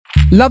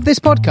Love this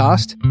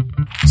podcast?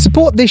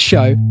 Support this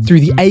show through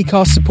the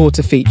Acast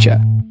supporter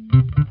feature.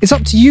 It's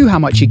up to you how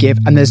much you give,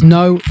 and there's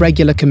no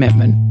regular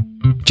commitment.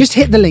 Just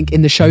hit the link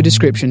in the show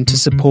description to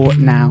support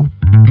now.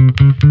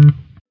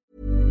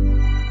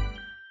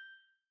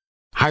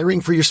 Hiring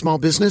for your small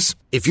business?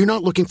 If you're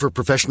not looking for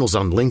professionals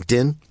on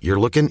LinkedIn, you're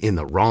looking in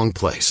the wrong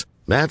place.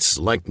 That's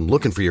like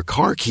looking for your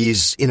car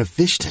keys in a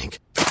fish tank.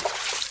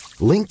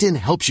 LinkedIn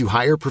helps you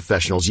hire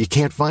professionals you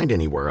can't find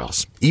anywhere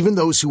else, even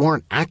those who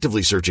aren't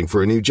actively searching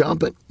for a new job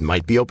but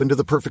might be open to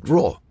the perfect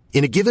role.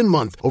 In a given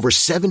month, over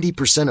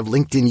 70% of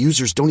LinkedIn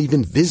users don't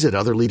even visit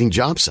other leading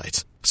job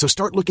sites. So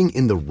start looking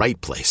in the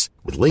right place.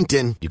 With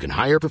LinkedIn, you can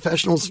hire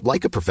professionals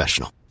like a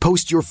professional.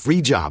 Post your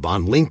free job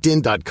on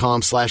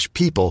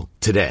linkedin.com/people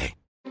today.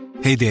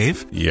 Hey,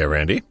 Dave. Yeah,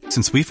 Randy.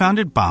 Since we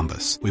founded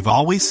Bombas, we've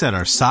always said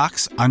our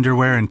socks,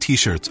 underwear, and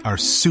T-shirts are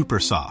super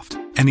soft.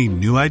 Any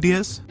new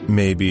ideas?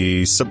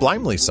 Maybe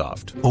sublimely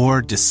soft. Or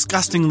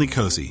disgustingly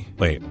cozy.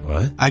 Wait,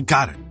 what? I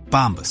got it.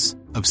 Bombas.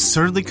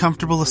 Absurdly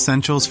comfortable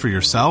essentials for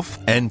yourself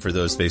and for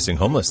those facing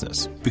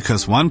homelessness.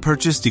 Because one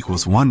purchased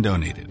equals one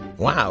donated.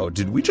 Wow,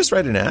 did we just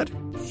write an ad?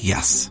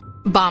 Yes.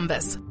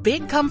 Bombas.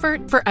 Big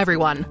comfort for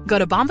everyone. Go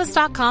to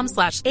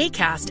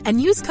bombas.com/ACAST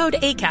and use code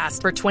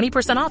ACAST for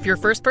 20% off your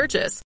first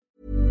purchase.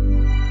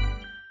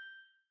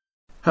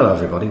 Hello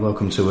everybody,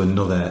 welcome to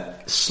another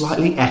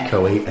slightly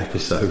echoey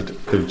episode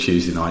of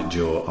Tuesday Night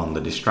Jaw on the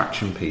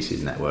Distraction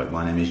Pieces Network.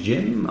 My name is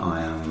Jim,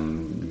 I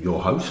am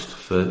your host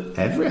for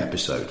every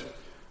episode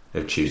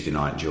of Tuesday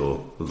Night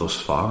Jaw thus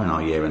far in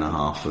our year and a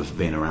half of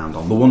being around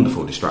on the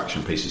wonderful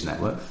Distraction Pieces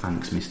Network.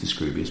 Thanks Mr.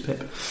 Scroobius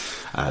Pip.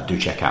 Do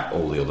check out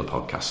all the other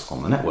podcasts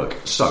on the network.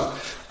 So,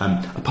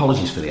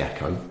 apologies for the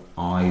echo.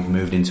 I've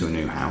moved into a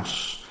new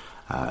house.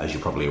 As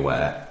you're probably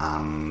aware,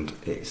 and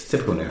it's a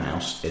typical new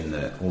house in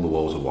that all the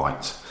walls are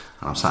white,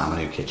 and I'm sat in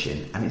my new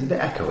kitchen, and it's a bit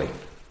echoey,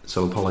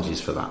 so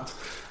apologies for that.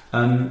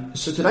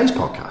 So today's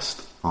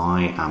podcast,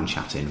 I am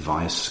chatting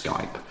via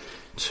Skype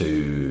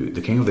to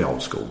the king of the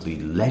old school, the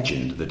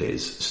legend that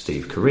is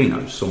Steve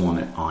Corino, someone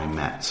that I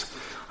met,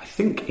 I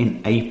think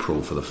in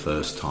April for the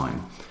first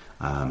time,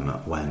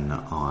 when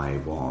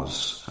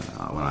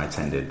I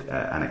attended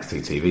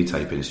NXT TV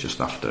tapings just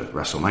after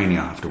WrestleMania,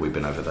 after we'd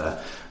been over there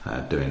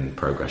doing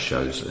progress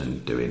shows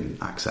and doing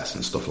Access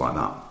and stuff like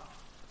that.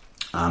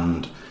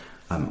 And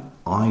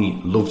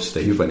I loved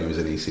Steve when he was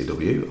in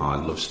ECW. I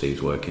loved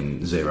Steve's work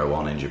in Zero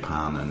One in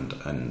Japan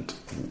and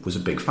was a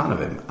big fan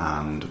of him.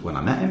 And when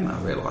I met him, I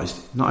realised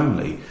not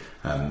only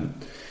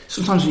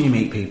sometimes when you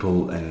meet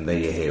people and they're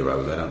your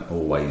hero, they don't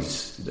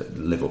always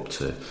live up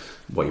to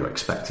what you're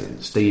expecting.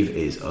 Steve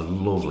is a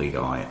lovely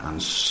guy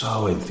and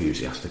so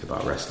enthusiastic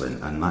about wrestling,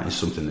 and that is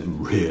something that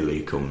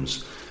really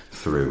comes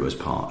through as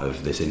part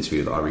of this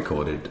interview that I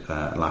recorded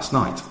last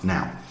night.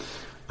 Now,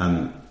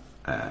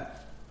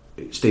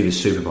 Steve is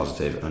super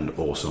positive and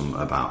awesome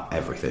about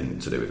everything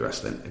to do with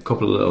wrestling. A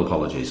couple of little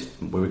apologies.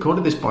 We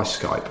recorded this by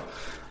Skype.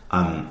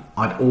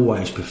 I'd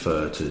always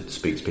prefer to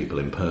speak to people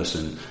in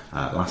person.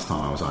 Last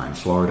time I was out in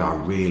Florida, I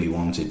really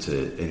wanted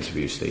to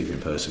interview Steve in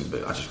person,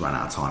 but I just ran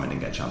out of time and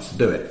didn't get a chance to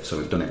do it. So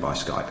we've done it by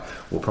Skype.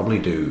 We'll probably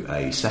do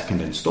a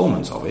second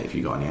instalment of it if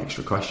you've got any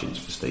extra questions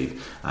for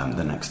Steve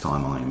the next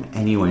time I'm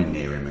anywhere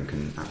near him and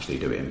can actually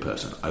do it in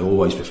person. I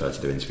always prefer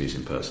to do interviews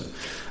in person.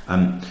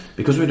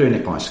 Because we're doing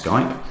it by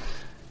Skype,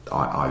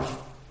 I've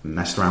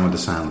messed around with the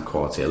sound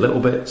quality a little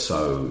bit,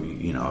 so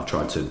I've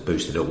tried to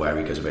boost it up where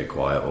it goes a bit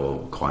quiet or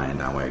quieten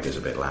down where it goes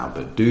a bit loud.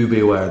 But do be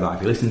aware that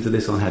if you're listening to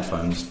this on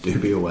headphones, do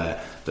be aware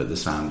that the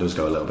sound does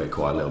go a little bit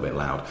quiet, a little bit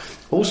loud.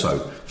 Also,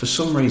 for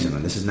some reason,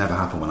 and this has never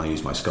happened when I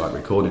use my Skype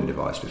recording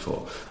device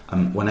before,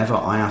 whenever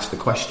I ask the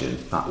question,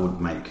 that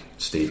would make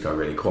Steve go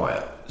really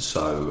quiet.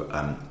 So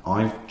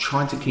I've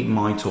tried to keep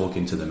my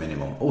talking to the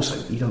minimum. Also,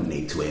 you don't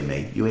need to hear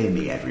me. You hear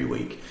me every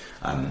week.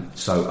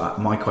 So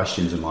my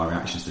questions and my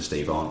reactions to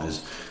Steve aren't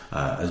as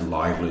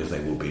lively as they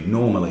will be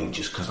normally,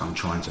 just because I'm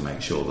trying to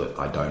make sure that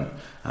I don't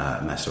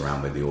mess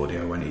around with the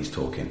audio when he's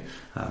talking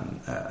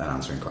and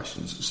answering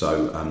questions.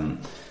 So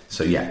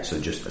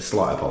just a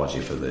slight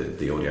apology for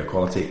the audio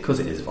quality, because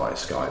it is via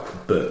Skype,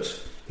 but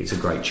it's a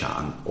great chat,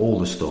 and all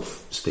the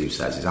stuff Steve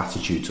says, his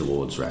attitude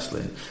towards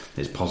wrestling,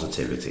 his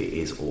positivity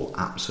is all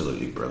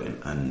absolutely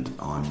brilliant, and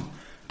I'm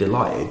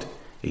delighted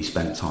he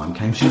spent time,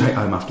 came straight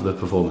home after the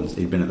performance.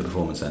 He'd been at the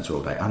Performance Centre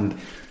all day, and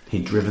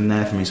he'd driven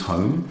there from his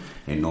home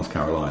in North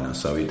Carolina,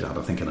 so he'd had,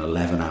 I think, an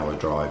 11-hour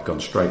drive, gone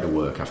straight to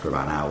work after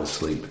about an hour's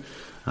sleep,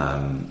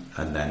 and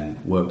then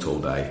worked all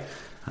day,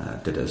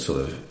 did a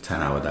sort of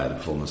 10-hour day at the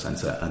Performance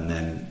Centre, and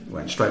then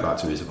went straight back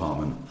to his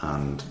apartment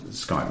and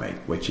Skyped me,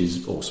 which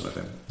is awesome of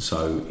him.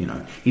 So,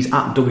 he's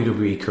at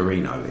WWE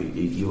Corino.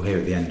 You'll hear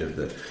at the end of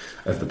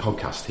the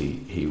podcast,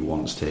 he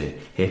wants to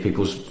hear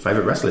people's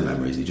favourite wrestling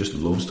memories. He just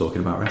loves talking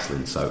about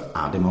wrestling. So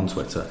add him on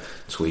Twitter,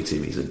 tweet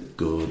him. He's a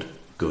good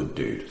good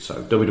dude.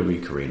 So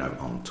WWE Carino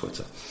on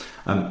Twitter.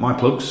 My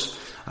plugs.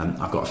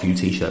 I've got a few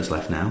t-shirts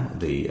left now.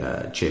 The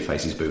Cheer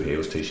Faces Boo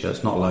Heels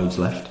t-shirts, not loads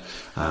left.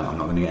 I'm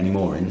not going to get any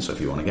more in, so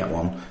if you want to get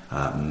one,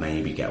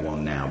 maybe get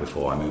one now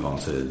before I move on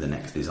to the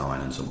next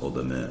design and some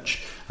other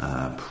merch,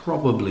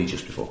 probably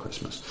just before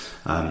Christmas.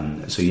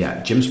 So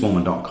yeah,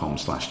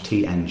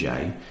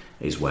 jimsmallman.com/TNJ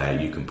is where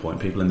you can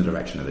point people in the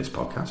direction of this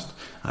podcast.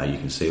 You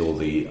can see all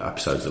the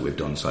episodes that we've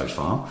done so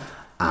far.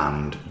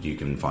 And you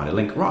can find a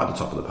link right at the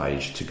top of the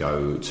page to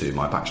go to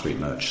my Backstreet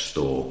merch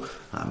store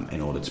in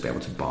order to be able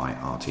to buy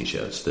our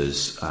t-shirts.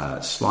 There's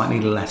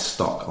slightly less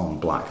stock on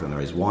black than there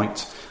is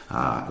white.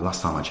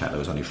 Last time I checked, there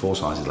was only 4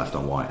 sizes left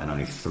on white and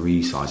only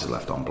 3 sizes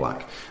left on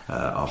black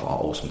of our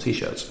awesome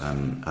t-shirts.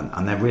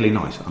 And they're really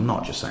nice. I'm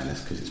not just saying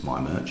this because it's my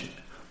merch,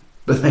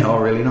 but they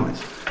are really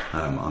nice.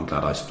 I'm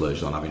glad I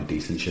splurged on having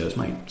decent shirts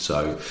made.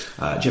 So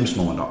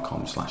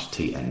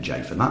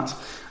jimsmallman.com/TNJ for that.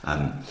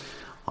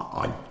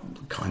 I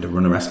kind of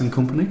run a wrestling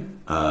company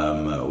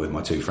with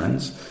my 2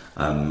 friends.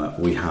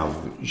 We have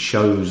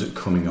shows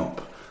coming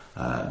up.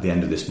 The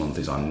end of this month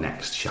is our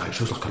next show. It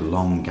feels like a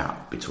long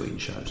gap between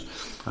shows.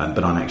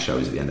 But our next show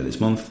is at the end of this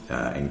month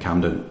in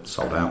Camden,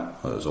 sold out,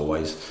 as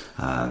always.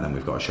 Then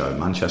we've got a show in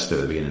Manchester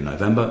at the beginning of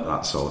November,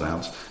 that's sold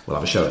out. We'll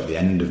have a show at the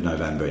end of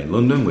November in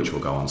London, which will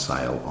go on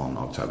sale on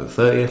October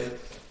the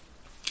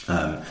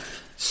 30th.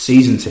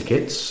 Season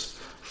tickets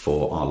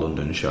for our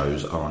London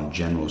shows are on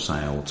general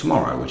sale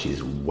tomorrow, which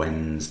is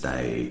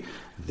Wednesday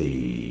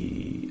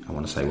the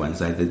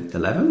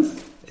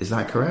 11th? Is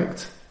that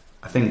correct?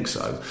 I think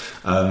so.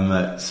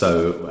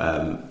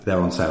 They're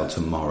on sale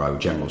tomorrow,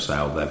 general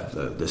sale.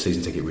 The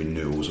season ticket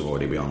renewals will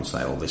already be on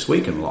sale this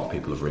week, and a lot of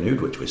people have renewed,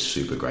 which we're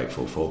super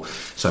grateful for.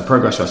 So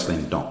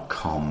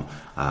progresswrestling.com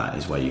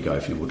is where you go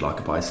if you would like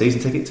to buy a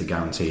season ticket to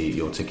guarantee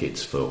your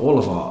tickets for all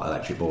of our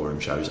Electric Ballroom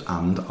shows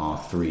and our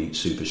 3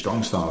 Super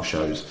Strong Style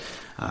shows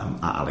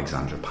at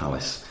Alexandra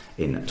Palace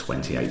in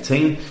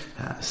 2018.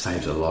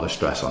 Saves a lot of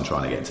stress on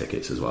trying to get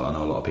tickets as well. I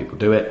know a lot of people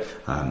do it.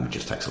 It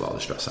just takes a lot of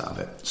the stress out of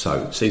it.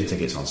 So season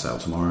tickets on sale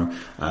tomorrow,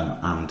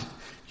 and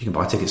you can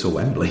buy tickets for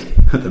Wembley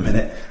at the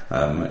minute,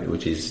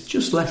 which is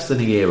just less than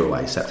a year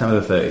away.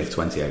 September the 30th,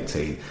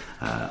 2018,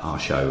 our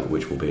show,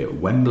 which will be at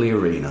Wembley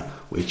Arena,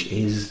 which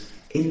is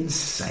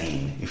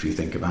insane if you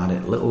think about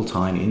it. Little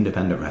tiny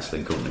independent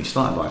wrestling company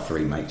started by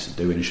 3 mates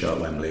doing a show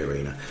at Wembley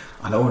Arena.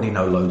 I already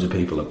know loads of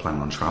people are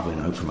planning on travelling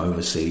out from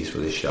overseas for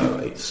this show.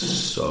 It's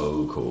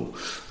so cool.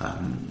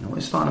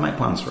 We're starting to make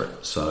plans for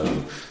it, so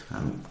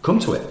come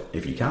to it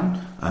if you can.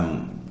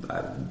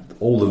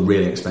 All the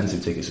really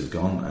expensive tickets have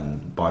gone,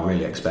 and by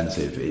really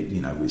expensive,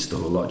 it's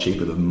still a lot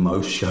cheaper than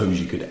most shows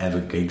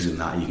gigs and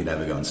that you could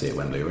ever go and see at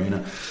Wembley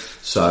Arena.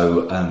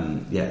 So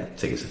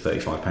tickets are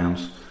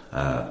 £35.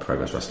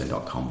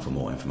 progresswrestling.com for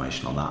more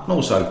information on that, and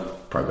also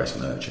Progress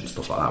merch and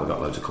stuff like that. We've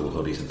got loads of cool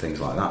hoodies and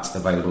things like that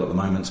available at the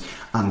moment.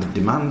 And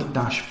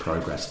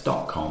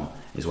demand-progress.com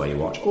is where you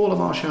watch all of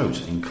our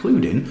shows,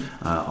 including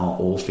our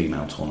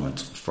all-female tournament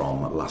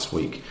from last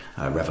week,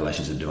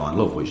 Revelations of Divine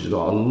Love, which has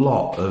got a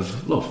lot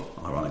of love,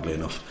 ironically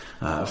enough,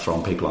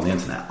 from people on the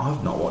internet.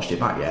 I've not watched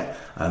it back yet.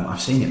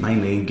 I've seen it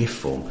mainly in GIF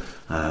form.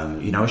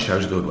 A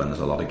show's good when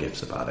there's a lot of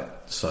GIFs about it.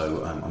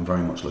 So I'm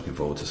very much looking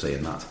forward to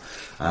seeing that.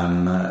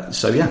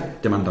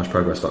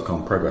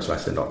 Demand-progress.com,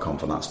 progresswrestling.com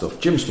for that stuff.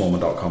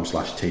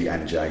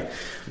 jimsmallman.com/TNJ.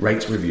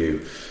 Rate,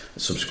 review,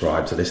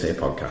 subscribe to this here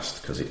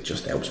podcast, because it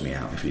just helps me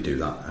out if you do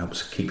that. It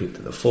helps keep it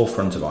to the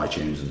forefront of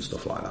iTunes and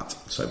stuff like that.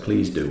 So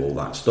please do all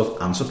that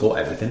stuff and support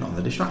everything on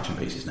the Distraction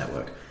Pieces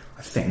Network.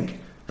 I think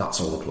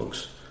that's all the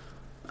plugs.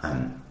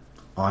 I'm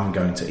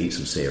going to eat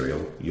some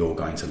cereal. You're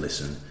going to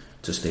listen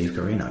to Steve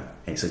Carino.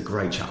 It's a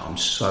great chat. I'm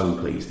so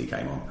pleased he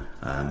came on.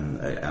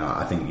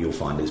 I think you'll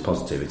find his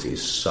positivity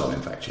is so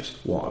infectious.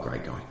 What a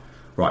great guy.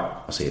 Right,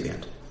 I'll see you at the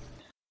end.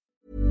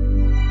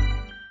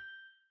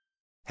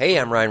 Hey,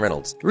 I'm Ryan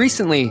Reynolds.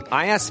 Recently,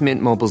 I asked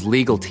Mint Mobile's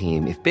legal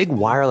team if big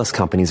wireless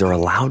companies are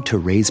allowed to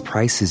raise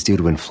prices due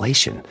to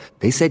inflation.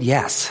 They said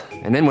yes.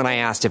 And then when I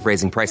asked if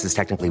raising prices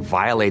technically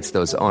violates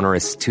those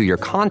onerous 2-year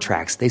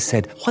contracts, they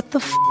said, "What the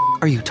f***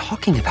 are you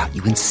talking about,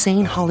 you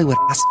insane Hollywood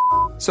ass?"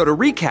 So to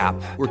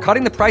recap, we're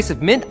cutting the price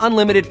of Mint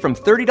Unlimited from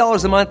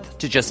 $30 a month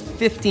to just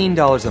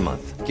 $15 a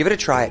month. Give it a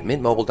try at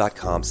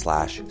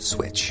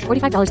mintmobile.com/switch.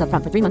 $45 up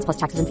front for 3 months plus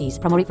taxes and fees.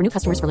 Promo rate for new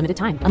customers for limited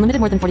time. Unlimited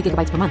more than 40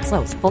 gigabytes per month.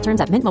 Slows full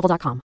terms at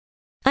mintmobile.com.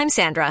 I'm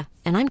Sandra,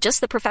 and I'm just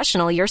the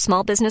professional your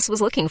small business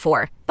was looking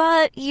for.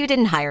 But you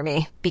didn't hire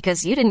me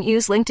because you didn't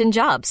use LinkedIn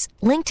Jobs.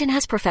 LinkedIn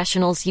has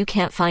professionals you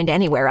can't find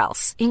anywhere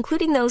else,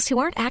 including those who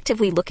aren't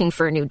actively looking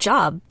for a new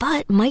job,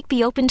 but might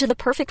be open to the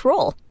perfect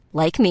role,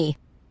 like me.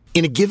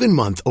 In a given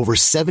month, over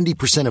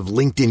 70% of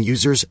LinkedIn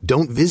users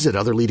don't visit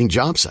other leading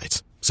job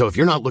sites. So if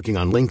you're not looking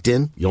on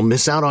LinkedIn, you'll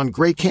miss out on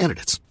great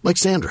candidates like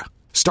Sandra.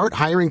 Start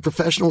hiring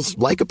professionals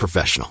like a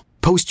professional.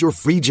 Post your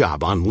free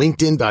job on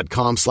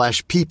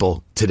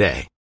linkedin.com/people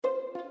today.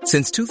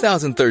 Since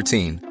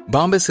 2013,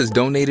 Bombas has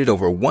donated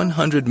over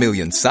 100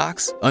 million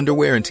socks,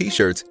 underwear, and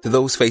T-shirts to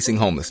those facing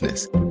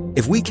homelessness.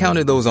 If we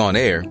counted those on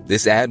air,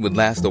 this ad would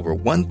last over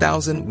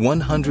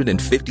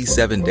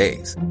 1,157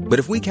 days. But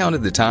if we counted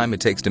the time it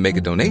takes to make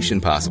a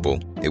donation possible,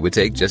 it would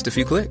take just a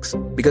few clicks.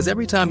 Because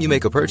every time you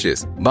make a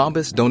purchase,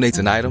 Bombas donates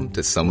an item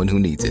to someone who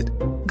needs it.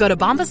 Go to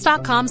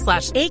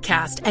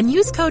bombas.com/ACAST and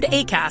use code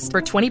ACAST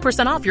for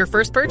 20% off your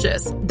first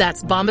purchase.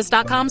 That's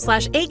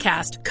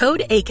bombas.com/ACAST,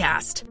 code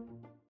ACAST.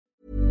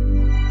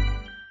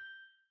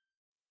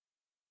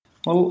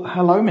 Well,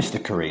 hello,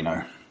 Mr.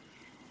 Carino.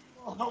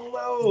 Well,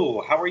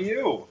 hello. How are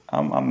you?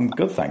 I'm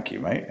good, thank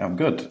you, mate. I'm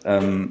good.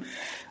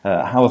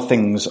 How are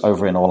things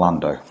over in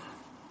Orlando?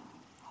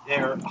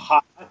 They're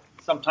hot,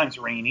 sometimes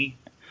rainy.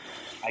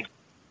 I get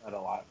that a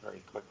lot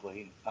very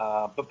quickly.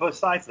 But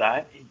besides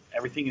that,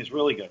 everything is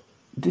really good.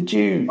 Did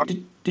you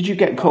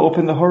get caught up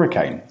in the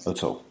hurricane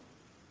at all?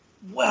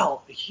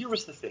 Well, here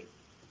was the thing.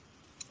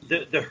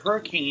 The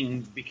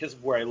hurricane, because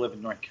of where I live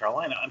in North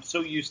Carolina, I'm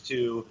so used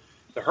to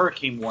the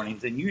hurricane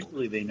warnings, and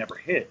usually they never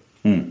hit.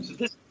 So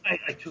this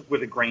I took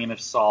with a grain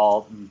of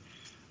salt, and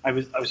I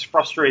was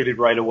frustrated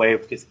right away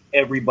because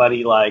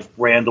everybody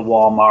ran to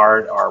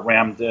Walmart or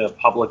ran to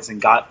Publix and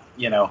got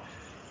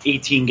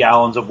 18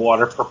 gallons of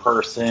water per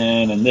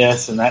person and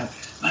this and that.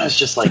 And I was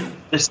just like,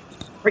 this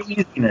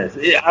craziness,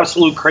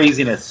 absolute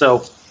craziness.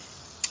 So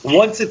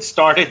once it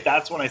started,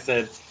 that's when I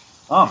said,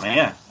 oh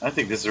man, I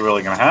think this is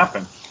really going to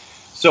happen.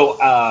 So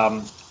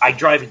I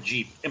drive a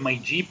Jeep, and my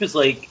Jeep is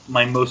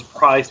my most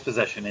prized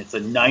possession. It's a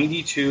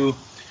 92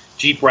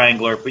 Jeep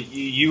Wrangler, but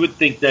you would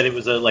think that it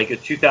was a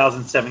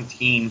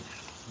 2017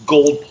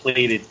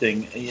 gold-plated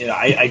thing.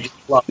 I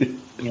just love it.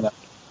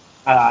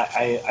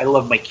 I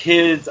love my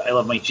kids. I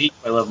love my Jeep.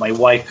 I love my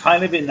wife,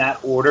 kind of in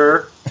that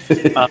order.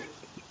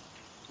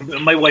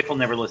 My wife will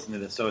never listen to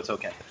this, so it's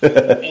okay.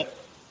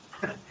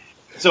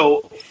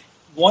 So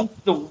once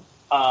the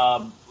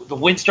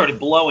wind started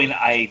blowing,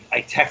 I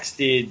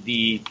texted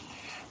the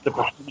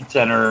performance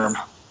center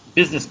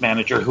business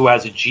manager who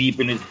has a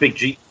Jeep, and his big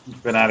Jeep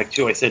fanatic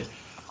too. I said,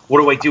 what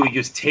do I do? He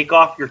goes, take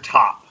off your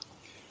top.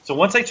 So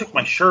once I took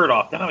my shirt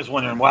off, then I was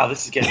wondering, wow,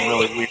 this is getting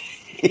really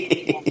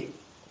weird.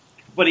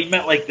 But he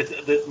meant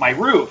my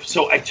roof.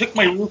 So I took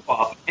my roof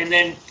off, and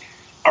then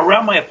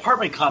around my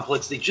apartment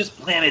complex, they just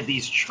planted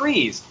these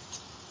trees.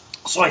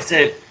 So I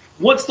said,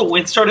 once the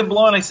wind started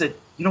blowing, I said,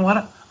 you know what?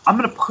 I'm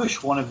going to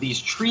push one of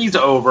these trees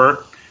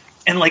over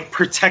and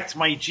protect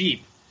my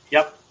Jeep.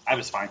 Yep, I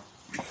was fine.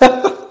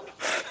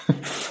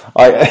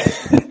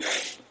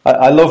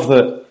 I love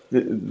that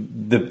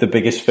the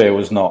biggest fear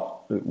was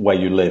not where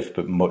you live,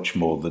 but much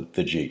more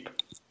the Jeep.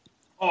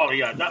 Oh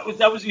yeah, that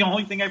was the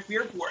only thing I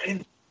feared for,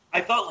 and I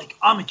thought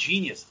I'm a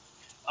genius.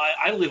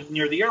 I live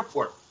near the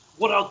airport.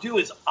 What I'll do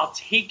is I'll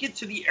take it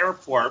to the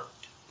airport,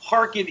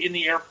 park it in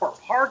the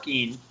airport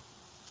parking,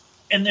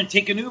 and then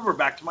take an Uber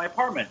back to my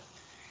apartment.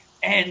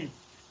 And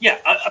yeah,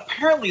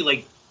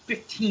 apparently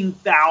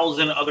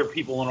 15,000 other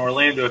people in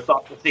Orlando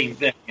thought the same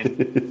thing.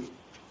 And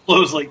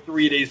closed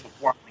 3 days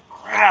before. I'm like,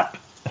 crap,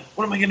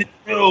 what am I going to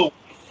do?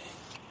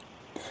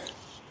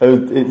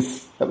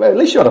 At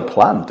least you had a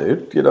plan,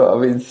 dude.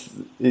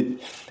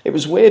 It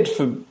was weird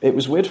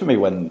for me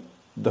when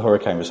the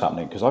hurricane was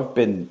happening, because I've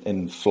been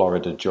in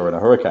Florida during a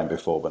hurricane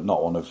before, but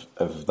not one of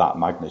that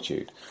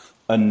magnitude.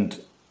 And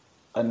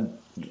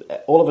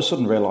all of a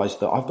sudden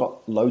realised that I've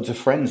got loads of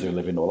friends who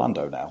live in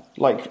Orlando now.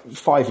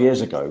 5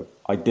 years ago,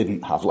 I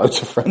didn't have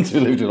loads of friends who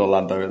lived in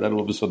Orlando, and then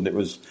all of a sudden it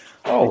was,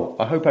 oh,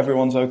 I hope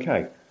everyone's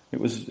okay. It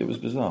was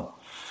bizarre.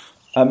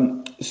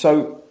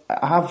 So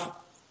I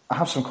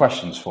have some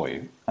questions for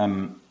you.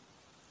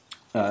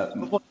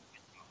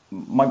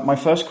 My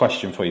first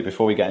question for you,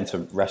 before we get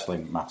into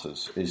wrestling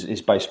matters,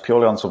 is based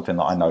purely on something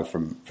that I know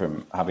from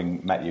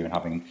having met you and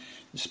having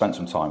spent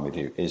some time with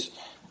you, is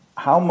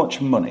how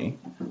much money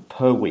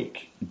per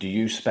week do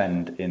you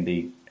spend in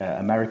the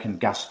American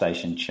gas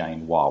station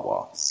chain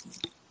Wawa?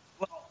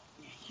 Well,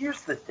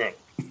 here's the thing.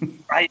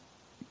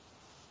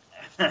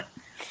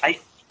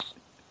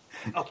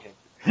 Okay,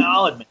 now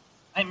I'll admit,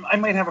 I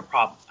might have a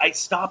problem. I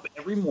stop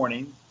every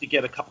morning to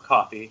get a cup of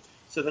coffee,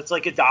 so that's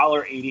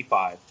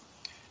 $1.85.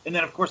 And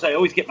then, of course, I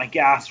always get my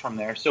gas from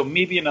there, so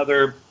maybe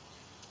another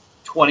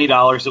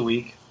 $20 a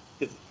week.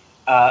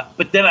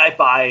 But then I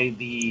buy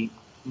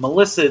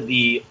Melissa,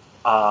 the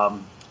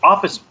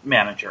office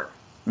manager.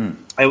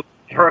 I owe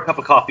her a cup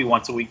of coffee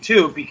once a week,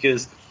 too,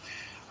 because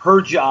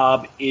her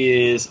job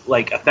is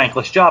a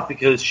thankless job,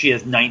 because she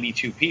has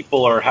 92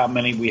 people, or how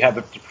many we have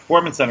at the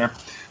Performance Center,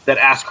 that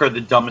ask her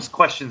the dumbest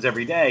questions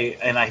every day.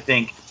 And I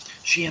think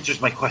she answers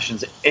my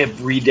questions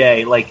every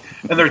day,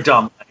 and they're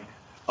dumb.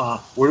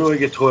 Where do I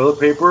get toilet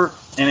paper?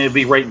 And it'd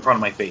be right in front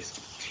of my face.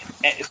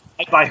 And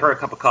I buy her a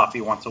cup of coffee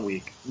once a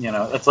week.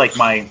 That's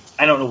I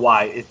don't know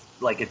why. It's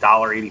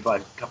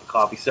 $1.85 cup of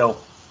coffee. So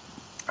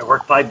I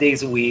work 5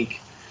 days a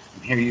week.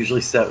 I'm here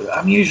usually 7.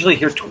 I'm usually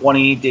here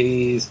 20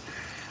 days.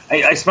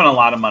 I spend a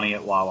lot of money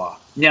at Wawa.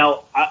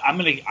 Now, I'm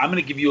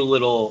gonna give you a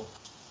little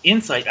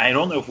insight. I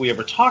don't know if we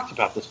ever talked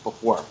about this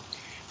before,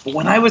 but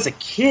when I was a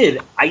kid,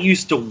 I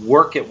used to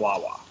work at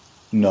Wawa.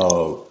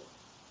 No,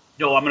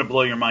 I'm going to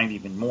blow your mind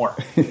even more.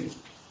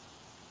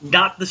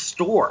 Not the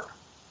store.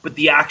 but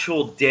the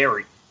actual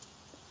dairy.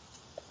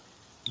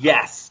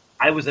 Yes,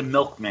 I was a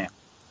milkman.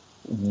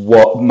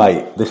 What,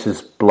 mate? This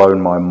has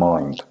blown my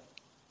mind.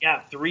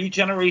 Yeah, 3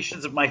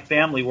 generations of my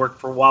family worked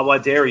for Wawa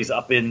Dairies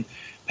up in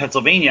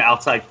Pennsylvania,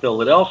 outside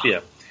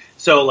Philadelphia.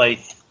 So,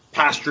 like,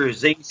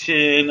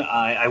 pasteurization,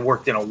 I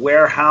worked in a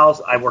warehouse.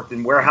 I worked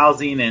in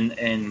warehousing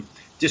and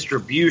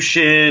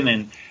distribution,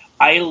 and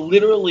I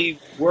literally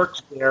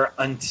worked there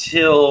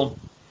until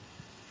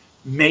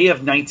May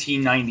of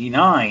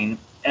 1999.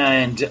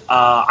 And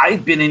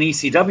I'd been in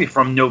ECW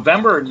from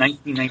November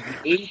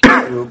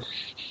 1998 through.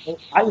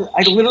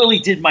 I literally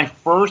did my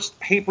first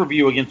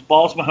pay-per-view against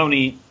Balls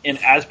Mahoney in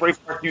Asbury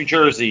Park, New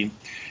Jersey,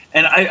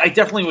 and I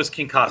definitely was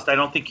concussed. I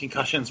don't think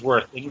concussions were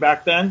a thing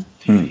back then.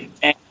 And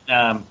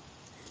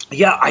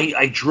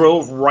I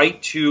drove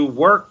right to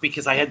work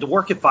because I had to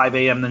work at 5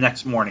 a.m. the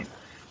next morning.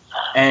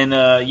 And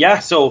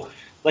so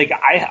like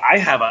I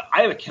have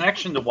a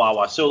connection to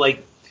Wawa. So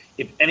like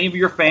if any of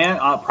your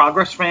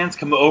Progress fans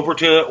come over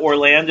to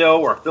Orlando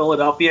or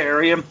Philadelphia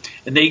area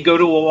and they go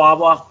to a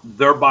Wawa,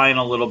 they're buying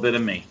a little bit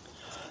of me.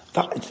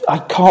 I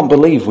can't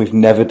believe we've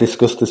never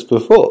discussed this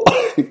before,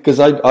 because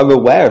I'm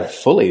aware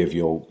fully of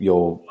your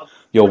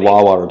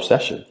Wawa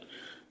obsession.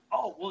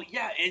 Oh well,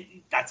 yeah,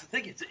 that's the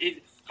thing.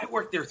 I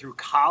worked there through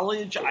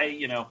college.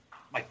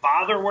 My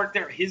father worked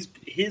there.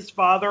 His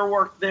father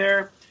worked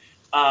there.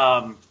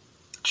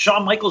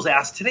 Shawn Michaels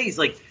asked today. He's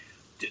like,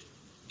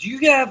 "Do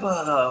you have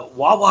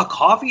Wawa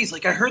coffee?" He's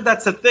like, "I heard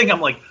that's a thing."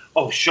 I'm like,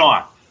 "Oh,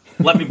 Shawn,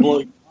 let me blow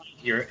your mind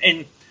here."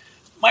 And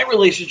my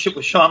relationship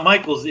with Shawn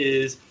Michaels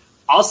is,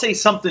 I'll say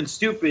something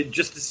stupid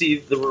just to see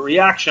the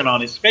reaction on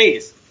his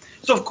face.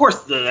 So, of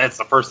course, that's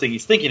the first thing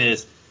he's thinking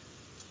is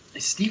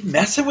Steve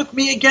messing with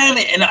me again?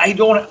 And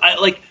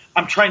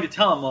I'm trying to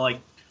tell him, like,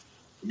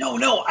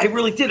 no, I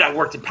really did. I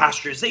worked in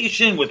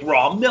pasteurization with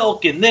raw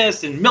milk and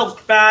this and milk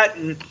fat.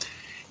 And,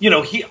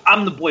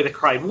 I'm the boy that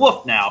cried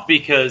wolf now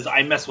because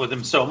I mess with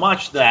him so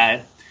much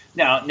that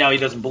now he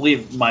doesn't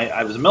believe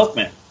I was a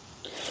milkman.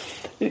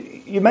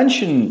 You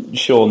mentioned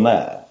Shawn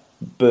there,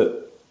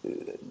 but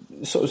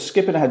sort of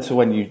skipping ahead to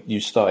when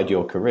you started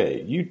your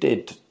career, you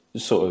did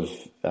sort of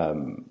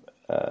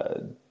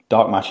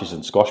dark matches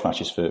and squash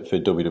matches for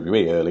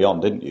WWE early on,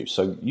 didn't you?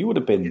 So you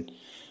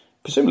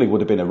presumably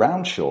would have been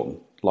around Shawn,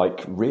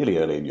 like really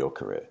early in your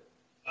career.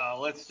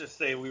 Let's just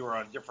say we were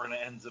on different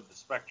ends of the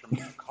spectrum.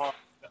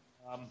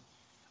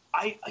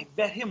 I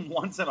met him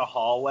once in a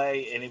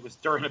hallway, and it was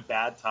during a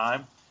bad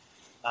time.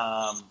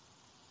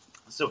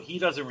 So he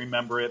doesn't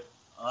remember it.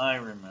 I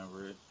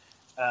remember it.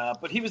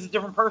 But he was a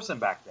different person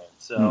back then.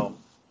 So,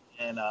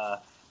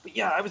 but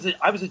yeah, I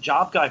was a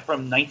job guy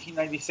from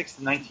 1996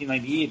 to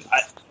 1998.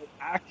 I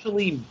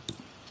actually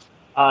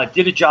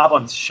did a job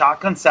on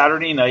Shotgun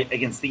Saturday Night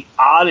against the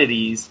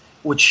Oddities,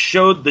 which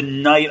showed the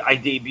night I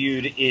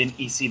debuted in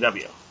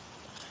ECW.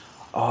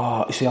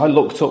 See, I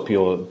looked up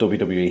your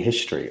WWE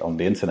history on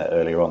the internet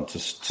earlier on to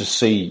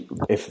see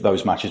if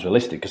those matches were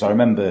listed, because I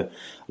remember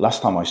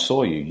last time I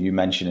saw you, you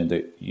mentioned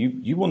that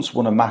you once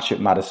won a match at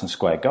Madison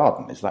Square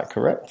Garden. Is that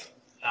correct?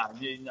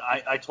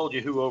 I told you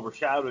who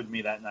overshadowed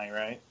me that night,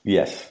 right?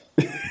 Yes.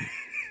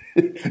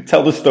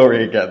 Tell the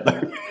story again,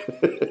 though.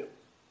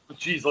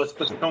 Jeez, let's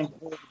put Stone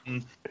Cold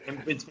and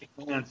Vince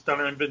McMahon,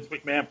 Stunner and Vince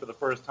McMahon for the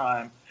first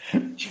time.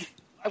 Jeez,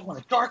 I won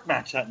a dark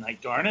match that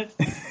night, darn it.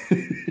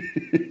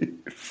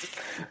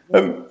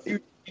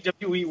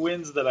 WWE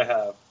wins that I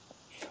have.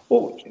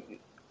 Well,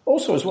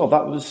 also as well,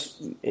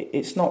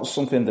 it's not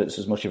something that's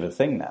as much of a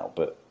thing now,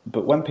 but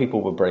when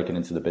people were breaking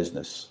into the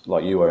business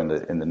like you were in the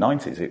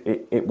 90s,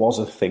 it was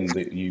a thing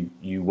that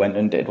you went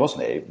and did,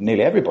 wasn't it?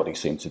 Nearly everybody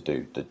seemed to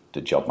do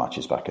the job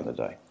matches back in the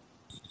day.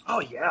 Oh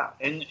yeah,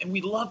 and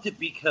we loved it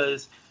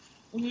because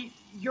when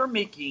you're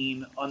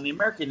making on the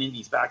American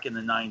Indies back in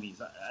the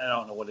 90s, I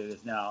don't know what it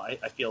is now.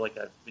 I feel like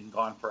I've been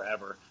gone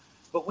forever.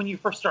 But when you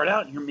first start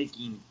out and you're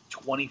making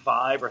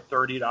 $25 or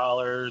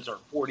 $30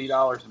 or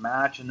 $40 a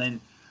match, and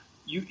then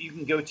you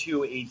can go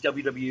to a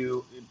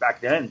WWF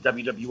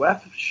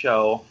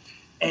show,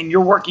 and you're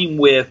working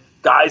with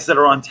guys that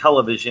are on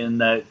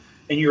television and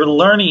you're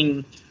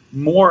learning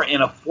more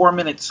in a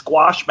 4-minute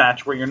squash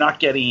match where you're not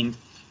getting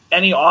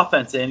any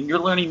offense in. You're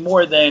learning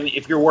more than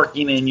if you're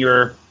working in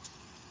your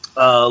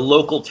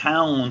local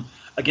town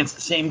against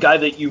the same guy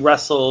that you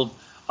wrestled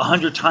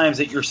 100 times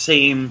at your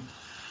same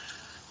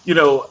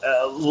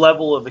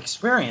level of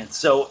experience.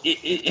 So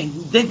and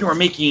then you were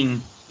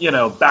making,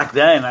 back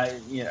then,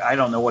 I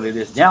don't know what it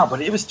is now,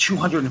 but it was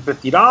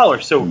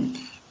 $250. So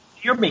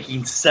you're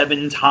making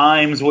 7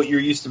 times what you're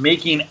used to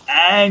making,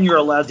 and you're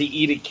allowed to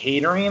eat at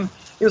catering.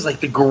 It was like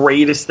the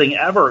greatest thing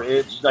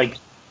ever.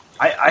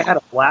 I had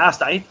a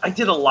blast. I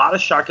did a lot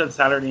of Shotgun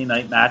Saturday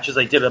Night matches.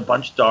 I did a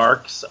bunch of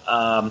darks.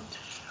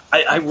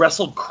 I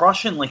wrestled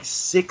Crush in like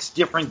 6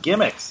 different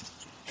gimmicks.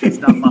 It's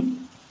not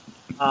mine.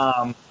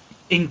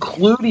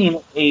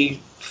 Including a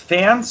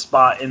fan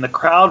spot in the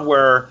crowd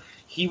where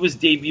he was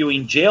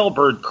debuting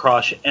Jailbird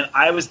Crush, and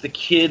I was the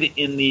kid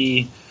in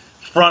the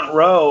front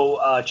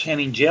row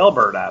chanting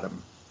Jailbird at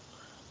him.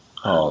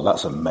 Oh,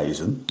 that's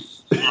amazing.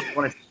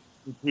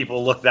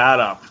 people look that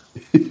up.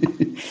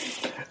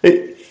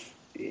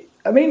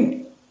 I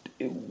mean,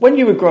 when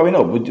you were growing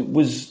up,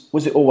 was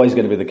it always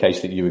going to be the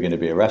case that you were going to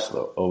be a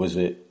wrestler, or was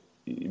it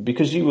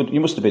because you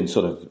must have been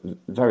sort of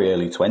very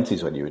early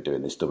 20s when you were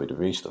doing this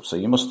WWE stuff? So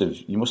you must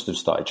have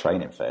started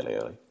training fairly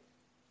early.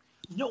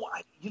 No,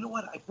 you know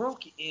what? I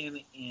broke in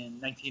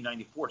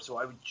 1994, so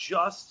I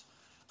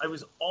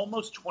was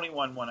almost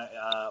 21 when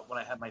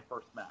I had my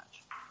first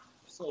match.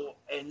 So,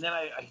 and then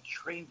I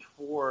trained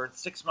for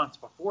 6 months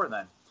before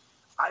then.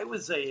 I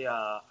was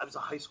a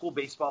high school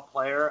baseball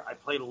player. I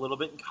played a little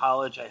bit in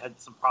college. I had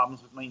some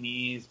problems with my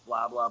knees,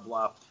 blah, blah,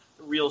 blah.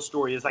 The real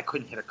story is I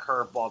couldn't hit a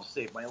curveball to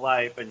save my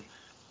life. And,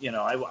 you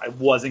know, I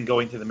wasn't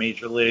going to the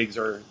major leagues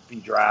or be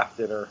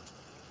drafted or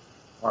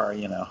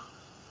you know,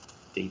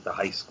 date the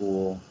high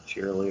school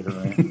cheerleader.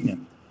 And, you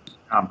know,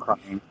 I'm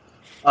crying.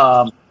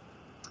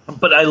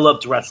 But I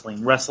loved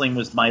wrestling. Wrestling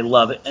was my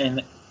love.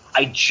 And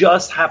I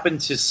just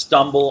happened to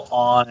stumble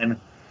on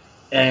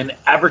an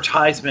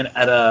advertisement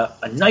at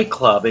a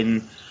nightclub,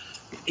 and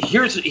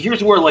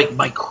here's where like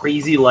my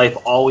crazy life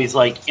always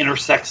like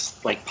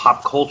intersects like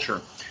pop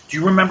culture. Do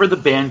you remember the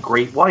band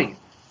Great White?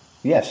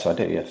 Yes, I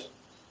do. Yes.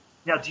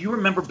 Now, do you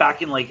remember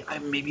back in like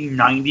maybe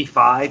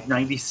 95,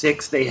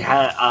 96, they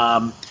had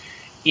I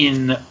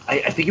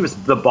think it was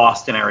the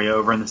Boston area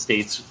over in the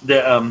States.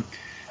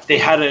 They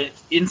had an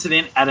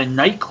incident at a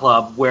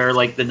nightclub where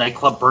like the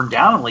nightclub burned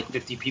down and like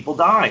 50 people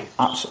died.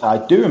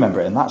 I do remember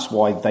it, and that's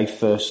why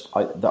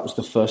that was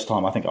the first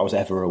time I think I was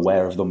ever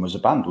aware of them as a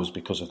band, was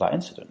because of that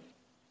incident.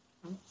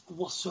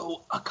 Well,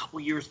 so a couple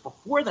years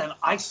before then,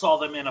 I saw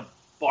them in a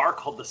bar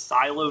called the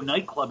Silo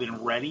Nightclub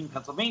in Reading,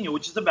 Pennsylvania,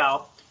 which is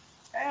about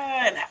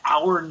an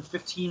hour and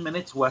 15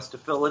 minutes west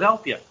of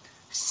Philadelphia.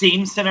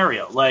 Same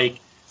scenario, like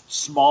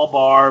small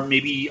bar,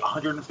 maybe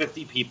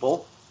 150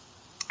 people.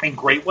 And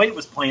Great White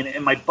was playing it,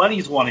 and my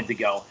buddies wanted to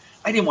go.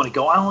 I didn't want to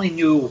go. I only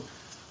knew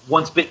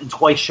Once Bitten,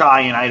 Twice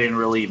Shy, and I didn't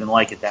really even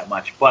like it that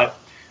much. But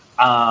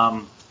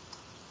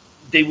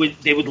they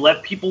would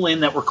let people in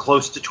that were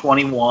close to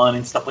 21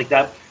 and stuff like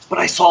that. But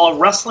I saw a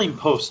wrestling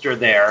poster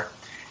there,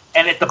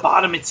 and at the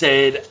bottom it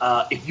said,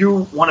 if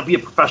you want to be a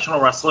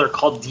professional wrestler,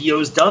 call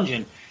Dio's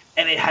Dungeon.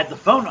 And it had the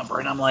phone number,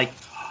 and I'm like,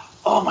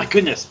 oh my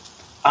goodness.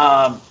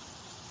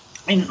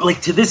 And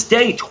like to this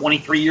day,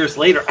 23 years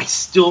later, I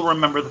still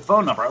remember the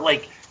phone number.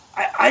 Like,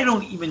 I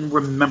don't even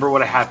remember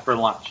what I had for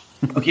lunch.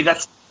 Okay,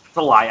 that's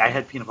a lie. I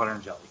had peanut butter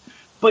and jelly.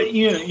 But,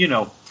 you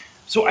know,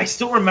 so I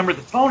still remember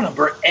the phone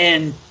number.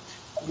 And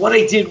what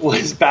I did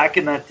was, back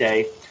in that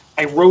day,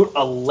 I wrote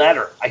a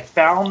letter. I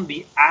found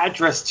the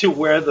address to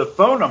where the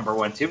phone number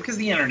went to, because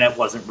the internet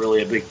wasn't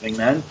really a big thing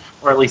then,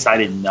 or at least I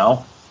didn't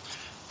know.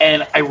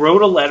 And I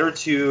wrote a letter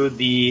to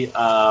the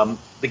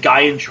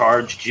guy in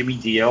charge, Jimmy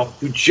Dio,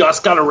 who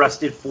just got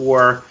arrested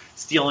for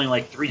stealing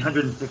like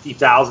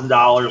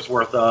 $350,000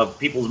 worth of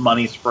people's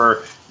monies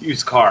for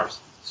used cars.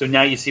 So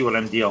now you see what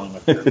I'm dealing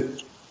with here.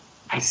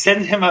 I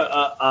send him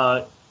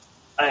a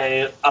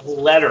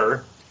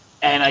letter,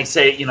 and I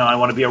say, you know, I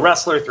want to be a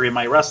wrestler. Three of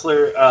my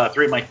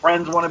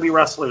friends want to be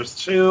wrestlers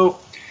too,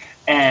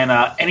 and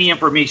any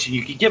information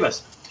you could give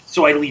us.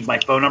 So I leave my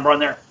phone number on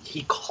there.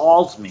 He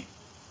calls me.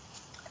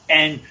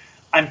 And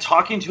I'm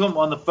talking to him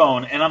on the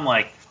phone, and I'm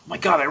like, oh my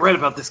God, I read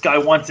about this guy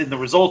once in the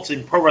results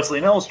in Pro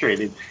Wrestling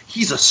Illustrated.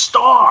 He's a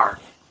star.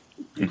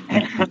 And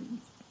I'm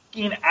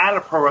looking at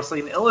a Pro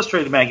Wrestling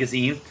Illustrated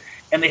magazine,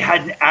 and they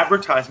had an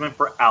advertisement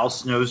for Al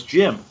Snow's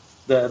gym,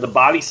 the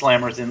Body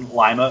Slammers in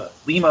Lima,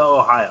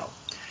 Ohio.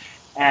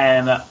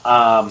 And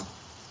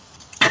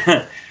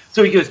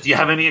so he goes, do you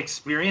have any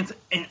experience?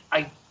 And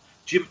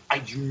Jim, I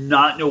do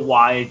not know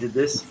why I did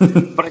this,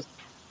 but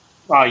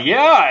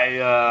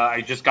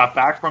I just got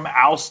back from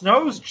Al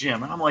Snow's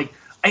gym. And I'm like,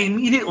 I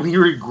immediately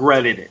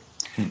regretted it.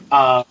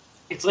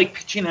 It's like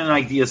pitching an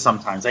idea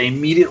sometimes. I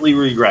immediately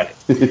regret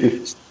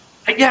it.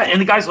 Yeah, and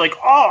the guy's like,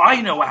 oh,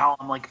 I know Al.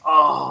 I'm like,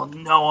 oh,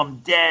 no, I'm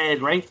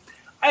dead, right?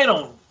 I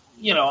don't,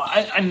 you know,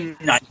 I'm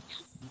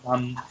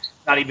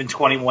not even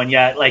 21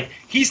 yet. Like,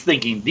 he's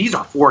thinking, these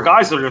are four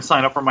guys that are going to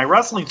sign up for my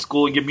wrestling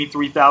school and give me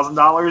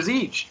 $3,000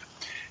 each.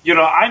 You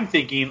know, I'm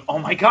thinking, oh,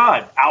 my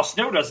God, Al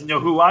Snow doesn't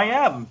know who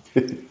I am.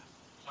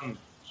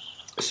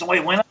 So I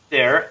went up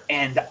there,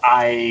 and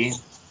I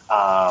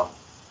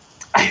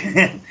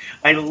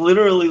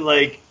literally,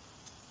 like,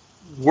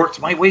 worked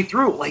my way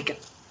through. Like,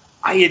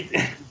 I had,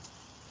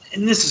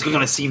 and this is going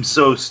to seem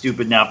so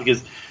stupid now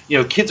because, you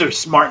know, kids are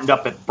smartened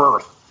up at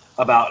birth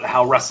about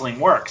how wrestling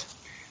works.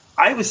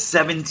 I was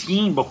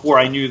 17 before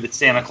I knew that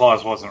Santa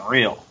Claus wasn't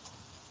real.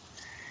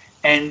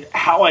 And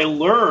how I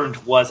learned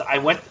was I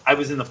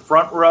was in the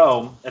front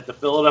row at the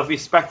Philadelphia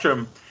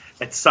Spectrum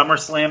at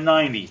SummerSlam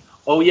 90.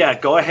 Oh, yeah,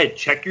 go ahead.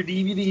 Check your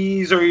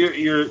DVDs or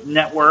your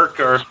network.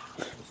 Or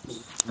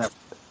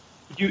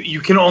you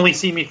can only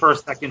see me for a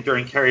second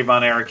during Kerry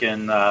Von Erich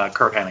and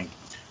Kurt Hennig.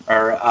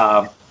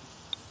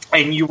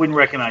 And you wouldn't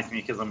recognize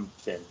me because I'm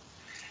thin.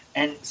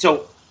 And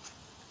so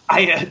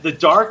the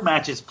dark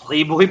match is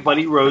Playboy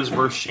Buddy Rose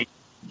versus Shane.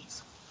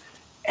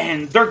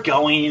 And they're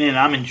going, and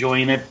I'm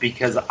enjoying it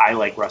because I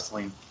like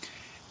wrestling.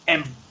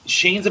 And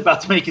Shane's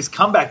about to make his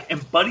comeback,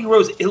 and Buddy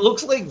Rose,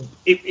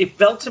 it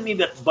felt to me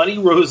that Buddy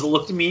Rose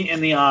looked me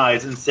in the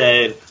eyes and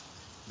said,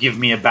 "Give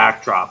me a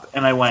backdrop."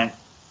 And I went,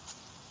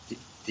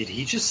 did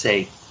he just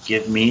say,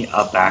 "Give me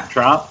a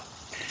backdrop"?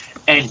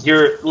 And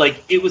here,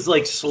 like, it was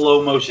like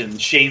slow motion.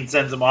 Shane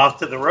sends him off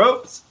to the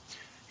ropes.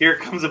 Here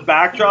comes a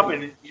backdrop,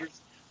 and here's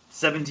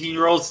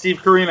 17-year-old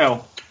Steve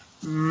Corino.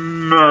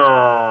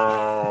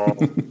 No.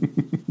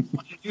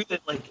 I knew that,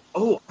 like,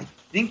 I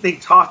think they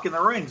talk in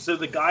the ring. So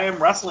the guy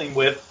I'm wrestling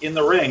with in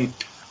the ring,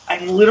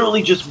 I'm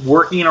literally just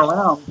working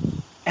around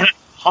and I'm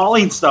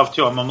hauling stuff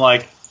to him. I'm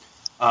like,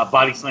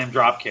 body slam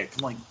drop kick.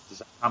 I'm like, does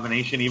that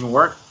combination even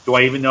work? Do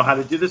I even know how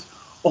to do this?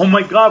 Oh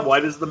my God,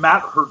 why does the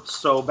mat hurt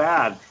so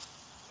bad?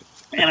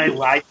 And I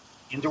lied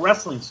into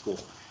wrestling school.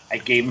 I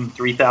gave him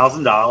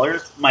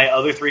 $3,000. My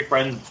other 3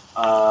 friends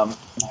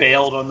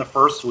bailed on the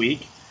first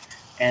week.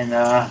 And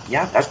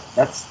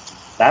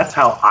that's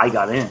how I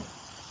got in.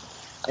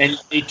 And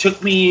it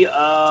took me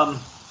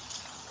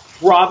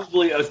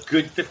probably a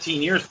good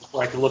 15 years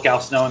before I could look Al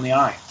Snow in the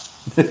eye.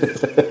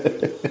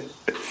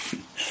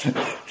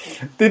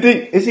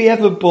 Has he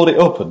ever brought it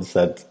up and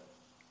said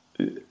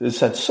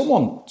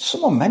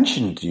someone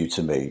mentioned you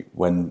to me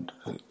when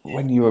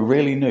you were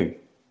really new?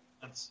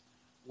 That's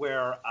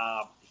where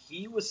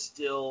he was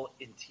still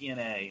in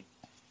TNA,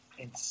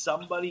 and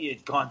somebody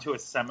had gone to a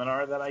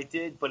seminar that I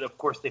did, but of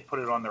course they put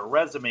it on their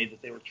resume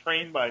that they were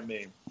trained by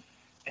me.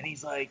 And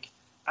he's like,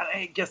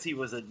 I guess he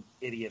was an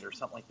idiot or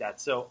something like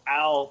that. So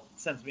Al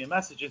sends me a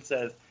message and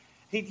says,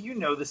 "Hey, do you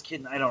know this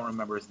kid?" And I don't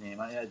remember his name.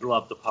 I'd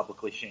love to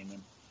publicly shame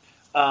him.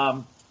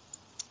 And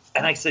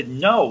I said,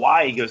 "No,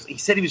 why?" He goes, "He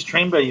said he was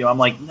trained by you." I'm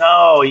like,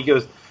 "No." He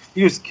goes,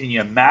 "Can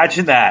you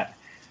imagine that?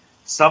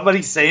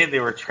 Somebody saying they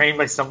were trained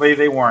by somebody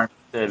they weren't."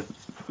 I said,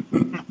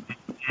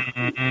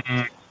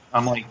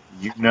 I'm like,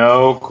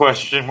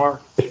 question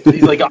mark.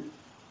 He's like,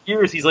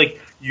 "Years." He's like,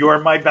 "You're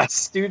my best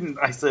student."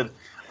 I said,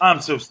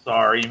 "I'm so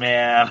sorry,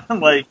 man."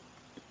 Like,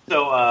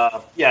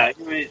 so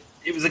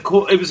it was a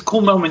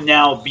cool moment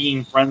now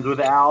being friends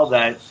with Al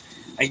that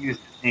I used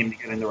his name to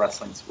get into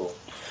wrestling school.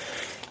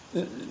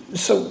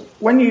 So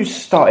when you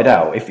started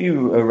out, if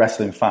you were a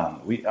wrestling fan,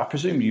 I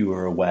presume you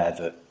were aware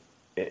that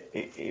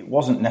it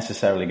wasn't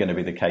necessarily going to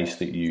be the case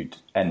that you'd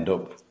end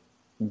up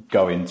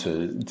going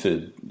to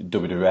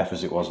WWF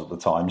as it was at the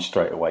time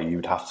straight away.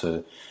 You'd have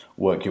to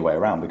work your way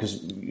around, because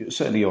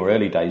certainly your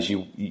early days,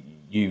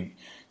 you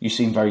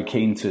seemed very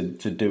keen to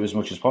do as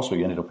much as possible.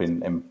 You ended up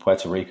in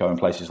Puerto Rico and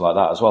places like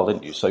that as well,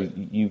 didn't you? So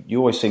you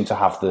always seem to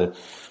have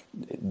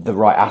the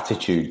right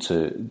attitude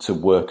to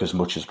work as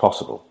much as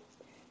possible.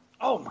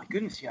 Oh my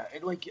goodness, yeah.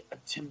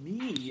 To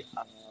me,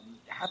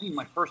 having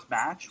my first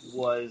match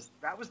was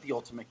the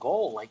ultimate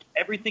goal. Like,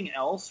 everything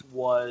else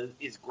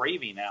is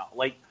gravy now.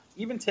 Like,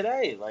 even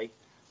today, like,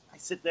 I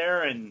sit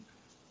there and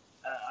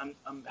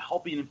I'm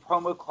helping in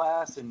promo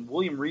class, and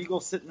William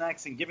Regal sitting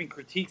next and giving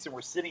critiques, and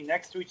we're sitting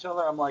next to each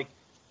other. I'm like,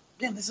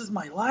 man, this is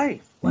my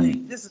life.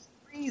 Like, this is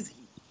crazy.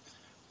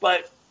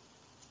 But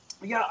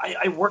yeah,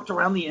 I worked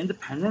around the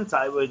independents.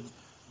 I would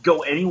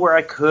go anywhere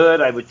I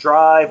could. I would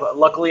drive.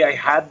 Luckily, I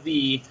had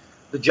the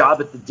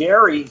job at the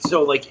dairy,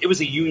 so like, it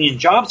was a union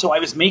job, so I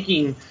was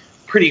making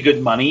pretty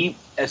good money,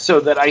 so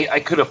that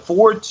I could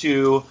afford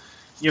to,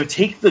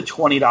 take the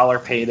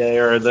 $20 payday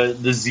or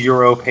the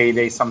zero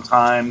payday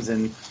sometimes,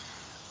 and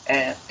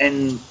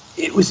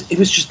it was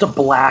just a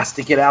blast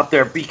to get out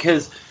there,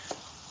 because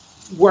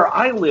where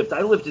I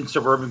lived in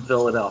suburban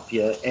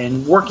Philadelphia,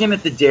 and working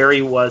at the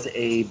dairy was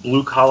a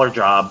blue collar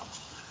job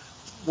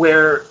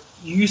where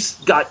you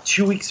got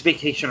 2 weeks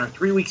vacation or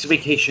 3 weeks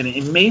vacation,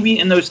 and maybe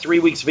in those 3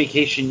 weeks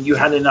vacation you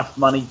had enough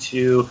money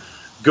to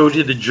go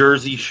to the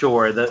Jersey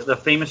Shore, the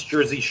famous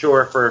Jersey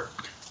Shore, for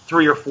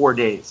 3 or 4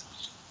 days.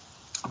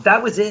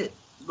 That was it.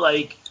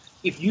 Like,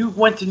 if you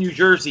went to New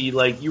Jersey,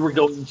 like, you were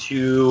going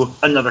to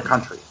another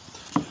country.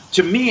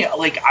 To me,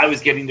 like, I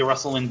was getting to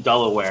wrestle in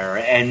Delaware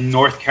and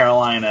North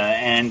Carolina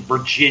and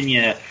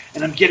Virginia,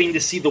 and I'm getting to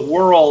see the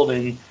world.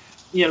 And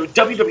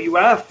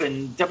WWF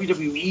and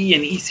WWE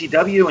and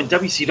ECW and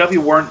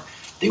WCW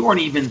weren't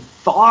even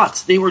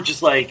thoughts. They were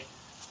just like,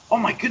 oh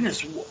my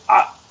goodness,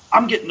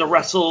 I'm getting to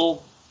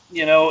wrestle,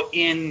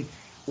 in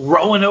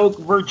Roanoke,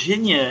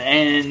 Virginia,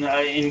 and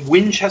in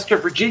Winchester,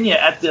 Virginia,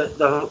 at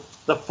the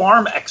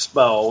Farm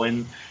Expo,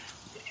 and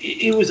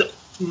it was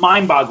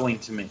mind-boggling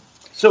to me.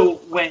 So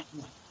when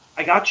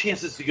I got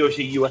chances to go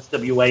to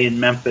USWA in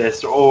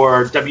Memphis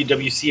or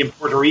WWC in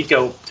Puerto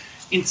Rico,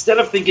 instead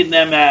of thinking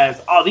them as,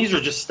 oh, these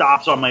are just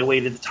stops on my way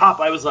to the top,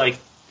 I was like,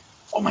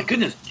 oh my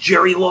goodness,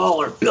 Jerry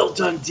Lawler, Bill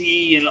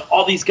Dundee, and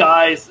all these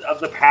guys of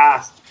the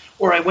past.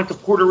 Or I went to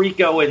Puerto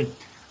Rico and,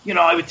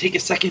 I would take a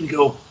second and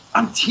go,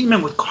 I'm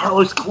teaming with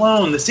Carlos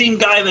Colon, the same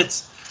guy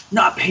that's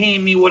not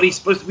paying me what he's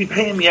supposed to be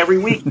paying me every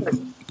week.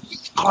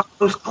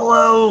 Carlos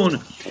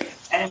Colon.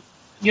 And,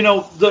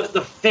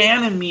 the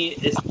fan in me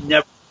is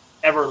never,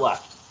 ever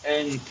left.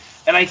 And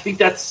I think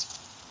that's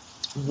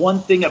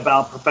one thing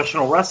about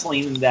professional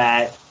wrestling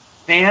that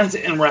fans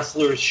and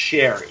wrestlers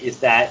share, is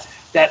that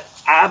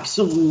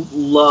absolute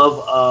love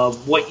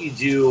of what you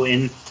do.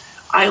 And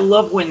I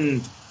love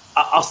when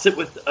I'll sit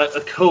with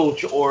a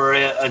coach or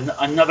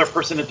another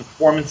person at the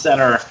Performance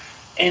Center,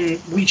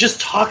 and we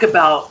just talk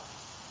about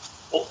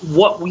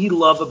what we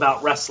love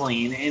about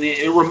wrestling. And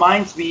it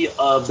reminds me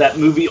of that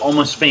movie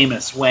Almost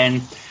Famous,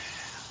 when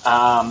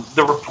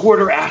the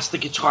reporter asked the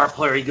guitar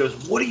player, he goes,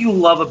 "What do you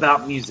love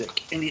about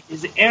music?" And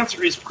his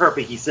answer is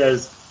perfect. He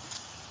says,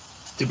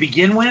 "To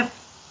begin with,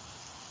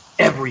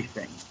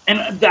 everything."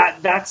 And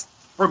that's,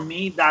 for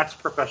me, that's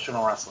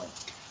professional wrestling.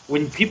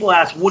 When people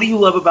ask, "What do you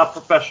love about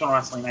professional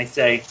wrestling?" I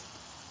say,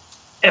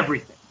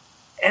 everything.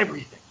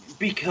 Everything.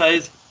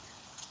 Because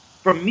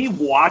from me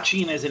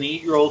watching as an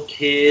 8-year-old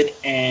kid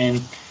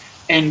and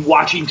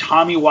watching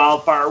Tommy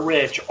Wildfire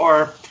Rich,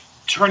 or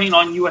turning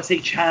on USA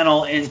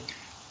Channel and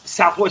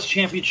Southwest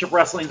Championship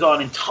Wrestling's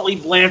on, and Tully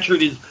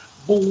Blanchard is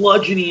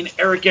bludgeoning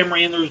Eric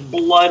Emery, and there's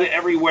blood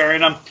everywhere,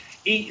 and I'm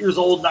 8 years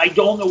old, and I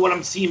don't know what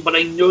I'm seeing, but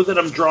I know that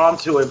I'm drawn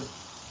to it.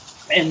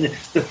 And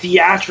the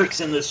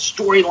theatrics and the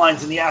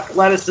storylines and the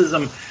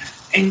athleticism,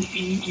 and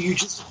you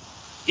just,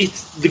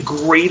 it's the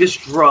greatest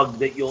drug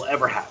that you'll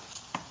ever have.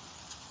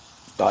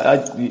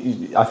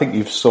 I think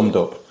you've summed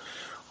up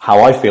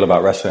how I feel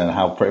about wrestling and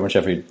how pretty much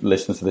every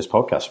listener to this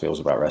podcast feels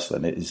about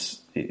wrestling.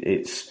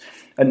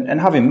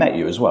 And having met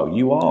you as well,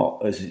 you are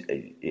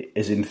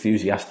as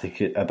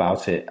enthusiastic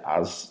about it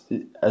as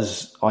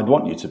I'd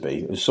want you to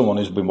be. As someone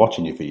who's been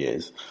watching you for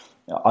years,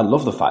 I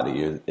love the fact that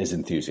you're as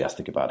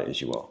enthusiastic about it as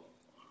you are.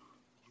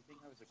 You think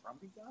I was a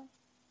grumpy guy?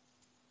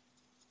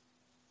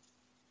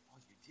 Oh,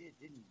 you did,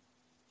 didn't you?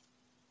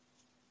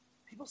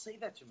 People say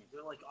that to me.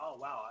 They're like, "Oh,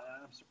 wow,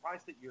 I'm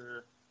surprised that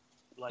you're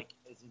like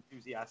as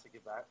enthusiastic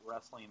about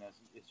wrestling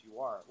as you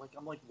are." Like,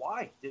 I'm like,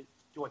 why?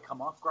 Do I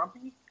come off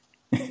grumpy?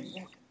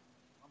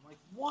 I'm like,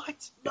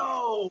 what?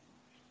 No.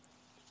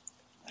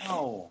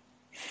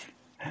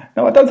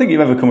 No, I don't think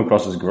you've ever come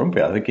across as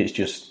grumpy. I think it's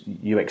just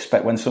you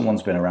expect, when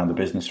someone's been around the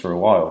business for a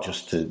while,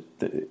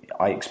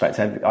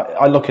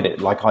 I look at it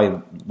like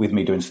with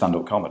me doing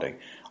stand-up comedy.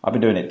 I've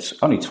been doing it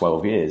only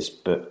 12 years,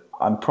 but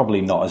I'm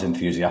probably not as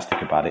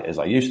enthusiastic about it as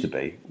I used to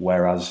be.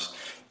 Whereas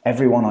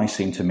everyone I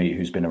seem to meet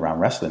who's been around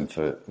wrestling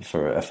for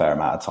a fair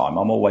amount of time,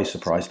 I'm always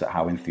surprised at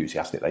how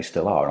enthusiastic they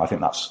still are. And I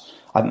think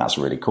that's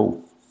really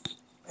cool.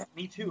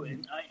 Me too.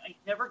 And I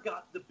never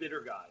got the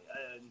bitter guy.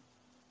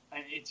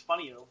 And it's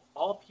funny,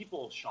 all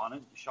people,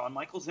 Shawn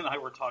Michaels and I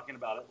were talking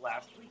about it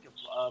last week,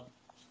 of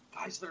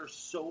guys that are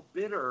so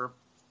bitter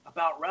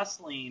about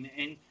wrestling.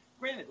 And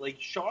granted, like,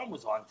 Shawn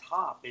was on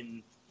top,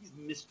 and he's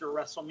Mr.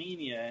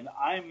 WrestleMania, and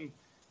I'm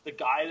the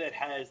guy that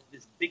has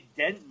this big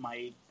dent in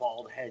my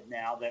bald head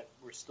now that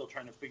we're still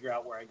trying to figure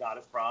out where I got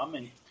it from,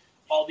 and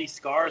all these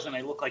scars, and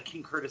I look like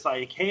King Curtis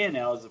Iakea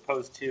now as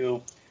opposed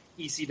to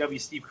ECW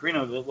Steve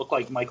Corino that looked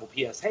like Michael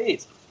P.S.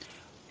 Hayes.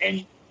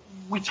 And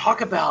we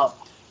talk about,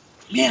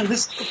 man,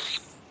 this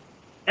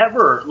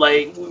ever,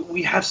 like,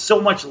 we have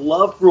so much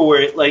love for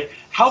it. Like,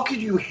 how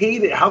could you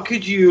hate it? How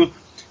could you,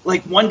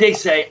 like, one day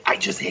say, I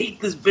just hate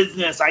this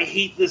business, I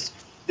hate this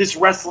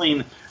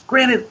wrestling?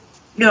 Granted,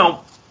 you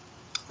know,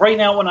 right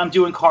now when I'm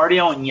doing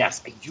cardio, and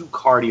yes, I do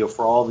cardio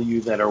for all of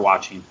you that are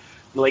watching,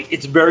 like,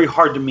 it's very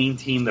hard to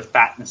maintain the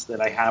fatness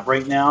that I have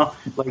right now.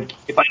 Like,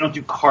 if I don't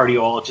do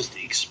cardio, I'll just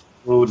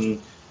explode,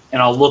 and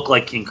I'll look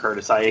like King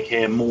Curtis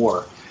Iakea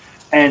more.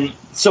 And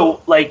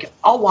so, like,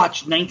 I'll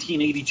watch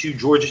 1982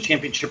 Georgia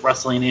Championship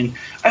Wrestling, and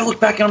I look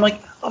back and I'm like,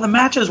 oh, the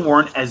matches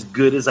weren't as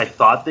good as I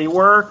thought they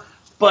were,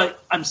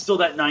 but I'm still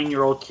that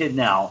 9-year-old kid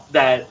now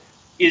that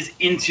is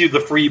into the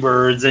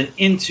Freebirds and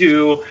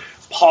into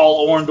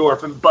Paul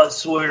Orndorff and Buzz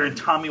Sawyer and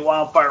Tommy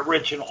Wildfire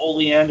Rich and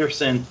Ole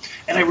Anderson.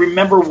 And I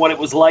remember what it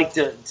was like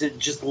to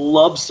just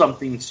love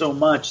something so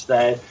much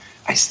that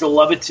I still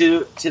love it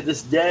to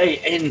this day.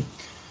 And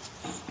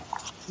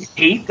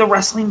hate the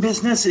wrestling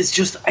business is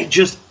just,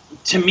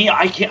 to me,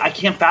 I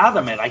can't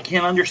fathom it. I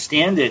can't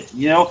understand it.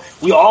 You know,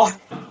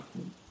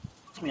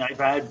 I've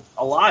had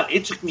a lot.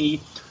 It took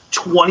me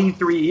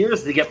 23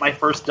 years to get my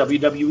first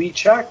WWE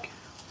check.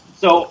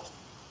 So,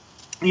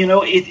 you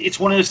know, it's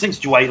one of those things.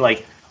 Do I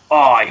like, oh,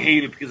 I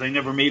hate it because I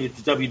never made it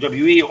to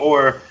WWE?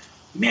 Or,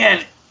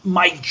 man,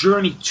 my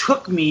journey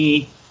took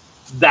me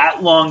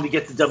that long to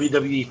get to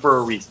WWE for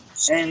a reason.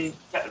 And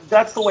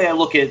that's the way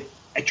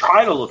I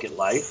try to look at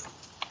life.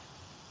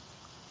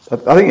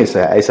 I think it's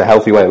a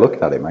healthy way of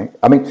looking at it, mate.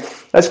 I mean,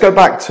 let's go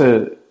back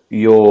to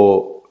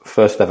your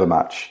first ever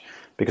match,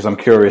 because I'm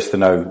curious to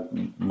know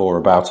more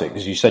about it.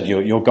 Because you said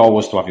your goal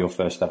was to have your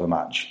first ever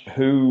match.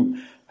 Who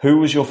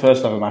was your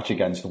first ever match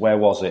against? Where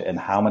was it? And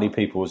how many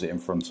people was it in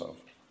front of?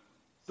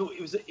 So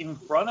it was in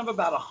front of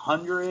about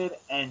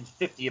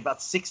 150,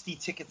 about 60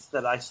 tickets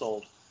that I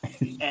sold.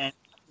 And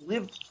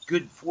lived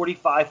good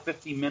 45,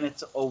 50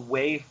 minutes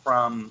away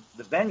from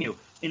the venue.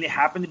 And it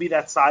happened to be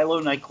that Silo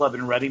nightclub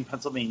in Reading,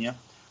 Pennsylvania,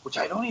 which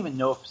I don't even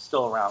know if it's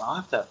still around. I'll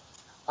have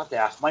to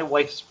ask. My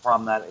wife's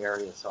from that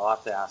area, so I'll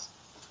have to ask.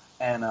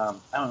 And I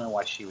don't know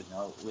why she would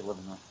know. We live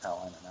in North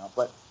Carolina now,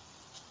 but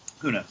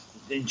who knows?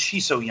 And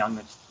she's so young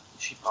that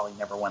she probably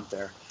never went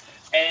there.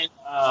 And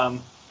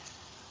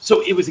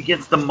So it was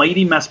against the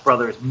Mighty Mess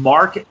brothers,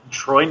 Mark and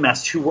Troy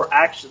Mess, who were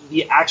actually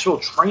the actual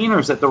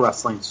trainers at the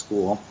wrestling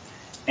school.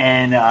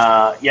 And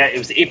it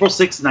was April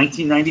 6,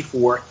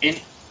 1994.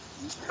 And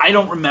I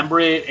don't remember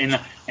it, and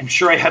I'm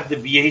sure I have the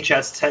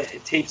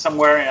VHS tape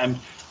somewhere. And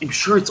I'm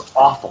sure it's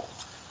awful,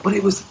 but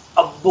it was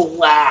a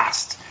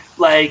blast.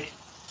 Like,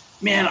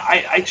 man,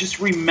 I just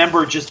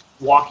remember just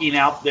walking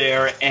out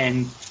there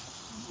and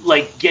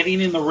like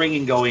getting in the ring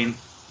and going,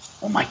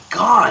 oh my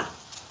God,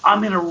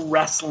 I'm in a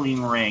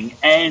wrestling ring.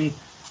 And,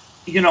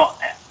 you know,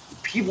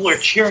 people are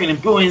cheering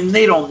and booing and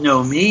they don't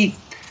know me.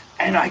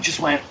 And I just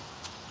went,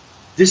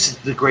 this is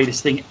the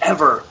greatest thing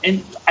ever.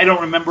 And I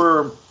don't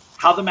remember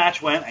how the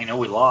match went. I know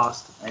we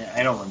lost.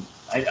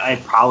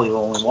 I probably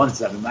only won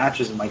 7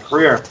 matches in my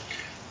career.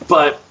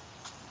 But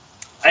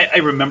I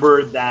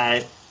remember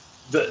that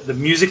the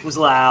music was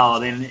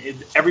loud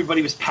and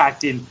everybody was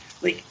packed in.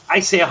 Like,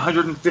 I say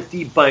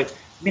 150, but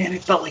man,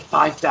 it felt like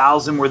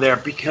 5,000 were there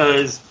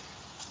because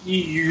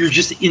you're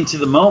just into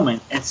the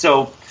moment. And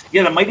so,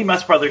 yeah, the Mighty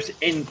Mess brothers,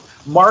 and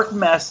Mark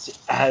Mess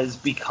has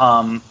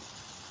become,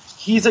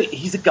 he's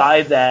a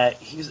guy that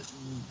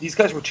these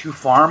guys were 2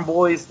 farm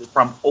boys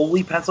from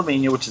Ole,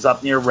 Pennsylvania, which is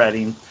up near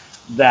Reading,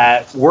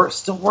 that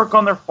still work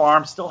on their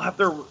farm, still have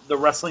the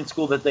wrestling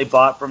school that they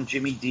bought from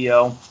Jimmy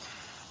Dio.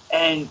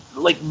 And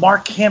like,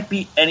 Mark can't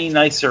be any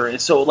nicer. And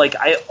so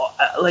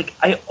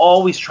I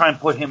always try and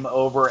put him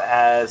over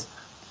as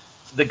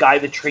the guy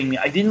that trained me.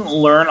 I didn't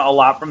learn a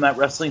lot from that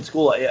wrestling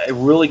school. I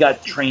really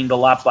got trained a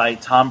lot by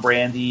Tom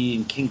Brandy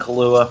and King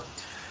Kalua.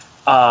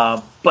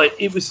 But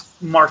it was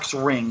Mark's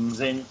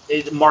rings and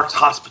Mark's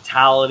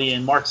hospitality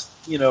and Mark's,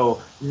 you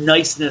know,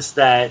 niceness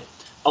that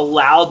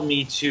allowed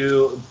me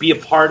to be a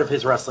part of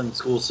his wrestling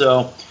school.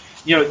 So,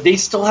 you know, they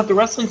still have the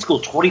wrestling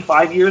school.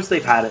 25 years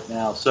they've had it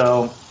now.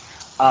 So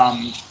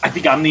I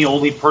think I'm the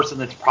only person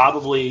that's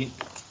probably,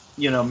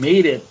 you know,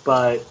 made it.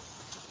 But,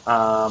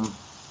 yeah,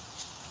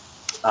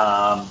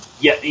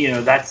 you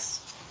know,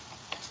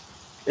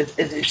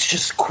 it's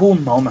just cool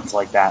moments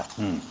like that.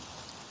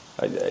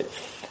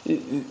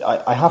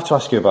 I have to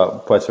ask you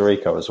about Puerto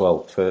Rico as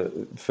well.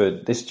 For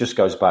this just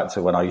goes back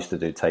to when I used to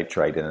do tape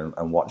trading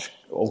and watch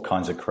all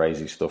kinds of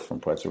crazy stuff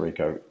from Puerto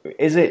Rico.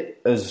 Is it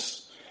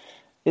as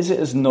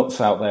nuts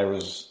out there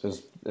as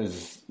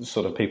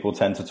sort of people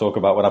tend to talk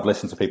about when I've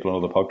listened to people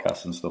on other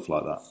podcasts and stuff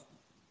like that?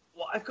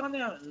 Well, I've gone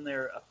down in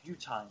there a few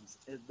times.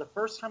 The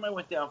first time I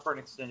went down for an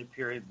extended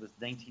period was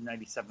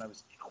 1997. I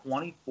was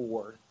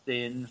 24,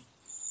 thin,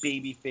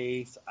 baby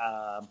face.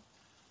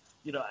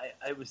 You know,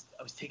 I was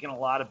taking a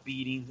lot of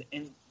beatings,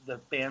 and the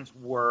fans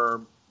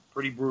were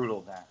pretty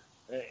brutal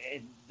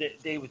then.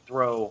 They would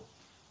throw,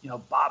 you know,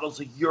 bottles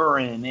of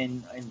urine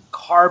and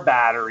car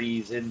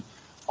batteries and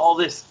all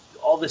this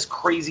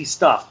crazy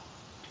stuff.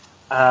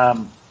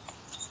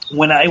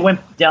 When I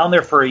went down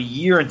there for a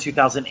year in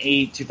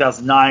 2008,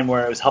 2009,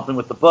 where I was helping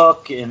with the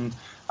book and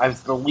I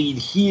was the lead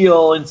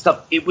heel and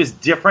stuff, it was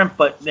different,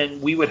 but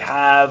then we would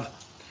have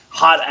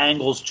hot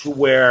angles to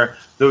where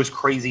those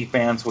crazy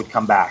fans would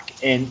come back.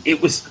 And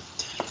it was,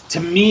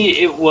 to me,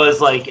 it was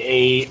like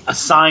a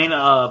sign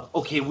of,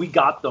 okay, we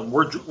got them.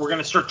 We're going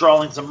to start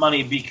drawing some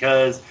money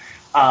because,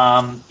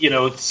 you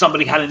know,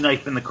 somebody had a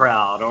knife in the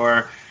crowd.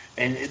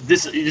 And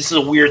this is a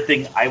weird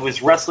thing. I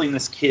was wrestling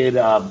this kid.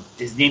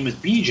 His name was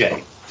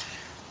BJ.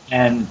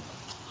 And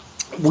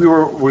we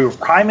were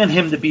priming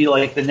him to be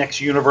like the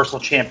next Universal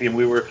Champion.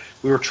 We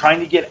were trying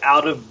to get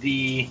out of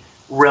the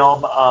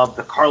realm of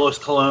the Carlos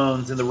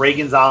Colones and the Ray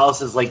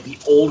Gonzalez's, like the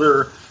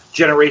older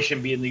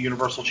generation being the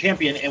Universal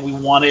Champion, and we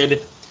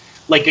wanted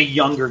like a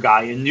younger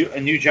guy, a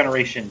new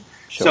generation.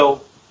 Sure.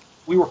 So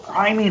we were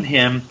priming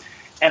him,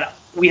 and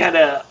we had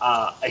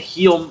a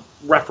heel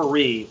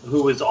referee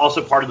who was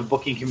also part of the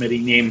booking committee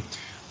named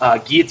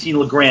Guillotine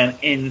Legrand.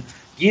 And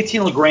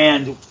Guillotine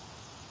Legrand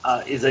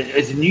is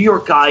a New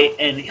York guy,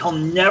 and he'll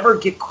never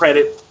get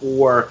credit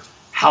for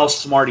how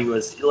smart he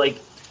was. Like,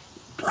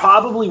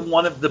 probably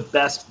one of the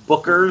best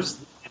bookers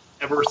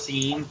I've ever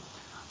seen,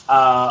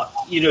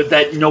 you know,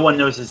 that no one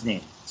knows his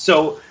name.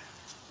 So,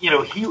 you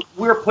know, we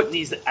were putting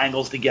these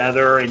angles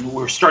together, and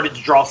we were starting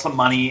to draw some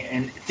money,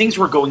 and things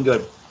were going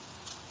good.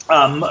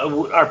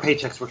 Our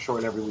paychecks were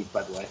short every week,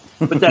 by the way,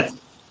 but that's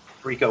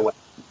Rico way.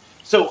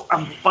 So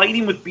I'm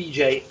fighting with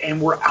BJ,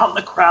 and we're out in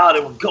the crowd,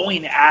 and we're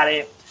going at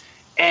it,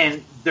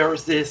 and there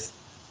was this,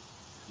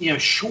 you know,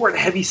 short,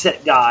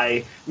 heavy-set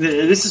guy.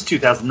 This is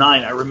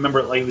 2009. I remember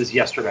it like it was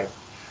yesterday.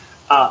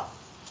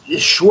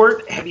 This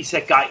short,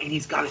 heavy-set guy, and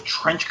he's got a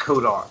trench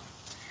coat on.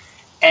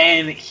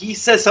 And he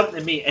says something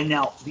to me, and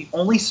now the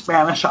only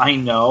Spanish I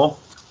know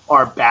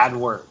are bad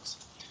words.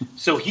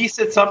 So he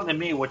said something to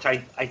me, which I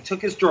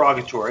took as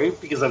derogatory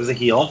because I was a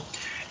heel,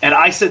 and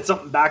I said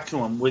something back to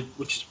him, which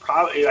is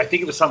probably, I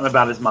think it was something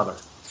about his mother.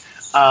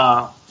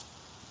 All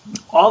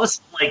of a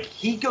sudden, like,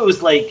 he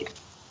goes like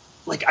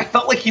I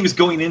felt like he was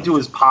going into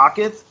his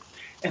pockets,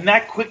 and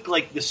that quick,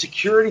 like, the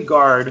security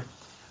guard,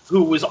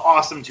 who was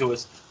awesome to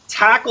us,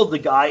 tackled the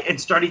guy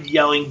and started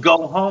yelling,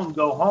 "Go home,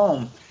 go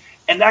home."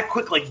 And that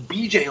quick, like,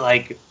 BJ,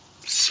 like,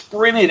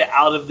 sprinted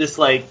out of this,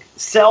 like,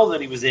 cell that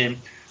he was in,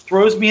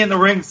 throws me in the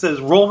ring,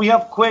 says, roll me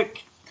up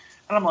quick.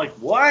 And I'm like,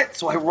 what?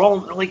 So I roll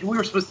him, like we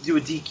were supposed to do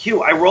a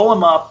DQ. I roll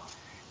him up,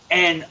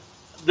 and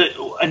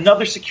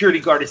another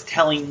security guard is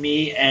telling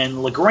me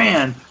and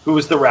LeGrand, who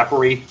was the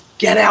referee,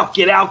 get out,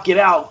 get out, get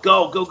out,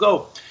 go, go,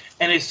 go.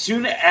 And as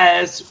soon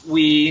as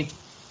we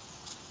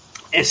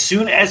got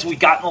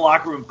in the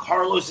locker room,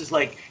 Carlos is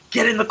like,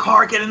 get in the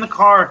car, get in the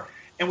car.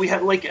 And we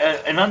had like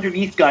an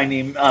underneath guy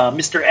named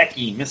Mr.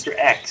 Eki, Mr.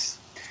 X.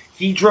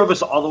 He drove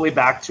us all the way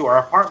back to our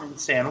apartment in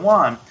San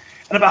Juan.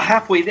 And about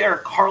halfway there,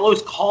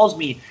 Carlos calls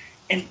me.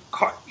 And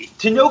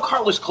to know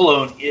Carlos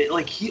Colon,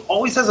 he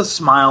always has a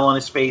smile on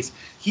his face.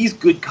 He's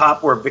good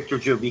cop where Victor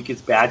Jovic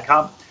is bad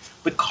cop.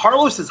 But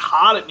Carlos is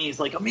hot at me. He's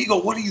like, amigo,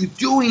 what are you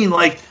doing?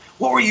 Like,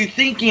 what were you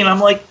thinking? And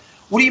I'm like,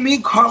 what do you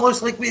mean,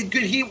 Carlos? Like, we had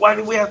good heat. Why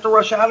did we have to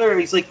rush out of there?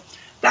 He's like,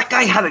 that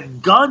guy had a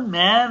gun,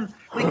 man.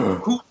 Like,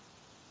 who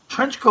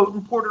trench coat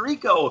in Puerto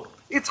Rico?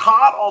 It's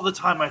hot all the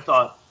time. I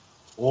thought,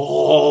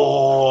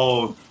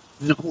 oh,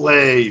 no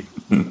way.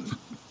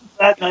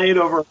 That night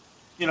over,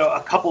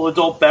 a couple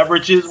adult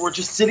beverages, we're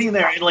just sitting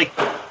there, and like,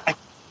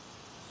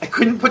 I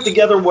couldn't put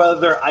together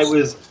whether I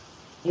was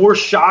more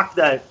shocked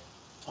that,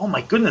 oh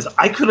my goodness,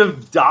 I could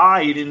have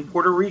died in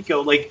Puerto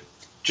Rico, like,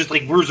 just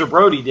like Bruiser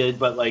Brody did,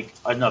 but like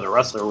another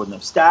wrestler wouldn't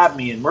have stabbed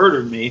me and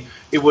murdered me.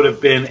 It would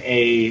have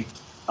been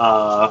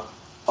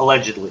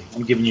allegedly,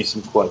 I'm giving you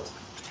some quotes.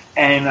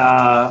 And,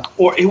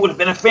 or it would have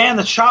been a fan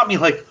that shot me,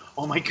 like,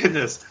 oh my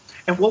goodness.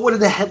 And what would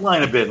the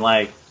headline have been?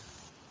 Like,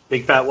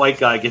 big fat white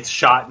guy gets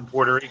shot in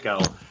Puerto Rico.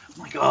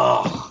 I'm like,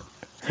 oh.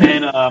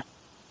 And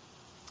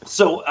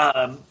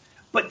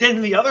but then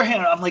on the other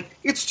hand, I'm like,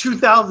 it's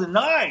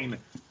 2009.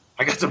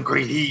 I got some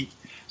great heat.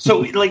 So,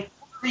 like,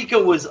 Puerto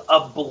Rico was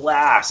a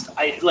blast.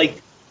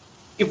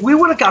 If we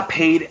would have got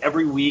paid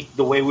every week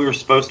the way we were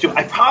supposed to,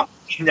 I probably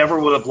never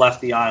would have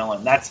left the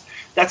island.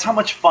 That's how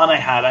much fun I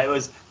had. I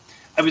was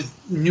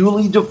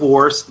newly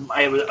divorced.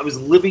 I was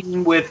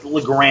living with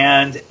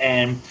LeGrand,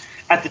 and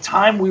at the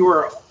time we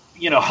were,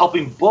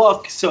 helping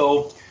book.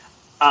 So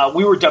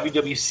we were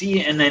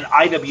WWC and then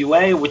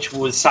IWA, which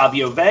was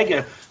Savio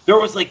Vega. There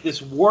was like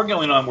this war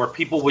going on where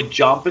people would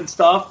jump and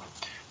stuff.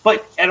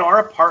 But at our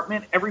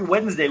apartment, every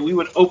Wednesday, we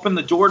would open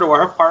the door to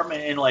our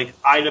apartment, and like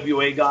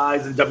IWA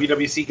guys and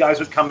WWC guys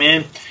would come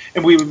in,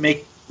 and we would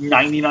make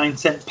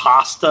 99-cent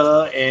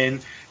pasta,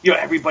 and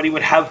everybody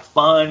would have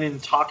fun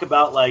and talk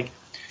about like,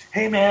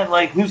 hey man,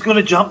 like who's going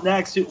to jump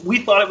next? We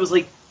thought it was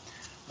like,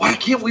 why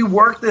can't we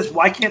work this?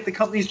 Why can't the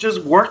companies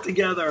just work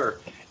together?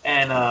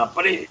 And I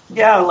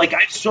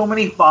have so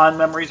many fond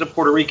memories of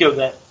Puerto Rico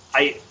that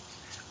I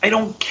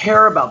don't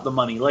care about the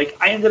money. Like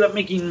I ended up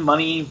making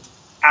money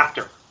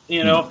after.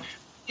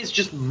 It's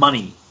just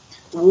money.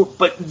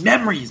 But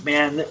memories,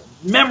 man,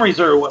 memories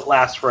are what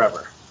lasts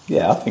forever.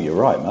 Yeah, I think you're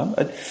right, man.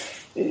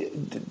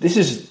 This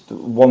is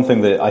one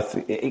thing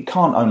that it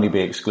can't only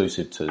be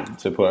exclusive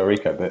to Puerto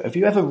Rico, but have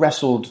you ever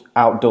wrestled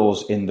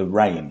outdoors in the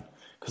rain?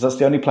 Because that's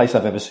the only place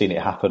I've ever seen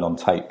it happen on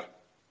tape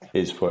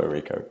is Puerto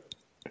Rico.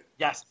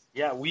 Yes.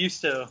 Yeah, we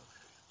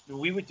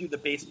would do the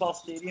baseball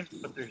stadium,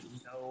 but there's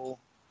no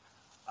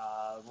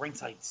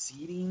ringside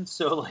seating.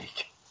 So,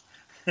 like,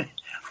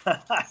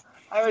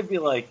 I would be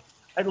like,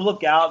 I'd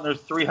look out and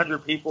there's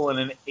 300 people in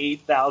an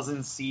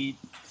 8,000 seat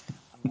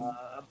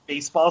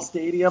baseball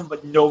stadium,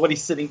 but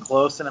nobody's sitting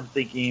close. And I'm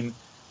thinking,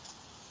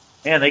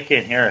 man, they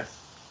can't hear us.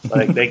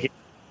 Like, they can't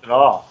hear us at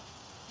all.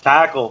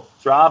 Tackle,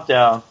 drop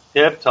down,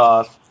 hip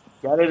toss,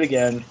 get it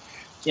again.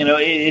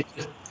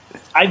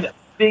 I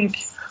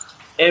think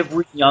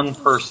every young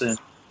person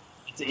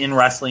in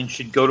wrestling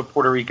should go to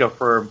Puerto Rico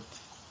for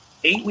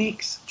 8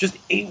 weeks, just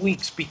 8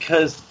 weeks,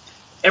 because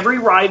every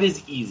ride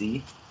is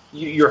easy.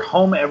 You're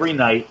home every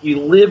night. You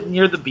live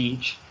near the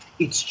beach.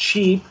 It's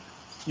cheap.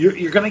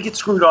 You're going to get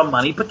screwed on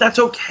money, but that's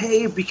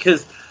okay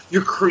because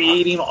you're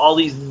creating all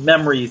these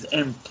memories.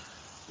 And,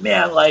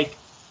 man, like,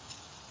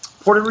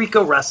 Puerto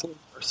Rico wrestlers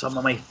are some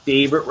of my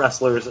favorite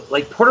wrestlers.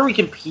 Like, Puerto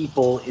Rican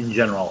people in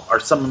general are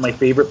some of my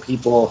favorite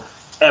people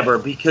ever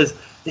because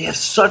they have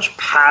such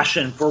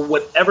passion for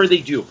whatever they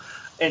do.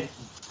 And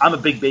I'm a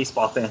big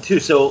baseball fan, too.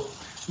 So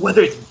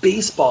whether it's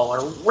baseball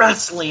or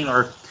wrestling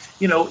or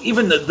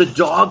even the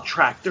dog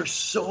track, they're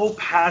so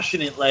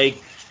passionate.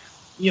 Like,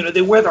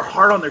 they wear their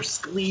heart on their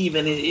sleeve,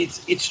 and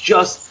it's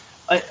just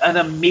an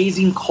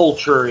amazing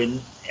culture. And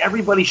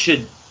everybody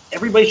should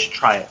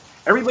try it.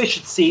 Everybody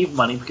should save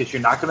money because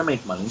you're not going to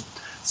make money.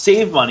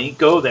 Save money,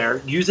 go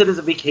there, use it as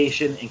a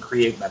vacation, and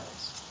create memories.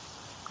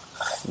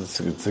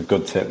 It's a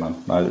good tip,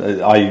 man.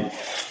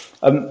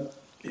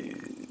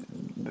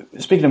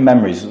 Speaking of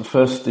memories,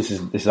 first, this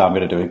is how I'm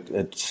going to do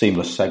a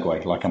seamless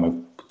segue, like I'm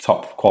a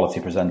top quality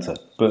presenter.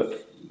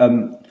 But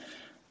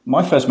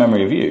my first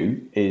memory of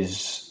you is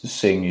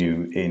seeing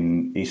you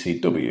in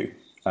ECW,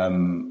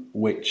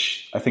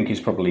 which I think is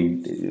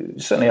probably,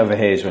 certainly over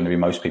here, is going to be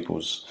most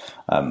people's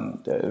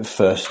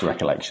first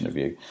recollection of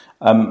you.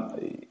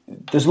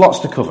 There's lots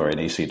to cover in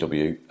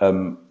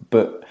ECW,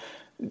 but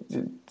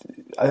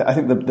I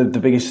think the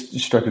biggest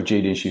stroke of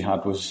genius you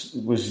had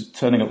was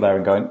turning up there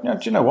and going, do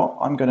you know what?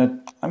 I'm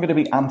gonna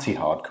be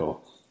anti-hardcore.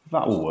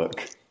 That'll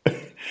work.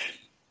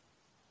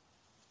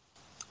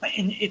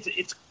 And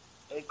it's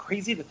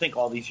crazy to think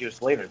all these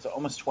years later. It's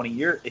almost 20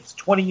 years. It's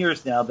 20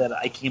 years now that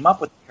I came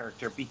up with the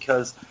character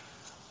because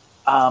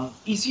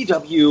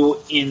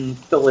ECW in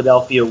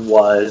Philadelphia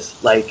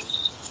was like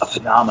a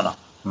phenomenon.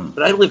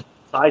 But I lived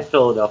outside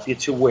Philadelphia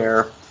to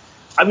where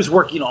I was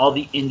working all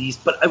the indies,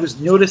 but I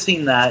was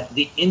noticing that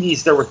the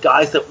indies, there were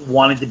guys that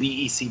wanted to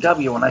be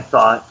ECW, and I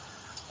thought,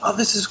 oh,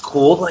 this is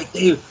cool. Like,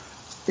 they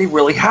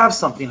really have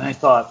something. And I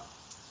thought,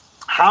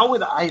 how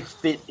would I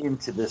fit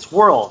into this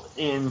world?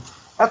 And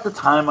at the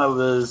time, I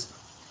was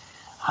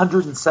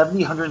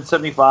 170,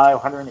 175,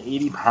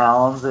 180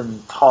 pounds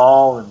and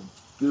tall and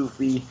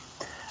goofy.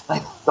 And I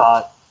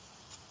thought,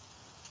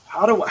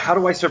 how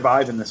do I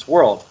survive in this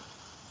world?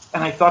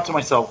 And I thought to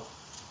myself,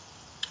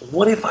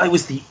 what if I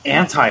was the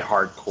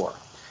anti-hardcore?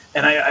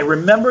 And I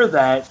remember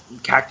that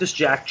Cactus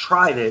Jack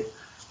tried it,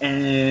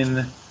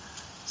 and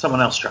someone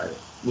else tried it.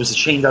 Was it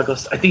Shane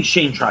Douglas? I think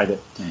Shane tried it.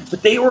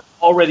 But they were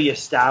already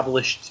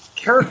established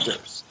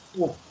characters.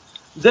 Well,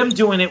 them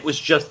doing it was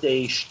just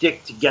a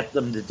shtick to get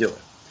them to do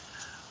it.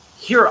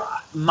 Here,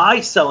 my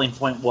selling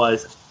point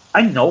was,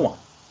 I'm no one.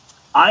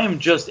 I am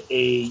just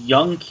a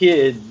young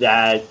kid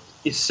that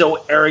is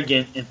so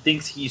arrogant and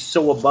thinks he's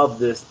so above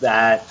this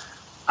that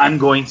I'm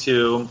going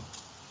to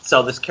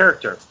sell this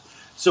character.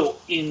 So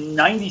in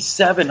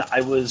 97,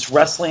 I was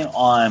wrestling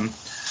on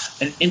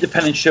an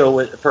independent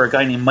show for a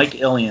guy named Mike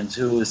Illians,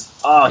 who was,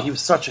 he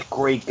was such a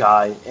great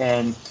guy.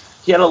 And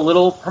he had a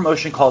little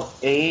promotion called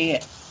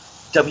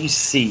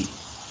AWC.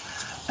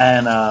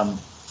 And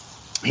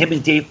him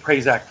and Dave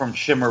Prazak from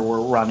Shimmer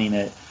were running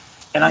it.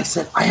 And I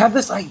said, I have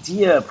this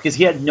idea, because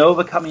he had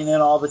Nova coming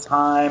in all the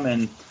time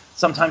and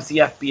sometimes the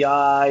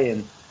FBI.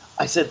 And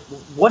I said,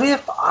 what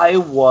if I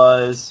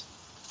was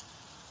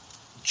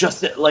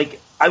just like,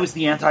 I was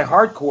the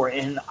anti-hardcore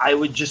and I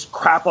would just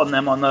crap on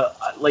them on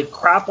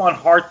crap on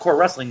hardcore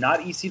wrestling,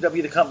 not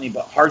ECW the company,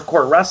 but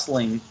hardcore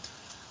wrestling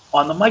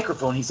on the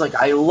microphone. He's like,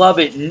 I love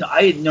it. And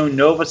I had known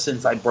Nova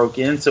since I broke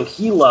in, so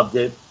he loved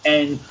it.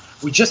 And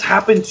we just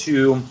happened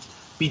to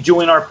be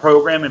doing our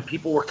program and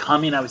people were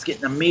coming. I was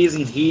getting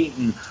amazing heat,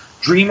 and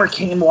Dreamer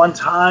came one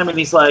time and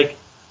he's like,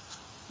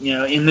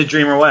 in the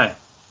Dreamer way,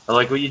 I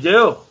like what you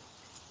do.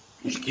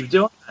 You should keep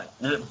doing that.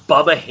 And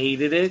Bubba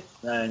hated it,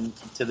 and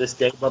to this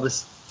day,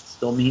 Bubba's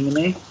still mean to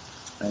me.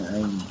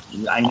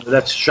 And I know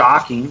that's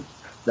shocking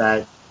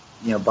that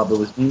Bubba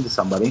was mean to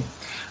somebody,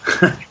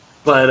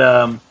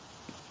 but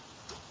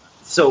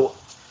so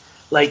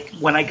like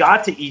when I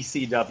got to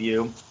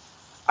ECW,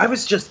 I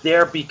was just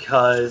there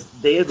because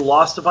they had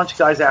lost a bunch of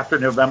guys after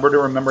November to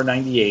Remember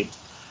 98.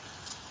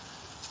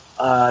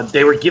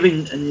 They were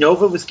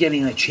Nova was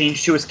getting a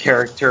change to his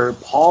character.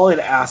 Paul had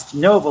asked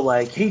Nova,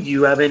 like, hey, do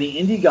you have any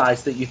indie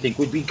guys that you think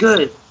would be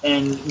good?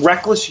 And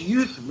Reckless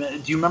Youth,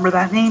 do you remember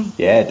that name?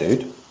 Yeah,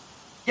 dude.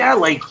 Yeah,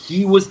 like,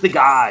 he was the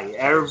guy.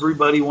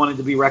 Everybody wanted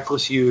to be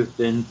Reckless Youth.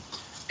 And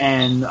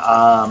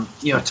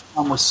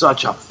Tom was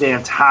such a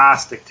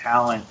fantastic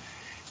talent.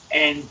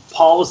 And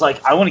Paul was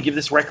like, I want to give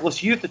this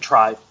Reckless Youth a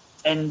try.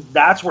 And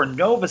that's where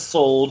Nova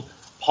sold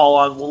Paul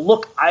on, well,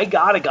 look, I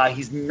got a guy.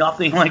 He's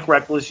nothing like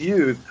Reckless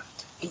Youth.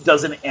 He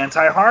does an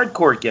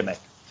anti-hardcore gimmick.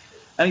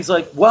 And he's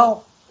like,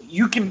 well,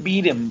 you can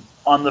beat him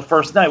on the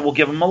first night. We'll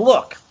give him a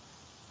look.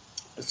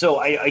 So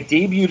I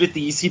debuted at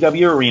the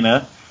ECW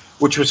Arena,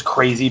 which was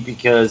crazy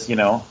because,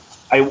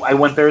 I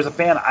went there as a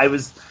fan. I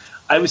was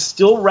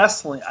still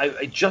wrestling.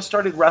 I just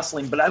started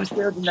wrestling, but I was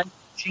there the night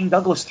Shane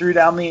Douglas threw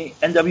down the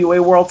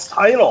NWA World's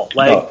title.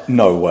 Like,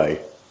 no way.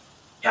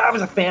 Yeah, I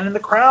was a fan in the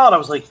crowd. I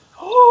was like,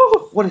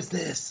 oh, what is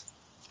this?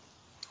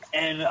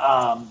 And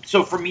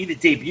so for me to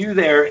debut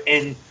there,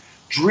 and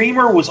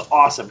Dreamer was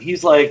awesome.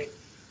 He's like,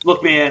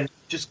 look, man,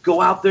 just go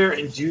out there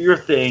and do your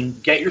thing.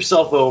 Get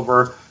yourself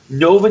over.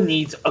 Nova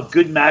needs a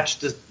good match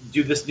to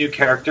do this new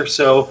character.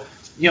 So,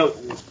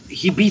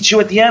 he beats you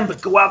at the end,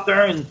 but go out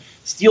there and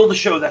steal the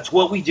show. That's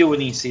what we do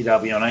in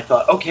ECW. And I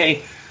thought,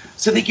 okay.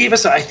 So they gave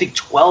us, I think,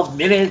 12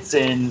 minutes.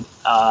 And,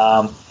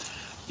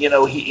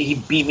 he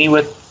beat me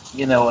with,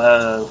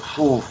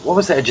 what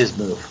was Edge's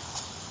move?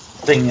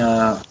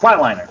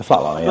 Flatliner. The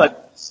Flatliner, yeah. Like,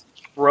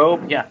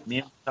 rope, yeah,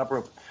 me on top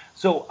rope.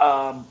 So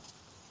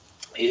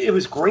it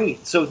was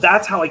great. So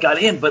that's how I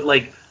got in. But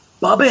like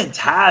Bubba and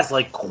Taz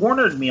like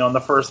cornered me on the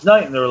first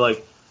night, and they were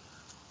like,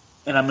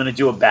 and I'm gonna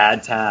do a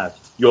bad Taz.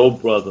 Yo,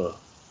 brother,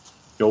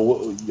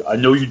 I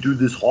know you do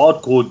this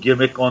hardcore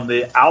gimmick on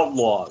the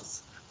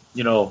Outlaws.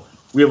 We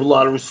have a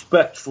lot of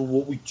respect for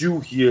what we do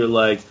here.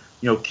 Like,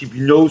 keep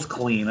your nose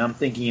clean. I'm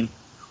thinking,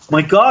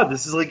 my God,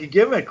 this is like a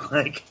gimmick.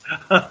 Like,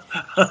 and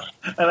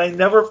I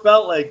never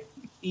felt like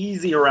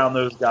easy around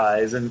those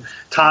guys. And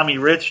Tommy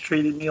Rich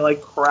treated me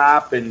like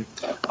crap, and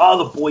all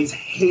the boys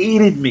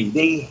hated me.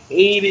 They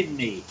hated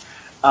me.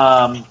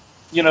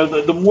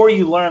 The more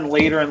you learn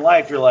later in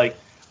life, you're like,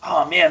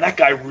 oh man, that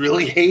guy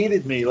really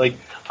hated me. Like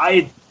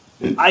I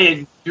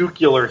had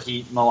nuclear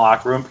heat in the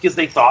locker room because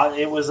they thought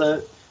it was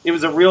a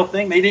real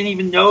thing. They didn't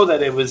even know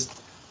that it was,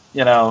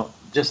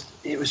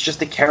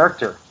 just a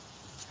character.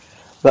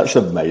 That's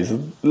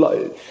amazing.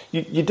 Like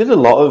you did a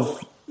lot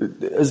of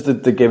as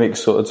the gimmick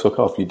sort of took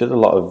off, you did a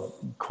lot of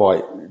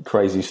quite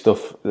crazy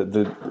stuff.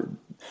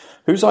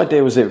 Whose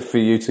idea was it for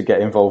you to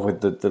get involved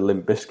with the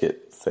Limp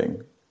Bizkit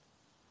thing?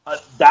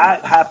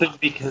 That happened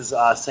because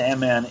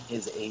Sandman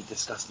is a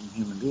disgusting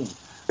human being.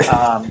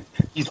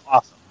 He's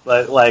awesome,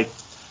 but like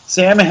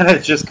Sandman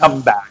had just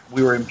come back.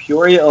 We were in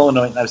Peoria,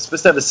 Illinois, and I was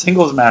supposed to have a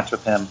singles match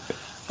with him,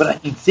 but I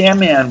mean,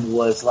 Sandman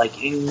was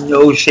like in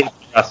no shape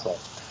to wrestle,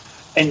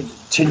 and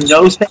to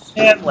know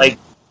Sandman, like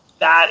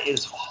that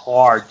is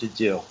hard to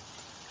do.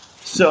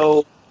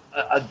 So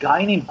a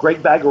guy named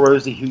Greg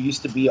Bagarozzi, who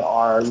used to be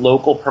our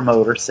local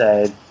promoter,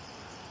 said,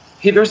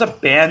 "Hey, there's a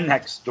band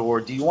next door.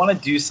 Do you want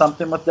to do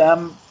something with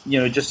them?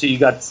 You know, just so you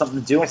got something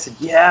to do?" I said,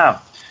 "Yeah."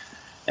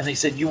 And they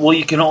said,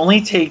 you can only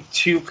take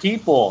 2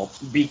 people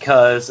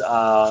because, and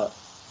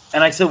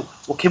I said,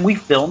 "Well, can we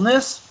film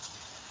this?"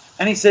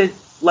 And he said,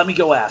 "Let me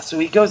go ask." So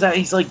he goes out,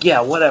 he's like,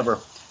 "Yeah, whatever."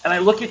 And I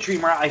look at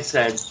Dreamer, I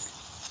said,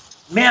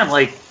 "Man,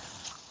 like,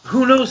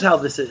 who knows how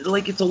this is?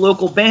 Like, it's a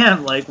local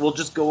band. Like, we'll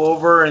just go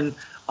over and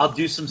I'll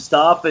do some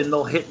stuff and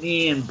they'll hit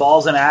me and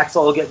Balls and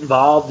Axel will get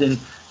involved and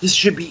this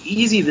should be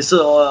easy. This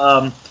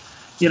will,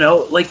 you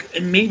know, like,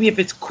 and maybe if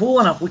it's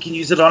cool enough, we can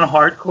use it on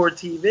hardcore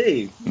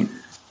TV."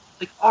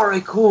 Like, all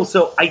right, cool.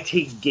 So I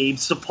take Gabe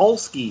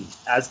Sapolsky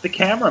as the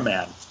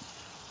cameraman,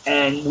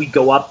 and we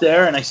go up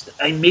there, and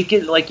I make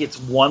it like it's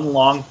one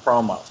long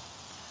promo.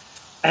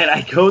 And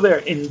I go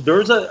there, and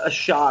there's a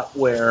shot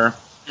where,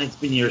 and it's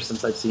been years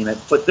since I've seen it,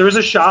 but there's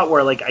a shot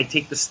where, like, I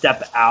take the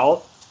step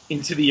out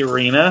into the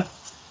arena,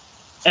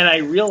 and I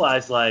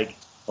realize, like,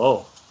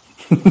 oh,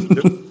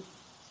 there's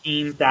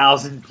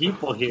 15,000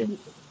 people here.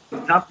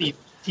 Not the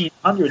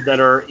 1,500 that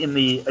are in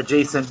the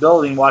adjacent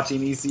building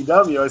watching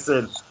ECW. I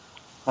said,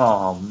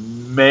 oh,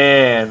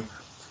 man.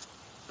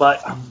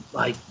 But I'm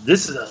like,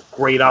 this is a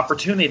great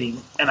opportunity.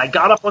 And I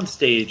got up on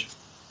stage.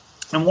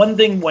 And one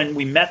thing when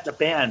we met the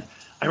band,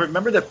 I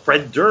remember that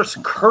Fred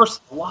Durst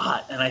cursed a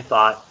lot. And I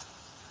thought,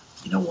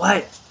 you know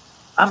what?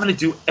 I'm going to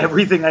do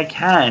everything I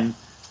can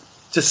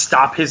to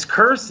stop his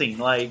cursing.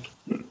 Like,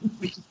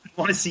 we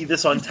want to see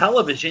this on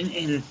television.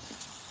 And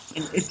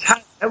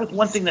that was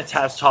one thing that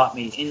Taz taught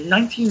me. In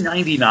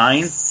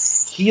 1999,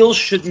 heels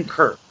shouldn't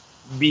curse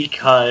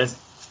because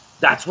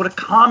that's what a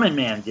common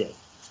man did.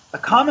 A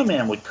common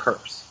man would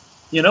curse.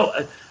 You know,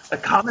 a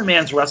common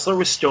man's wrestler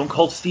was Stone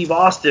Cold Steve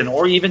Austin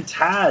or even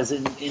Taz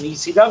in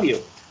ECW.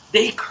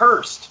 They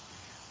cursed.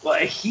 Well,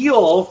 a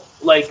heel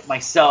like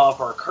myself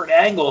or Kurt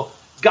Angle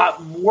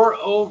got more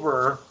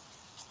over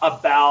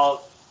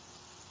about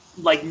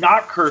like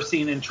not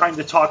cursing and trying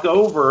to talk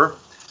over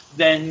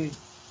than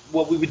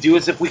what we would do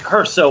as if we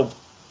curse. So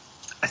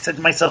I said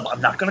to myself,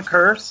 I'm not going to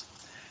curse,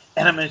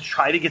 and I'm going to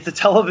try to get the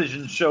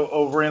television show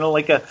over in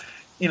like a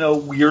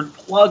weird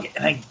plug.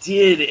 And I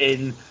did,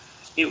 and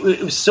it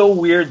was so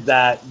weird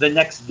that the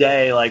next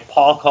day, like,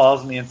 Paul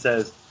calls me and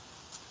says,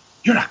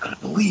 "You're not going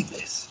to believe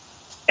this.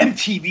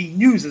 MTV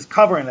News is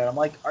covering it." I'm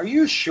like, "Are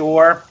you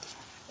sure?"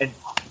 And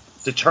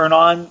to turn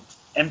on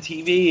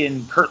MTV,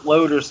 and Kurt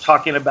Loder's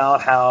talking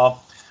about how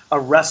a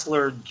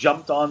wrestler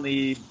jumped on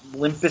the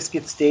Limp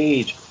Bizkit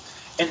stage.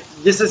 And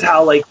this is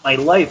how, like, my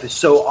life is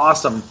so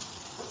awesome.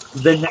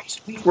 The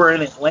next week we're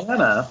in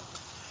Atlanta,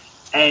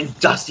 and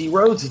Dusty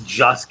Rhodes had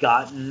just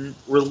gotten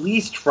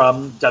released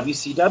from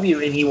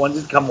WCW, and he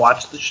wanted to come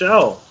watch the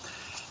show.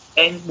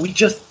 And we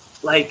just,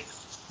 like,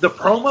 the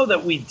promo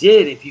that we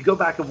did, if you go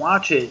back and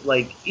watch it,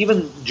 like,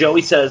 even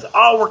Joey says,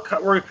 "Oh,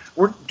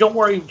 we're don't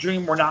worry,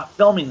 Dream, we're not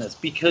filming this,"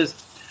 because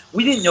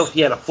we didn't know if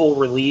he had a full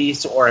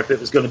release or if it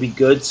was going to be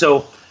good.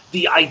 So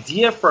the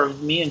idea for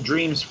me and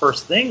Dream's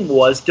first thing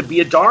was to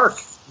be a dark,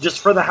 just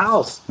for the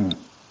house.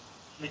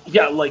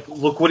 Yeah, like,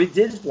 look what it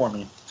did for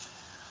me.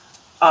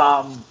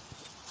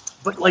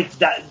 But like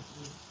that,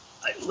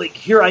 like,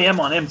 here I am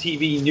on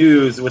MTV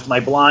News with my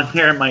blonde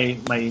hair and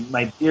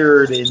my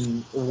beard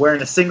and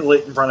wearing a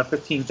singlet in front of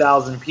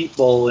 15,000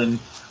 people and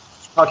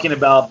talking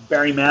about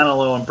Barry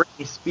Manilow and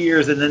Britney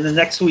Spears. And then the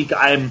next week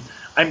I'm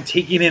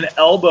taking an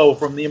elbow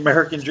from the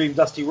American Dream,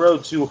 Dusty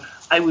Rhodes, who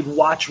I would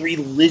watch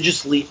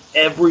religiously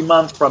every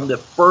month from the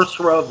first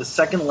row of the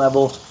second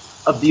level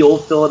of the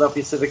old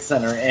Philadelphia Civic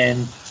Center.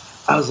 And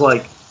I was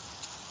like,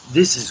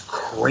 this is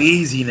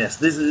craziness.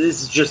 This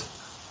is just,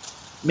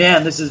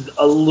 man, this is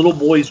a little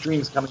boy's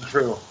dreams coming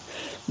true.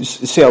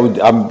 See,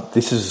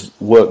 this has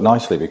worked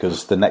nicely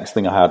because the next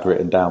thing I had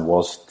written down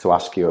was to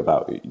ask you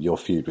about your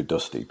feud with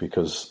Dusty,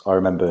 because I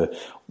remember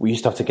we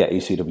used to have to get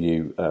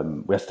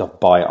ECW, we had to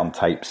buy it on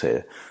tapes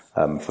here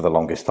for the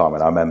longest time,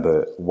 and I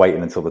remember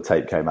waiting until the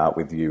tape came out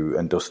with you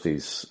and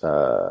Dusty's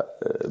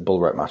bull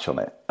rope match on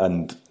it,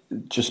 and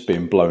just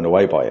being blown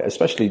away by it,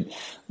 especially,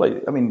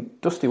 like, I mean,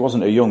 Dusty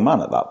wasn't a young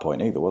man at that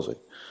point either, was he?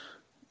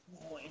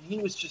 No, and he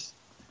was just,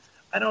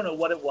 I don't know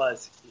what it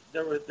was.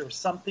 There was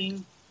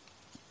something.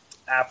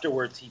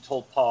 Afterwards, he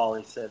told Paul,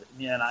 he said,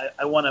 "Man,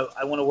 I want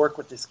to work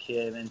with this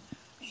kid," and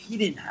he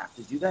didn't have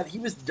to do that. He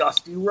was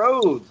Dusty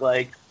Rhodes.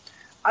 Like,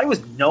 I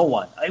was no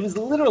one. I was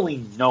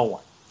literally no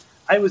one.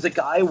 I was a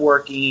guy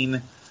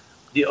working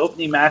the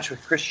opening match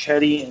with Chris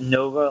Chetty and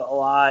Nova a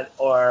lot,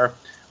 or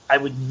I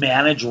would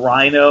manage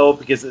Rhino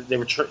because they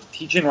were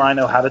teaching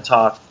Rhino how to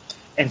talk.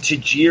 And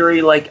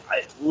Tajiri, like,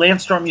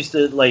 Lance Storm used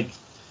to, like,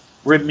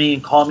 rib me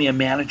and call me a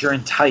manager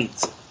in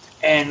tights.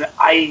 And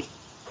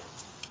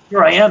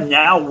here I am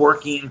now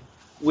working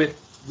with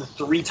the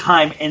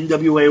 3-time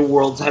NWA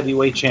World's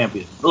Heavyweight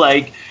Champion.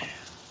 Like,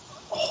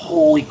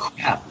 holy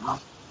crap.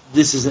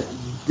 This is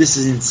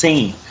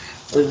insane.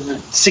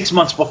 6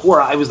 months before,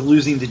 I was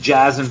losing to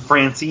Jazz and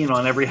Francine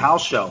on every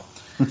house show.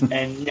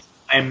 And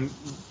I'm,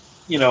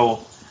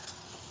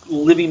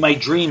 living my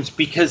dreams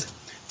because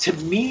to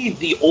me,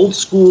 the old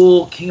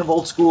school, King of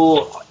Old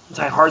School,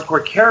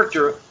 anti-hardcore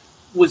character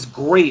was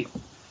great,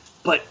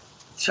 but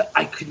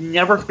I could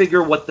never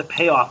figure what the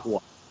payoff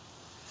was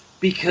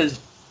because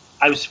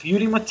I was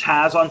feuding with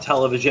Taz on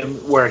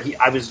television where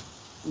I was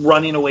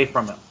running away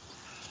from him.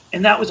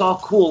 And that was all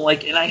cool.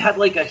 Like, and I had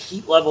like a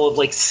heat level of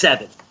like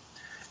 7.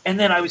 And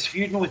then I was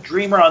feuding with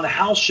Dreamer on the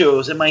house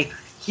shows and my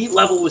heat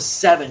level was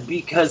 7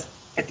 because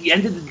at the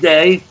end of the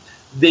day,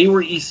 they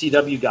were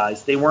ECW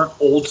guys. They weren't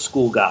old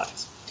school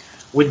guys.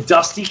 When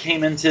Dusty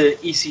came into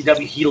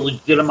ECW, he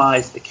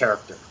legitimized the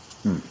character.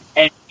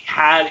 And he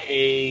had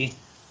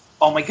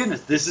oh my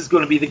goodness, this is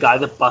going to be the guy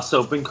that busts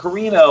open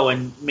Carino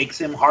and makes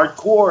him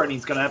hardcore, and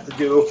he's going to have to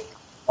do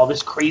all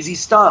this crazy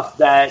stuff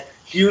that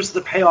here's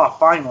the payoff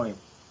finally.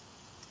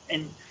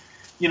 And,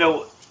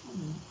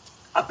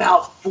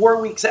 about 4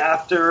 weeks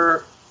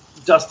after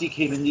Dusty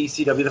came into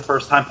ECW the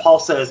first time, Paul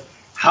says,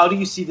 how do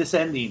you see this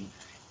ending?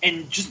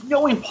 And just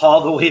knowing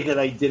Paul the way that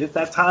I did at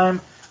that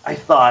time, I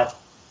thought,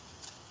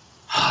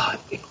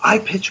 if I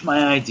pitch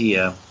my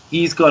idea,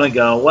 he's going to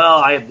go, well,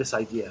 I have this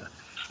idea.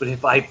 But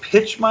if I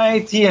pitch my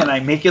idea and I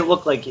make it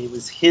look like it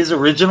was his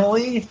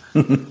originally,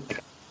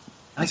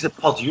 I said,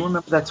 Paul, do you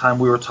remember that time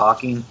we were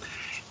talking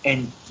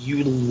and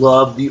you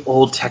loved the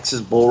old Texas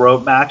Bull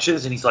Rope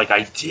matches? And he's like,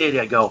 I did.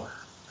 I go,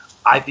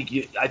 I think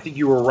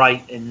you were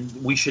right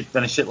and we should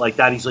finish it like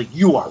that. He's like,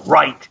 you are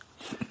right.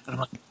 And I'm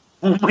like,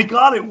 oh my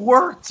God, it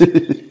worked.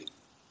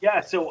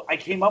 Yeah, so I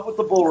came up with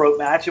the Bull Rope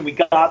match and we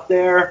got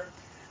there.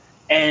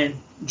 And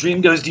Dream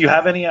goes, do you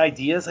have any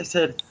ideas? I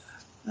said,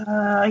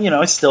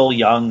 it's still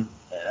young.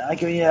 I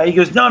go, yeah. He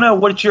goes, no,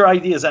 what's your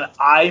ideas? And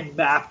I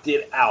mapped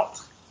it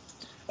out.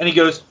 And he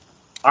goes,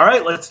 all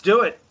right, let's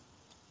do it.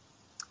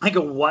 I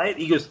go, what?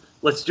 He goes,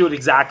 let's do it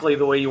exactly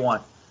the way you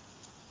want.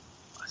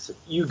 I said,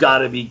 you got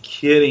to be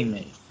kidding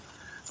me.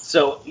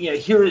 So,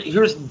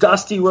 here's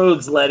Dusty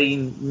Rhodes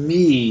letting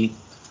me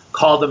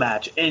call the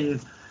match. And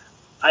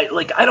I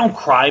don't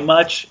cry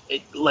much,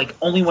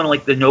 only when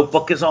the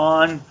Notebook is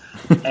on,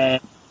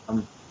 and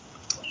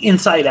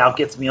Inside Out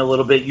gets me a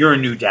little bit. You're a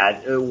new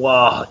dad.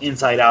 Wow,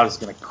 Inside Out is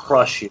going to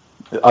crush you.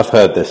 I've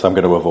heard this. I'm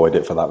going to avoid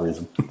it for that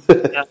reason.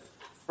 Yeah,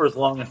 for as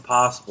long as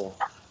possible.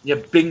 Yeah,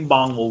 Bing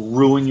Bong will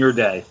ruin your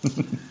day.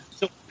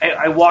 So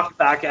I walk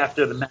back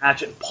after the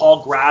match, and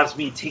Paul grabs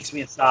me, takes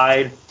me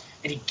aside,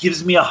 and he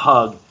gives me a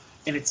hug.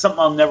 And it's something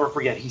I'll never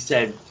forget. He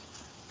said,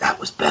 that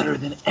was better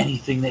than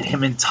anything that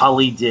him and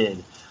Tully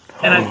did.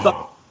 And I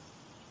thought,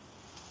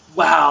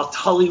 wow,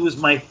 Tully was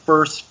my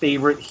first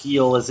favorite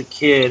heel as a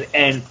kid.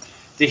 And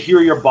to hear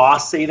your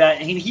boss say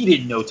that, and he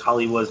didn't know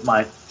Tully was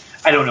I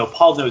don't know,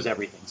 Paul knows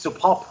everything. So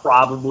Paul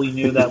probably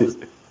knew that was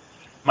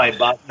my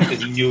butt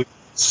because he knew it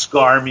would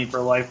scar me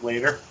for life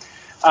later.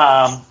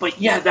 But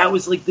yeah, that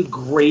was the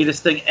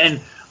greatest thing.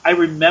 And I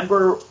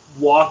remember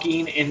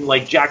walking and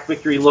Jack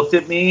Victory looked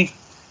at me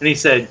and he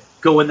said,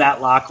 go in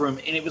that locker room.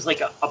 And it was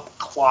like a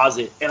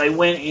closet. And I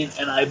went in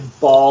and I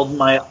bawled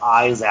my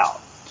eyes out.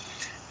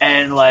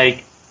 And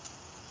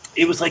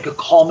it was like a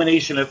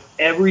culmination of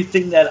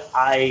everything that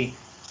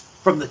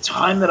from the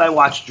time that I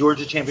watched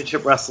Georgia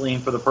Championship Wrestling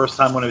for the first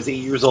time when I was 8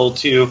 years old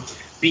to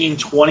being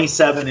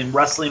 27 and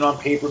wrestling on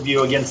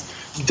pay-per-view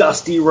against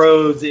Dusty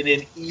Rhodes in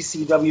an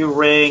ECW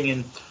ring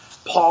and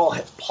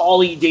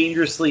Paulie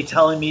dangerously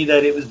telling me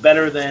that it was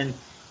better than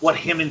what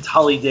him and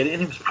Tully did.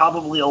 And it was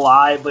probably a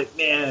lie, but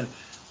man,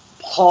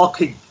 Paul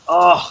could,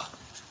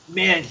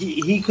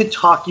 he could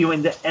talk you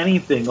into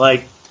anything.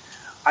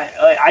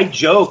 I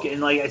joke,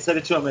 and I said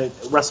it to him at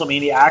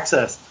WrestleMania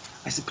Access.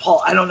 I said,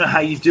 Paul, I don't know how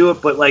you do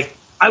it, but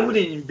I would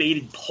have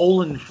invaded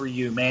Poland for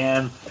you,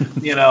 man.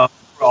 For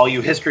all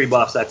you history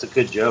buffs, that's a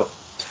good joke.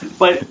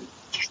 But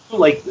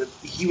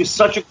he was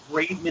such a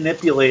great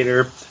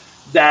manipulator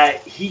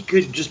that he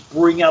could just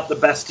bring out the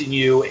best in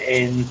you,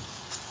 and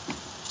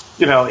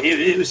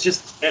it was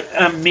just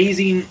an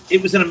amazing.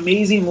 It was an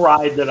amazing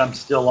ride that I'm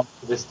still on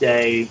to this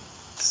day,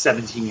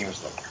 17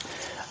 years later.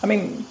 I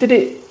mean, did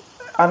it?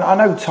 I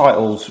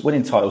know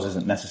winning titles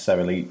isn't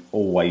necessarily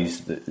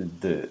always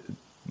the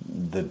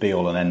be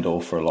all and end all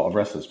for a lot of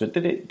wrestlers, but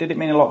did it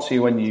mean a lot to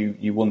you when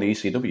you won the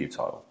ECW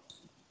title?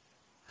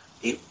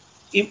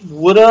 It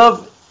would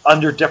have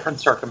under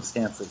different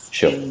circumstances.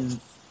 Sure.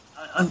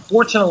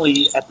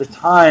 Unfortunately, at the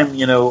time,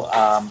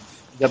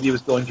 W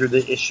was going through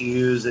the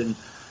issues, and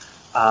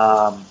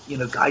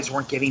guys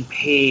weren't getting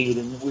paid,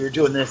 and we were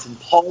doing this, and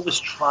Paul was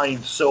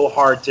trying so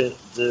hard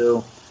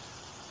to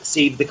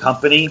save the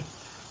company,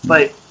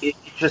 but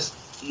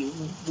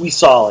we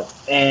saw it,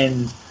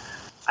 and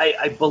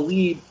I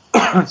believe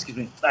excuse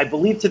me, I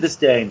believe to this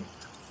day,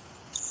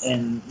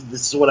 and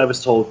this is what I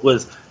was told,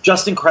 was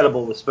Justin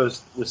Credible was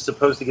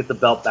supposed to get the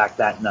belt back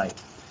that night.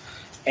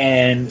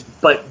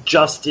 But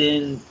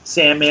Justin,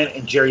 Sandman,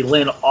 and Jerry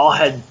Lynn all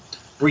had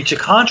breach of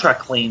contract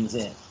claims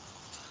in.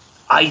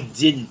 I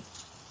didn't.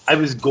 I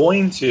was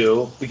going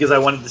to because I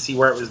wanted to see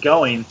where it was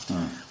going,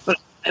 but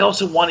I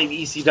also wanted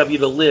ECW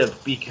to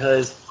live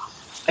because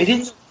I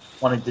didn't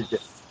want to do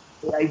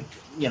it.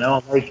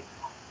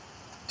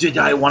 Did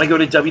I want to go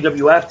to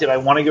WWF? Did I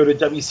want to go to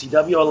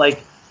WCW?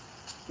 Like,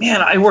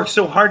 man, I worked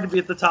so hard to be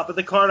at the top of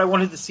the card. I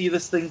wanted to see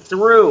this thing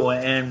through,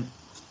 and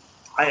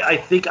I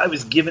think I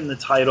was given the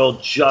title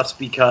just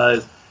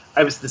because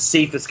I was the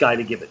safest guy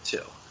to give it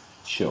to.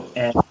 Sure.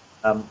 And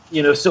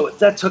so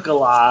that took a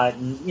lot.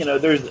 And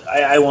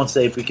I won't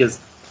say it because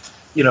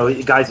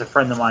the guy's a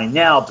friend of mine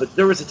now, but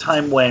there was a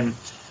time when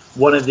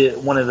one of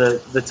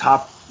the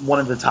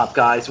top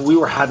guys, we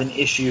were having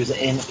issues,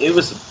 and it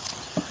was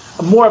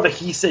more of a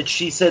he said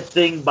she said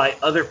thing by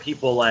other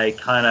people, like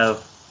kind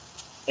of,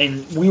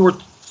 and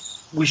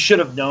we should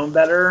have known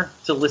better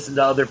to listen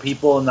to other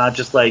people and not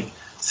just like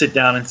sit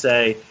down and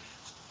say,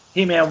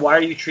 hey man, why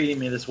are you treating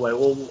me this way?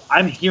 Well,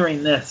 I'm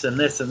hearing this and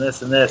this and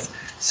this and this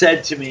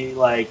said to me,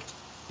 like,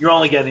 you're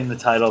only getting the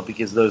title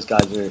because those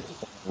guys are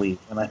elite.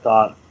 And I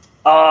thought,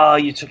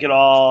 you took it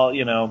all,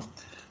 you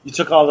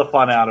took all the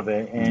fun out of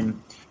it.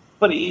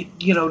 But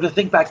to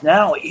think back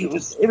now, it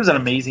was an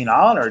amazing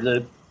honor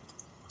to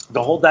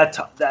hold that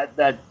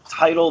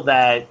title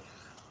that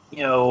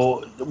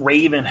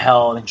Raven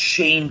held, and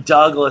Shane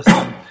Douglas,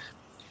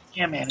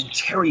 and and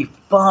Terry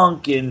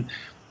Funk, and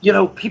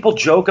people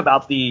joke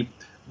about the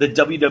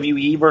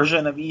WWE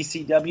version of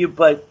ECW,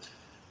 but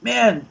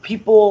man,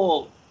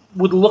 people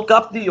would look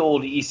up the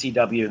old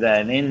ECW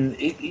then, and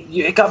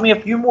it got me a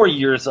few more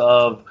years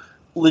of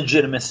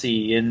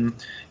legitimacy, and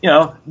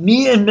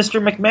me and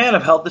Mr. McMahon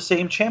have held the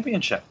same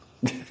championship.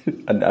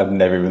 And I've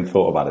never even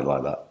thought about it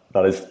like that.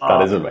 That is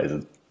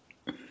amazing.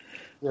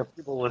 Yeah,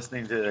 people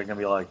listening to it are gonna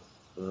be like,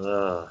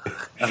 ugh.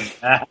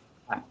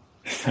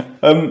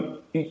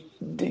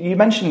 You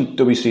mentioned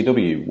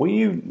WCW. Were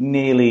you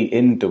nearly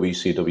in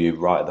WCW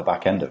right at the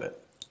back end of it?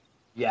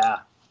 Yeah,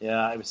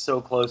 I was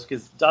so close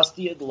because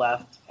Dusty had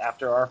left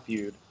after our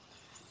feud.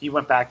 He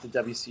went back to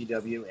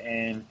WCW,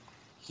 and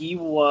he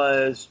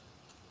was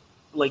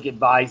like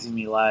advising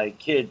me, like,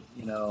 kid,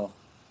 you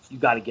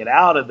got to get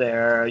out of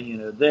there,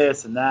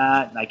 this and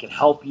that, and I can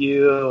help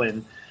you.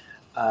 And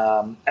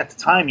at the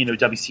time,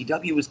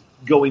 WCW was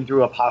going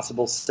through a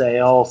possible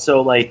sale,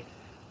 so like,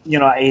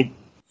 I had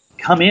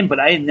come in, but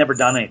I had never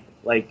done anything.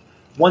 Like,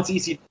 once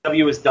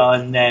ECW was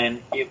done,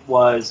 then it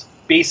was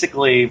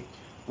basically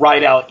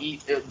ride out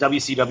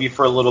WCW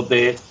for a little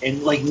bit,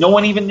 and like no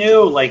one even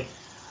knew. Like,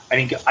 I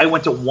think I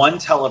went to one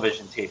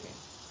television taping,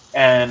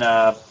 and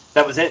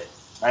that was it.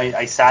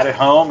 I sat at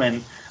home,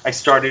 and I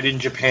started in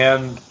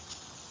Japan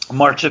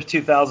March of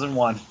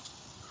 2001.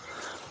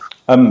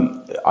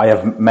 I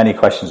have many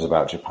questions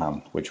about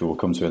Japan, which we will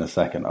come to in a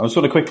second. I was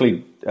sort of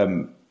quickly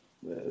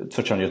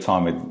touch on your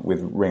time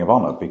with Ring of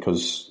Honor,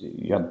 because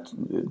you had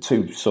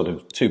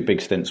two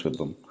big stints with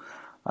them,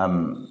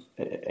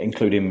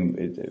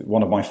 including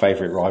one of my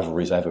favourite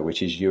rivalries ever,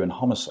 which is you and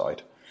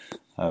Homicide,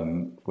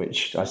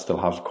 which I still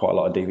have quite a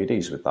lot of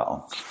DVDs with that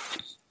on.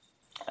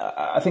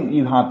 I think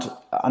you had,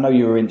 I know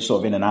you were in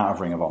and out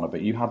of Ring of Honor,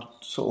 but you had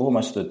sort of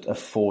almost a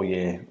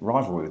 4-year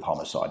rivalry with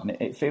Homicide, and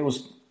it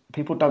feels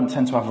people don't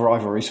tend to have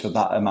rivalries for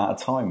that amount of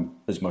time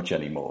as much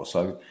anymore.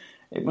 So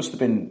it must have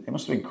been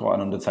quite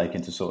an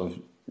undertaking to sort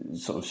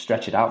of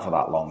stretch it out for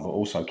that long, but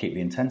also keep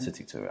the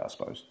intensity to it, I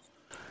suppose.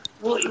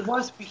 Well, it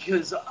was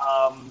because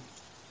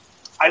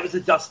I was a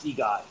Dusty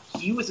guy.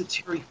 He was a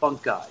Terry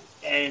Funk guy,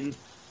 and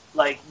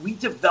like we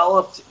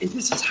developed. And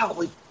this is how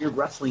like your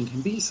wrestling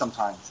can be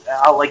sometimes.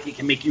 How like it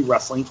can make you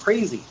wrestling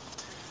crazy.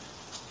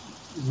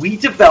 We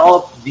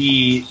developed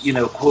the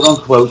quote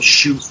unquote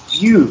shoot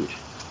feud,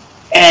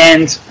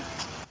 and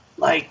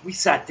like we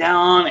sat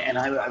down and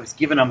I was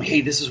giving them,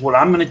 hey, this is what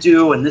I'm going to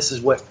do, and this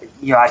is what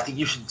I think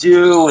you should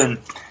do. And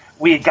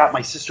we had got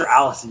my sister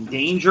Allison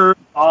Danger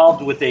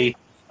involved with a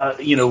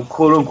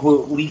quote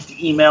unquote leaked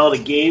email to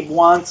Gabe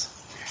once,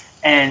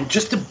 and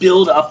just to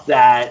build up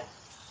that,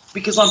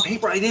 because on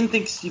paper I didn't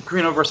think Steve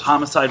Corino versus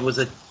Homicide was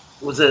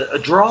a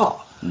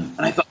draw, and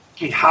I thought,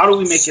 okay, how do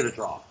we make it a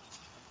draw?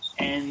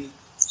 And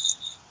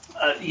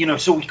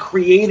so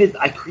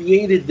I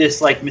created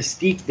this like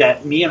mystique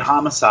that me and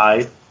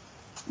Homicide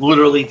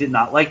literally did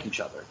not like each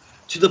other,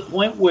 to the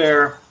point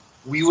where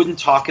we wouldn't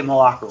talk in the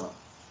locker room.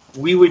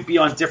 We would be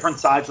on different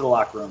sides of the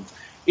locker room.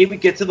 It would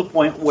get to the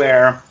point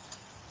where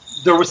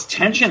there was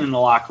tension in the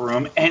locker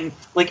room, and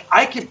like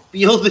I could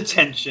feel the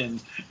tension,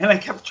 and I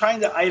kept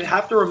I'd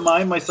have to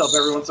remind myself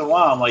every once in a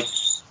while, I'm like,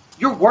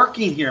 you're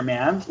working here,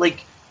 man.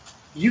 Like,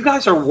 you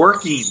guys are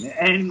working,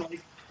 and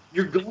like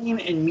you're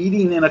going and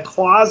meeting in a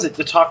closet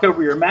to talk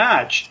over your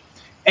match,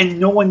 and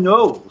no one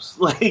knows.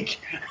 Like,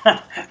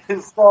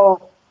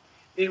 so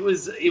it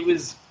was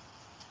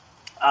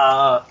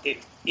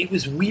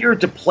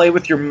weird to play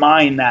with your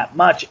mind that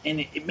much, and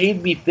it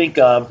made me think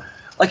of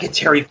like a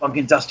Terry Funk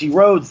and Dusty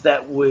Rhodes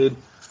that would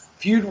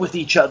feud with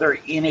each other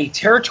in a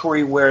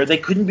territory where they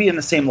couldn't be in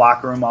the same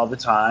locker room all the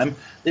time.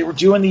 They were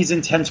doing these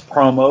intense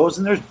promos,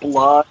 and there's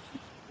blood.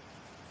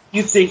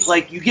 You think,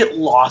 like, you get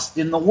lost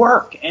in the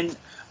work. And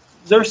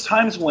there's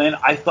times when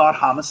I thought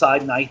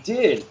Homicide and I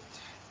did,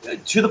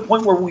 to the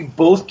point where we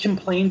both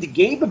complained to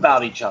Gabe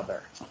about each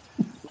other.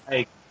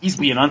 Like, he's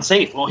being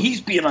unsafe. Well, he's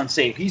being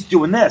unsafe. He's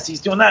doing this.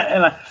 He's doing that.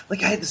 And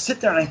I had to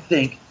sit there and I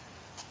think,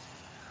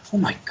 oh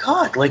my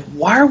God, like,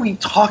 why are we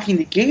talking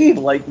to Gabe?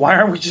 Like, why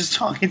aren't we just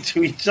talking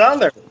to each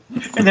other?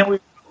 And then we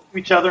talked to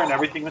each other and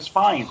everything was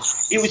fine.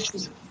 It was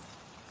just,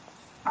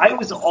 I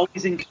was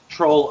always in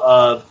control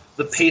of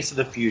the pace of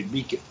the feud.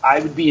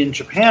 I would be in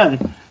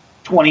Japan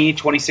 20,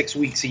 26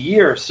 weeks a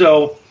year.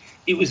 So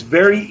it was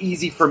very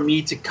easy for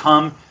me to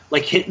come,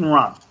 like, hit and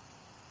run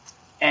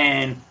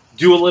and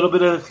do a little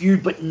bit of the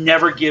feud, but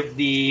never give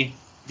the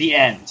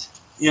end.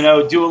 You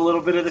know, do a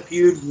little bit of the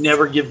feud,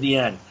 never give the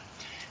end.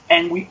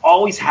 And we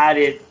always had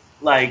it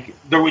like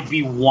there would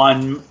be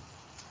one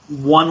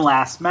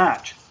last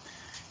match.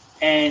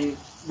 And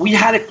we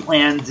had it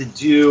planned to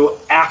do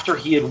after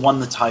he had won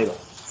the title.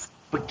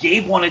 But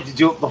Gabe wanted to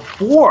do it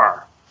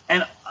before.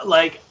 And,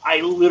 like, I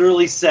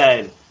literally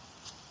said,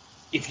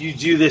 if you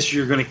do this,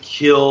 you're going to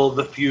kill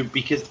the feud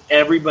because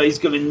everybody's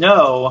going to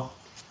know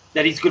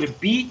that he's going to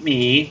beat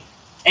me.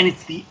 And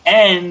it's the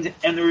end,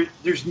 and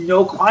there's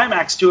no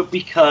climax to it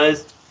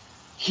because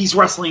he's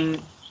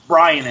wrestling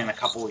Brian in a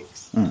couple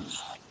weeks.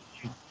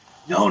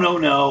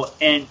 No.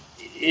 And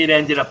it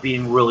ended up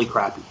being really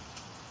crappy.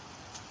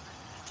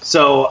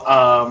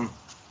 So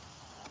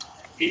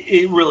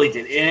it really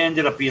did. It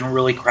ended up being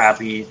really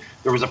crappy.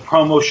 There was a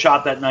promo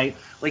shot that night.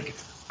 Like,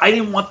 I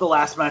didn't want the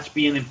last match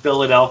being in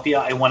Philadelphia.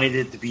 I wanted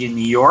it to be in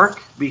New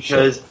York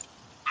because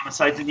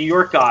Homicide's a New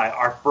York guy.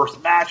 Our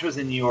first match was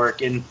in New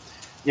York. And,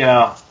 you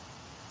know,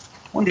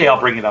 one day I'll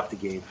bring it up to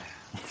Gabe.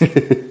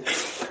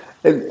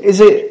 Is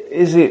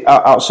it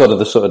outside of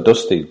the sort of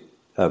Dusty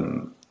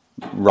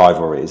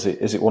rivalry? Is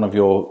it one of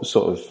your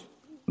sort of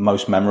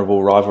most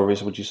memorable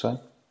rivalries? Would you say?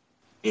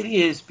 It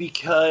is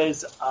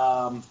because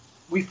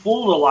we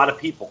fooled a lot of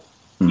people.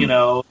 You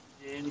know,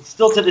 and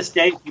still to this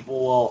day, people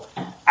will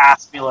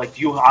ask me like,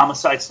 "Do you and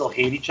Homicide still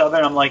hate each other?"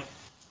 And I'm like,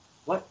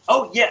 "What?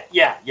 Oh yeah.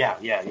 Heck,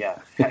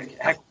 that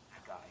guy."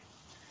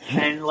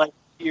 And like,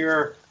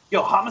 yo,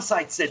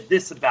 Homicide said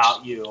this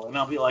about you, and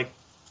I'll be like,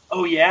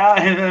 "Oh yeah,"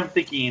 and then I'm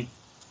thinking,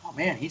 oh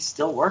man, he's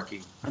still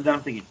working. And then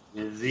I'm thinking,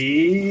 is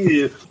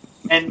he?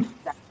 And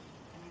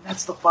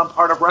that's the fun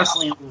part of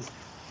wrestling is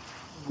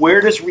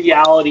where does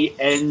reality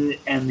end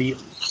and the...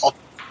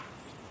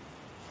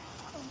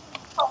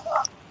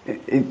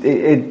 It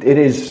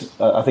is,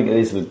 I think it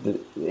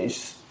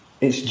is,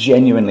 it's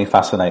genuinely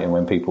fascinating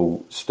when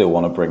people still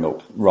want to bring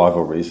up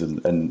rivalries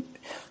and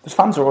the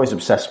fans are always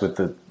obsessed with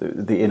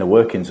the inner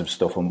workings of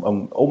stuff and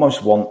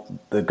almost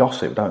want the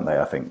gossip, don't they,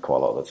 I think, quite a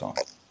lot of the time.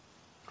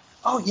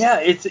 Oh yeah,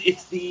 it's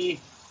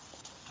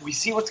we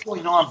see what's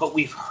going on, but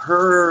we've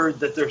heard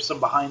that there's some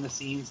behind the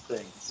scenes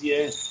things.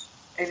 Yeah,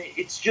 and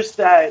it's just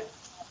that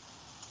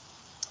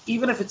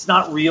even if it's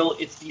not real,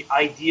 it's the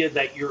idea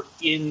that you're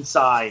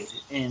inside,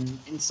 and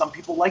some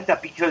people like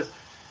that because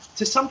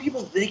to some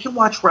people they can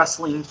watch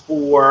wrestling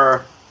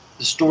for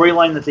the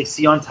storyline that they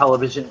see on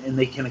television and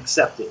they can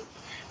accept it,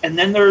 and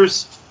then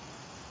there's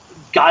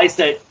guys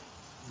that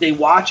they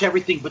watch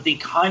everything, but they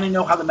kind of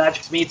know how the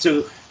magic's made,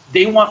 so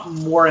they want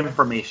more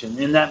information,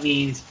 and that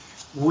means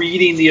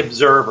reading the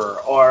Observer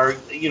or,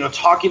 you know,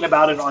 talking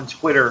about it on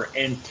Twitter.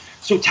 And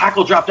so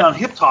tackle, drop down,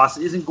 hip toss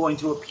isn't going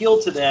to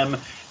appeal to them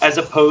as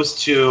opposed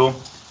to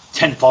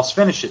 10 false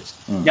finishes.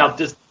 Now,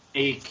 does it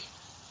make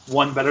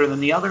one better than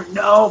the other?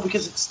 No,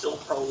 because it's still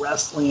pro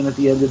wrestling at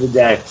the end of the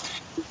day.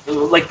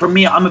 Like for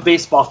me, I'm a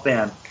baseball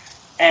fan,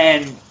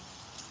 and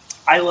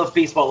I love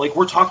baseball. Like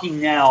we're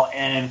talking now,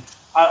 and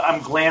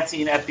I'm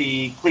glancing at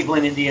the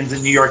Cleveland Indians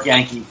and New York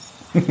Yankees.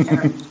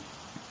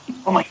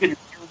 Oh my goodness,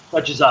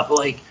 touches up.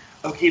 Like,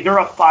 okay, they're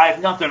up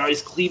 5-0.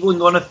 Is Cleveland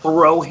going to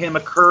throw him a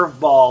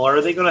curveball, or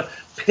are they going to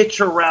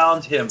pitch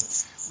around him?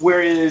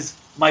 Whereas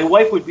my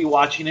wife would be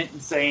watching it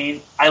and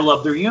saying, I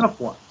love their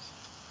uniforms.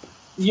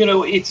 You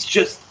know, it's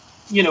just,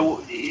 you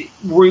know,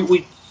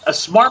 a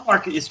smart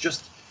market is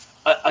just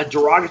a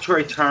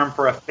derogatory term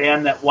for a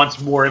fan that wants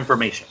more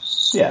information.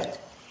 Yeah.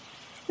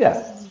 I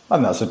think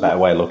that's a better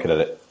way of looking at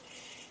it.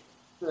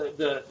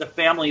 The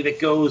family that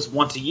goes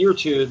once a year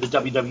to the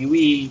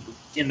WWE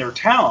in their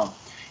town,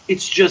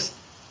 it's just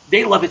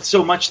they love it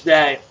so much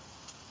that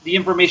the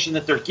information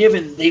that they're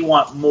given, they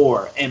want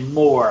more and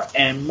more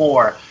and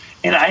more.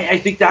 And I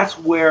think that's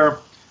where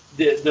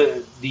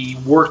the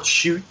work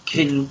shoot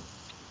can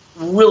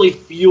really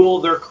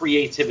fuel their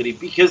creativity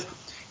because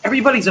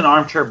everybody's an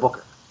armchair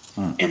booker.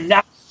 And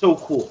that's so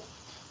cool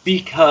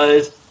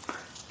because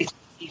it's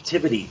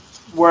creativity.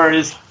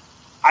 Whereas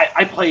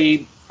I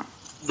play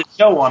the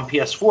show on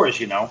PS4, as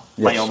you know,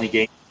 my only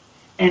game.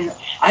 And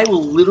I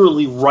will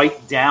literally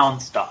write down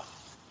stuff.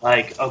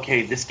 Like,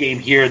 okay, this game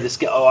here, this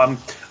game,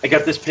 I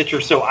got this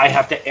picture, so I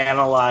have to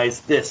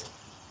analyze this.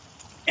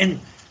 And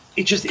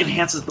it just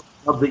enhances the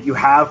love that you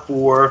have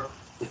for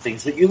the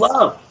things that you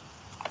love.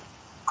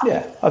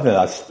 Yeah, I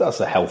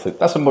think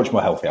that's a much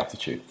more healthy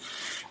attitude.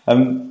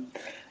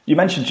 You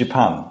mentioned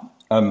Japan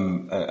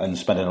and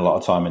spending a lot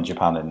of time in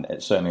Japan,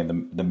 and certainly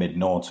in the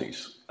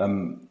mid-noughties.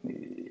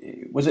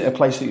 Was it a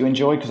place that you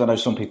enjoyed? Because I know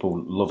some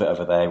people love it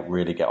over there,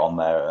 really get on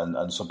there,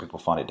 and some people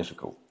find it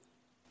difficult.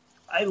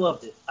 I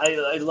loved it.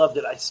 I loved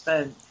it. I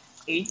spent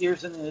 8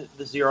 years in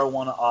the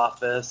 01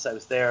 office. I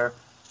was there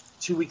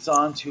 2 weeks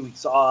on, 2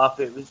 weeks off.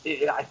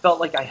 I felt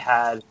like I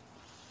had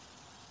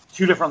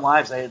two different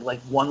lives. I had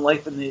like one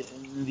life in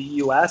the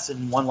U.S.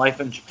 and one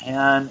life in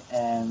Japan,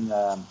 and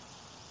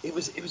it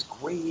was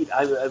great.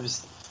 I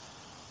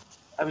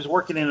was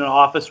working in an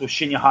office with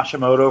Shinya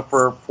Hashimoto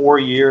for 4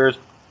 years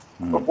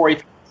before he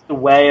passed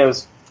away. I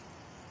was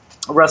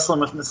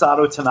wrestling with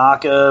Masato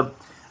Tanaka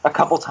a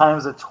couple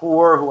times a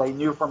tour, who I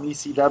knew from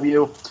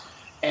ECW,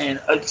 and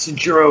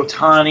Shinjiro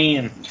Otani,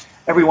 and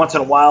every once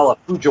in a while a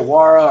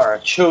Fujiwara or a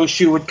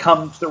Choshu would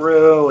come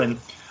through. And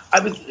I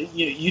was,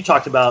 you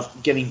talked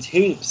about getting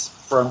tapes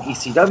from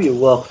ECW.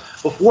 Well,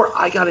 before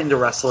I got into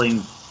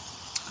wrestling,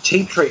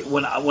 tape trade,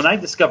 when I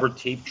discovered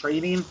tape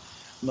trading,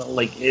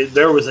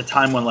 there was a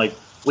time when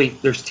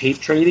wait, there's tape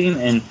trading,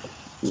 and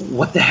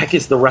what the heck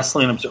is the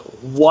Wrestling Observer?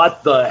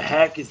 What the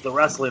heck is the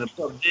Wrestling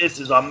Observer? This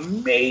is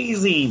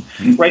amazing,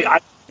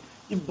 right?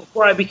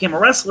 Before I became a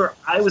wrestler,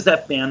 I was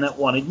that fan that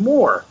wanted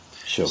more.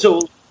 Sure.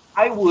 So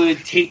I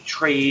would tape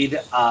trade.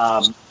 I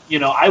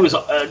was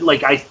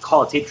I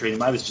call it tape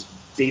trading. I was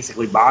just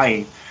basically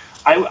buying.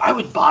 I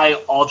would buy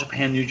All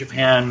Japan, New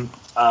Japan,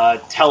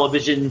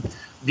 television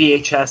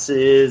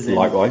VHSs, and,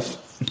 likewise,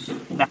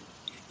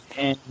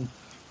 and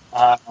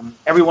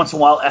every once in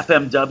a while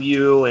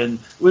FMW. And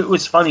it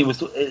was funny.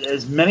 Was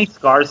as many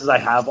scars as I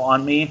have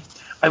on me,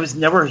 I was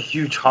never a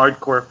huge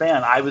hardcore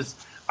fan. I was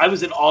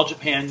an All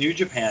Japan, New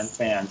Japan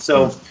fan.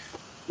 So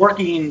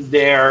working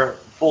there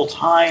full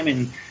time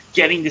and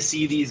getting to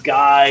see these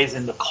guys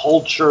and the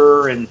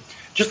culture, and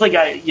just like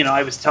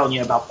I was telling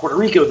you about Puerto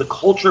Rico, the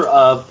culture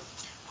of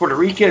Puerto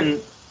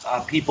Rican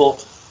people,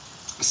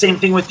 same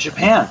thing with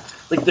Japan.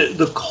 Like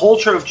the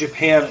culture of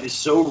Japan is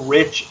so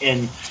rich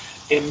and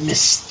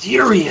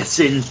mysterious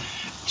and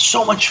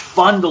so much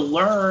fun to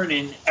learn,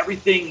 and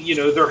everything,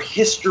 their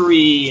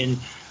history and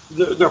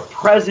their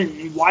present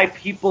and why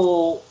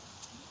people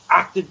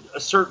acted a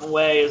certain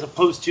way as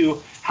opposed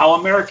to how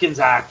Americans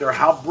act or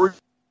how British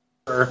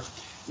or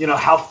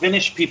how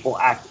Finnish people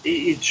act.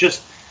 It's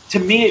just, to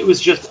me, it was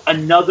just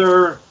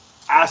another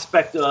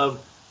aspect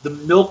of the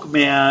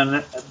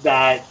milkman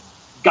that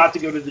got to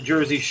go to the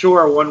Jersey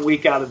Shore 1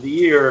 week out of the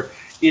year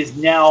is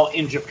now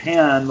in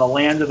Japan, the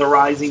land of the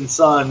rising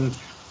sun,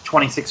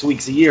 26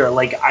 weeks a year.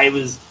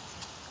 I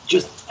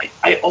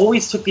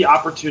always took the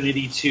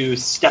opportunity to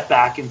step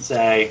back and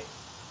say,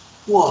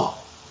 whoa,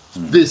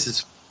 this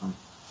is fun.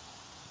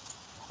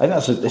 I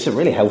think it's a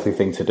really healthy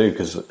thing to do,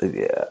 because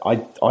I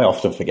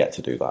often forget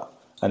to do that.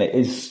 And it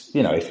is,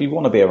 if you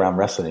want to be around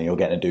wrestling and you're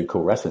getting to do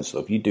cool wrestling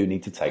stuff, you do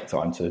need to take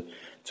time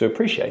to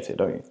appreciate it,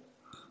 don't you?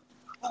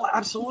 Oh,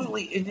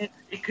 absolutely. And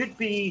it could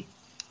be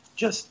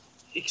just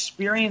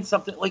experience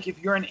something. Like if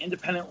you're an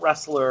independent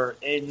wrestler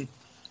and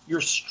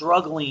you're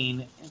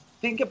struggling,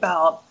 think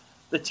about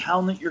the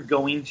town that you're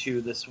going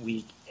to this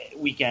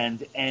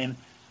weekend, and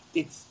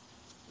it's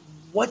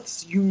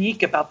what's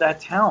unique about that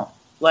town.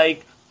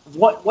 Like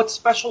what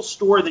special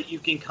store that you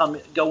can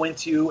go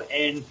into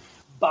and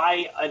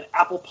buy an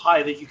apple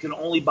pie that you can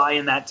only buy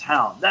in that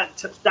town. That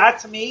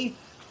to me,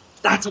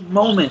 that's a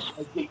moment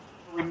I think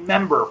to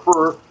remember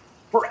for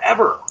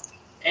forever.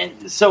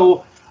 And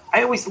so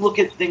I always look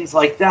at things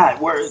like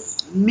that, where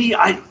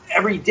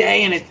every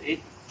day, and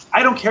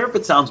I don't care if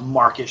it sounds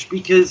markish,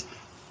 because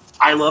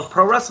I love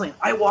pro wrestling.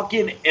 I walk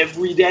in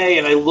every day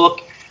and I look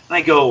and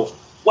I go,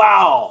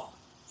 wow,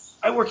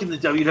 I work in the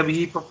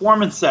WWE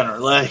Performance Center.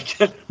 Like,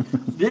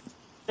 this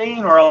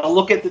thing, or I'll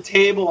look at the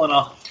table and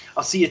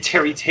I'll see a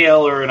Terry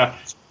Taylor and a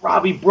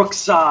Robbie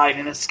Brookside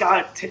and a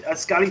Scotty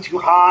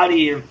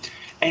Tuhati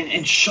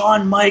and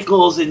Shawn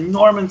Michaels and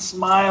Norman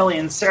Smiley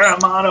and Sarah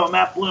Amato and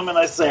Matt Bloom, and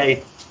I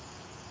say,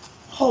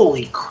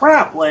 holy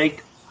crap,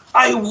 like,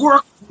 I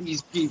work with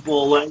these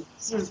people. Like,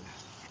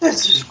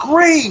 this is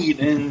great.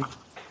 And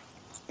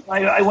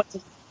I went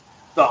to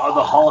the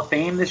Hall of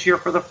Fame this year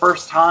for the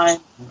first time.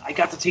 I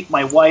got to take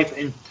my wife,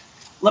 and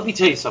let me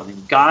tell you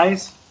something,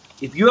 guys.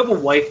 If you have a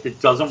wife that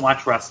doesn't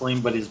watch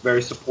wrestling but is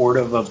very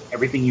supportive of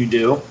everything you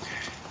do,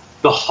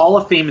 the Hall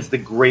of Fame is the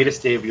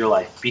greatest day of your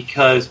life,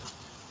 because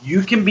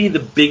you can be the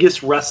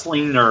biggest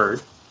wrestling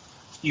nerd,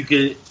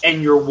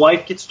 and your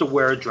wife gets to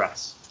wear a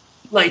dress.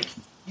 Like,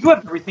 you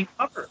have everything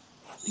covered.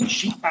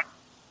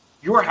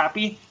 You're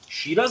happy.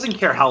 She doesn't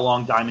care how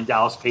long Diamond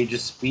Dallas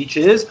Page's speech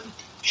is.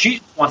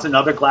 She wants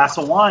another glass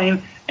of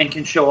wine and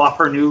can show off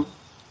her new,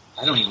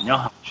 I don't even know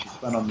how much she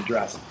spent on the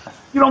dress.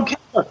 You don't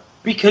care,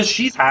 because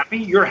she's happy,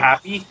 you're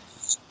happy.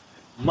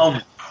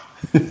 Moment.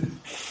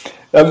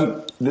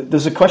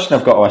 There's a question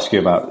I've got to ask you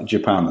about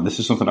Japan, and this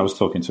is something I was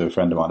talking to a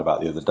friend of mine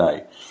about the other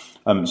day.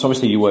 So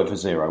obviously you work for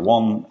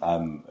 01,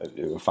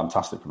 a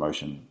fantastic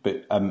promotion,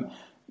 but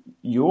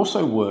you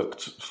also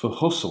worked for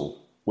Hustle,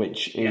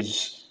 which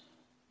is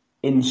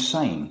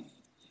insane.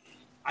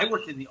 I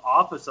worked in the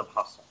office of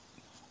Hustle,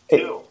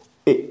 too.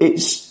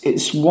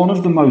 It's one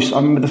of the most... I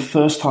remember the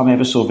first time I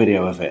ever saw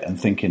video of it and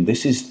thinking,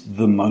 this is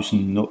the most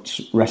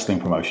nuts wrestling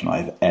promotion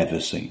I've ever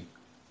seen.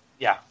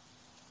 Yeah,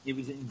 it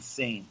was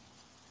insane.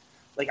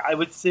 Like, I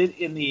would sit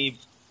in the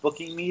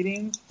booking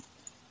meeting,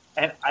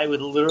 and I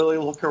would literally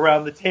look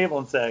around the table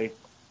and say,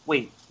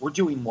 wait, we're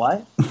doing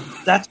what?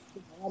 That's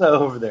Takada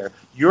over there.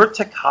 You're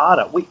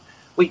Takada. Wait,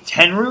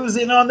 Tenryu's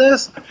in on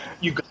this?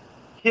 You guys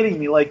are kidding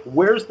me. Like,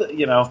 where's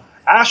the,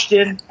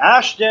 Ashton,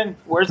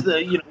 where's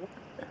the,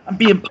 I'm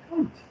being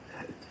pumped.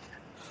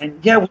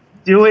 And yeah, we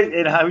do it,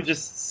 and I would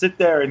just sit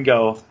there and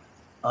go,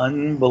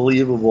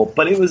 unbelievable.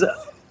 But it was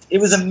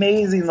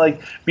amazing.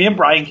 Like, me and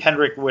Brian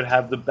Kendrick would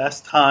have the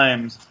best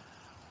times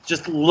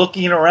just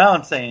looking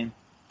around saying,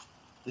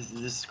 this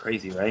is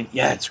crazy, right?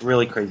 Yeah, it's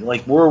really crazy.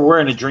 Like, we're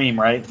in a dream,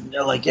 right? And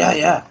they're like,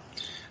 yeah.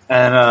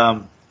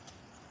 And,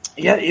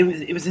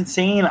 it was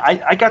insane.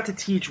 I got to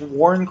teach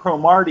Warren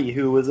Cromartie,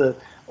 who was an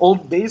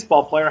old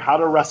baseball player, how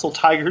to wrestle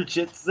Tiger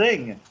Jit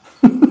Singh.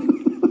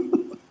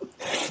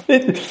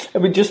 I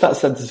mean, just that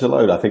sentence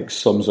alone, I think,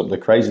 sums up the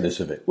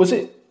craziness of it. Was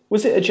it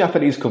a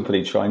Japanese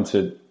company trying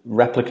to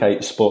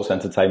replicate sports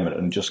entertainment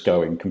and just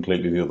going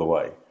completely the other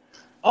way?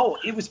 Oh,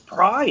 it was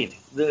Pride.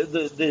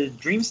 The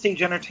Dream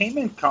Stage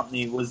Entertainment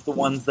Company was the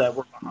ones that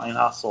were behind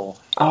Hustle.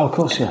 Oh, of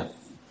course, yeah.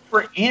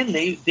 And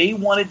they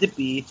wanted to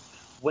be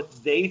what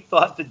they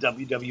thought the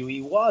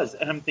WWE was.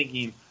 And I'm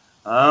thinking,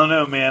 I don't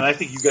know, man. I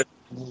think you guys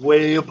are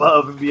way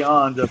above and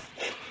beyond the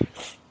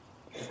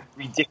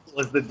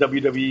ridiculous that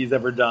WWE's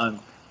ever done.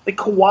 Like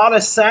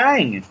Kawada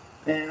sang.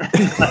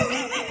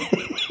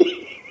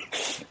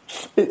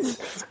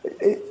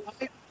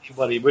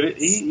 But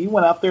he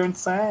went out there and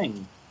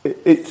sang.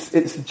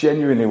 It's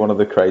genuinely one of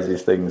the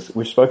craziest things.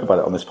 We've spoken about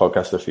it on this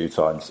podcast a few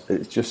times.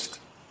 It's just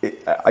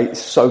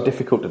it's so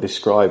difficult to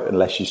describe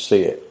unless you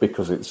see it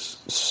because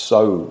it's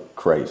so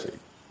crazy.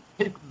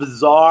 It's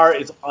bizarre.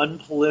 It's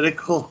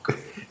unpolitical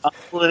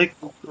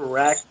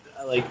correct.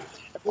 Like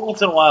every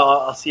once in a while,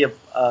 I'll see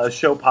a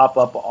show pop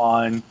up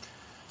on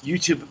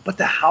YouTube, but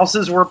the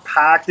houses were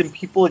packed and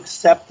people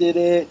accepted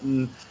it,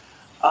 and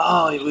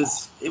it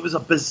was a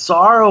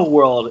bizarro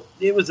world.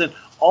 It was an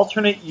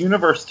alternate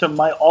universe to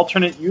my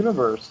alternate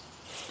universe.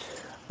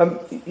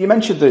 You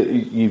mentioned that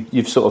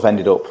you've sort of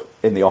ended up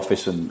in the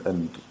office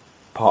and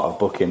part of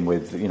booking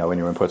with, when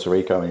you're in Puerto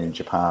Rico and in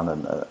Japan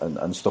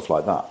and stuff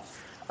like that.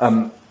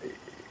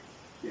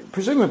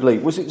 Presumably,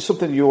 was it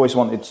something you always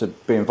wanted to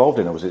be involved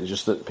in, or was it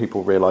just that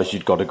people realised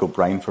you'd got a good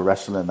brain for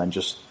wrestling and then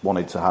just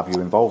wanted to have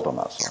you involved on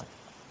that side?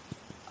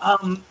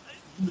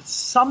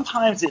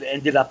 Sometimes it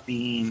ended up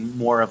being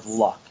more of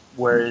luck,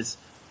 whereas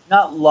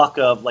not luck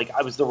of like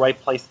I was the right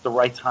place at the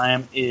right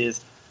time, is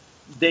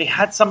they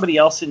had somebody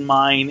else in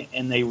mind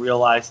and they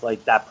realized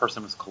like that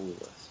person was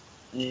clueless.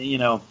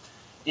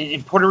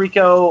 In Puerto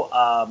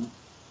Rico,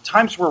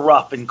 times were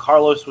rough and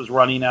Carlos was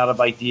running out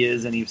of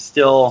ideas and he was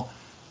still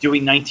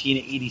doing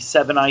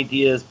 1987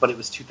 ideas, but it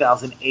was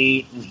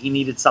 2008 and he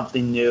needed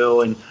something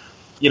new. And,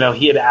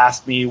 he had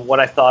asked me what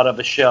I thought of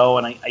a show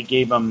and I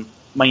gave him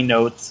my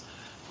notes,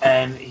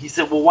 and he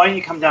said, well, why don't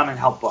you come down and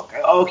help book?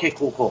 Okay,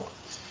 cool.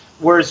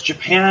 Whereas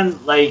Japan,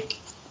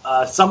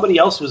 somebody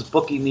else was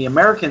booking the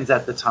Americans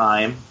at the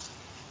time,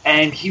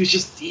 and he was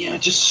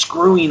just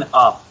screwing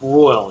up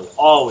royally,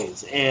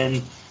 always.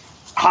 And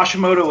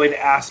Hashimoto had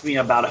asked me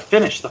about a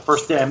finish. The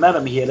first day I met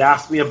him, he had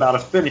asked me about a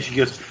finish. He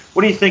goes,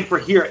 what do you think for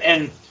here?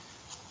 And,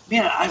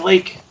 man,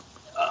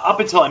 up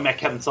until I met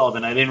Kevin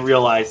Sullivan, I didn't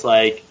realize,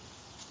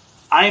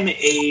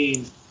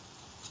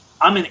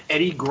 I'm an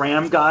Eddie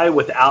Graham guy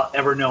without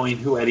ever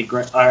knowing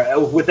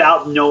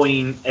without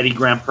knowing Eddie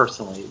Graham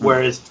personally.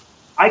 Whereas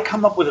I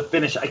come up with a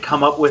finish, I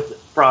come up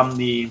with from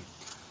the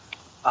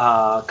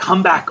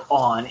comeback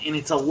on, and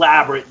it's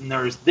elaborate, and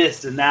there's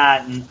this and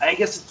that, and I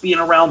guess it's being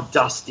around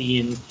Dusty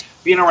and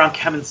being around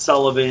Kevin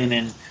Sullivan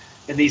and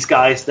these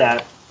guys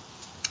that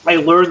I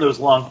learned those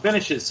long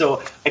finishes.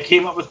 So I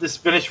came up with this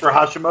finish for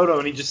Hashimoto,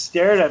 and he just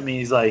stared at me.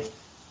 He's like,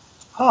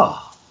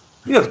 "Oh,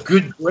 you have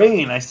good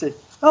brain." I said,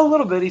 a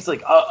little bit. He's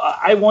like,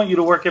 I want you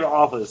to work in an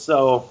office.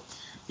 So,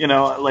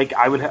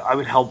 I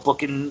would help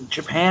book in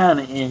Japan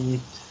and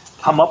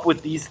come up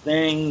with these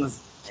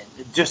things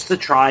just to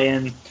try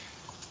and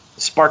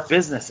spark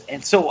business.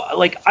 And so,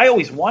 I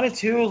always wanted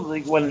to,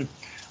 when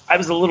I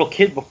was a little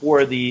kid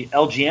before the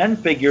LGN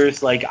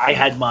figures, I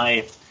had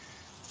my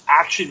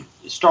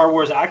Star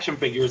Wars action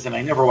figures, and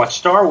I never watched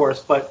Star Wars,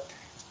 but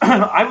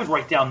I would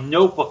write down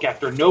notebook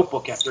after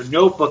notebook after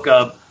notebook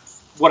of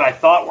what I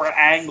thought were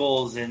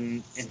angles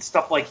and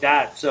stuff like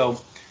that. So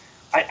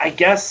I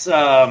guess,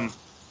 I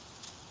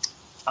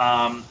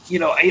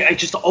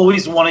just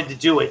always wanted to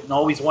do it and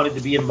always wanted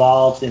to be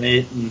involved in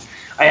it. And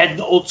I had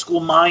an old school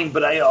mind,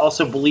 but I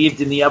also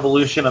believed in the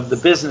evolution of the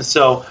business.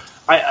 So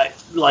I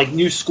like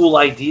new school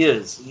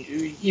ideas,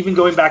 even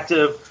going back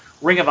to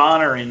Ring of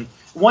Honor. And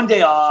one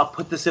day I'll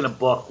put this in a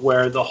book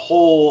where the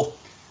whole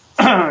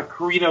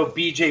Carino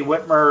BJ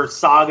Whitmer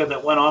saga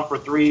that went on for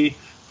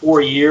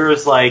 4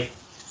 years, like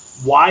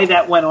why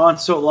that went on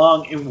so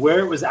long and where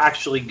it was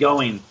actually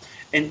going.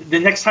 And the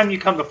next time you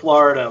come to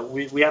Florida,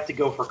 we have to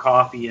go for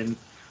coffee, and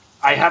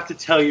I have to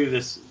tell you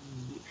this,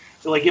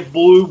 like it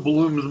blew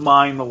Bloom's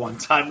mind the one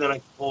time that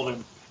I told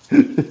him.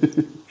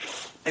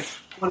 I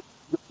wanted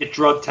to get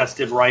drug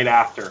tested right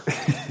after.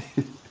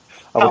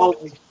 How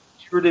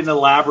weird and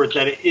elaborate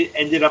that it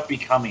ended up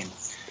becoming.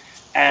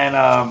 And,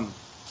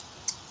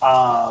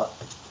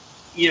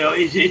 you know,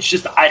 it's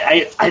just,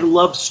 I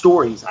love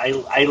stories.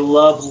 I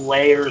love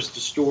layers to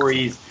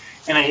stories.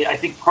 And I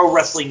think pro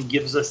wrestling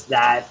gives us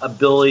that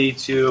ability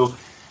to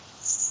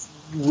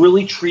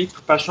really treat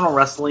professional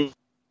wrestling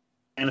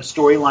and a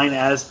storyline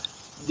as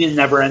the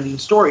never-ending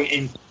story.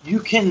 And you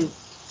can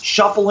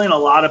shuffle in a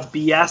lot of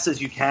BS as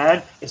you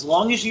can, as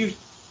long as you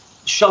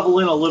shovel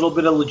in a little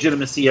bit of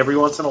legitimacy every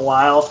once in a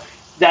while.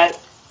 That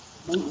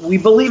we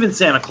believe in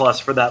Santa Claus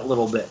for that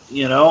little bit,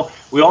 you know?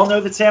 We all know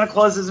that Santa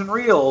Claus isn't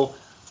real,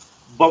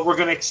 but we're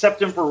going to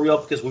accept him for real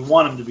because we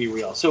want him to be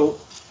real. So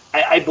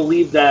I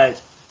believe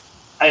that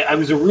I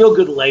was a real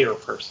good layer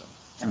person,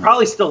 and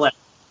probably still am.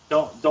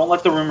 Don't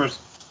let the rumors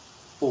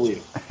fool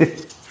you.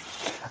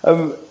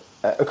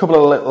 A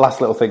couple of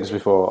last little things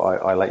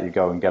before I let you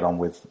go and get on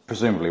with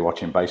presumably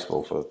watching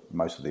baseball for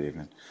most of the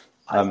evening.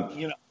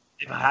 You know,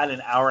 I've had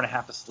an hour and a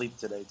half of sleep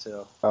today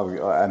too. Oh,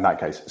 in that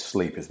case,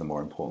 sleep is the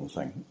more important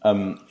thing.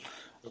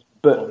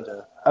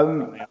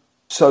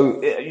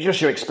 So,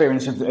 just your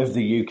experience of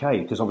the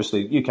UK, because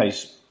obviously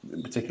UK's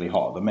particularly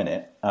hot at the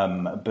minute,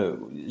 but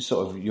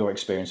sort of your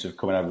experience of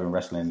coming over and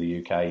wrestling in the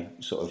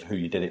UK, sort of who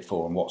you did it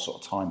for and what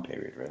sort of time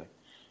period, really.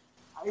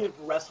 I have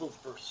wrestled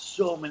for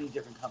so many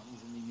different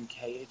companies in the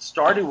UK. It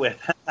started with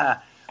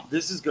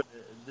this is going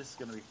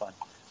to be fun.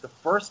 The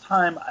first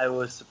time I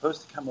was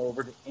supposed to come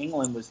over to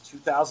England was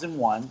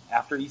 2001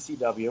 after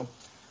ECW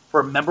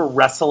for, remember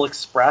Wrestle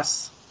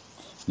Express?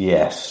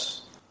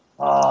 Yes.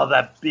 Oh,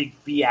 that big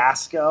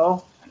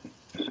fiasco.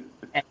 And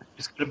it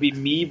was going to be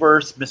me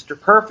versus Mr.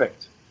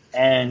 Perfect.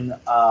 And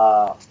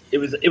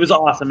it was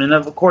awesome. And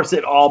of course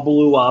it all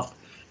blew up.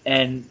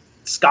 And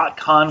Scott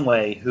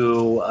Conway,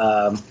 who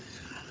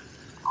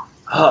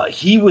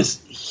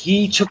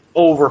he took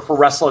over for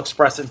Wrestle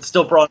Express and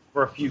still brought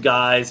over a few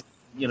guys,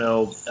 you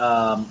know,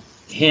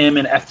 him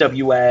and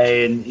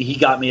FWA, and he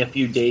got me a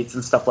few dates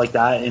and stuff like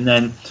that. And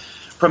then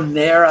from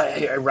there,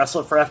 I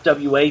wrestled for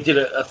FWA, did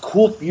a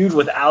cool feud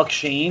with Alex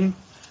Shane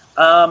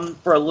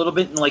for a little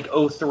bit in like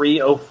 03,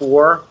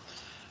 04.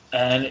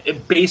 And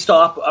it based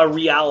off a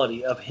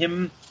reality of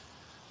him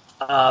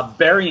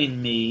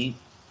burying me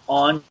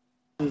on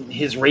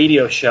his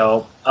radio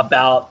show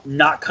about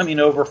not coming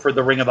over for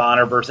the Ring of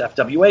Honor versus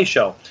FWA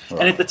show. Right.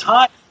 And at the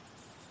time,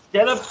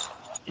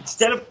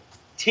 instead of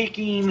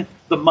taking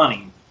the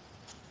money,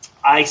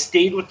 I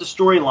stayed with the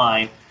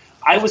storyline.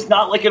 I was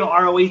not like an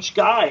ROH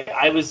guy.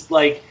 I was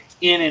like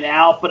in and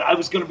out, but I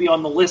was going to be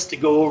on the list to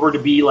go over to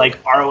be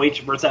like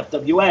ROH versus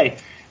FWA.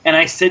 And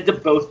I said to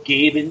both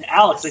Gabe and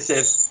Alex, I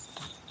said,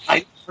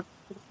 I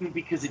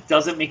because it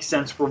doesn't make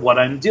sense for what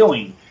I'm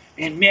doing.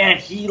 And man,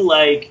 he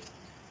like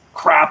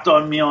crapped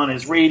on me on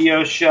his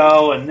radio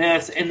show and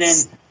this, and then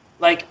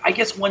like I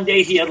guess one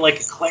day he had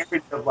like a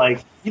clarity of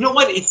like, you know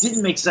what, it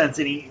didn't make sense.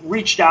 And he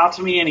reached out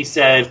to me and he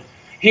said,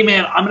 hey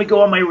man, I'm going to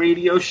go on my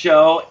radio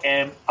show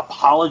and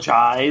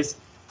apologize.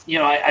 You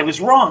know, I was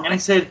wrong. And I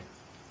said,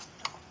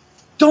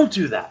 don't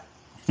do that.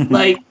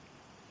 Like,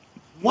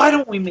 why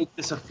don't we make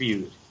this a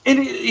feud? And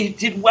it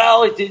did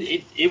well.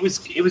 It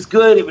was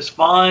good. It was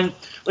fun.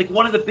 Like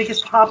one of the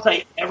biggest pops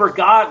I ever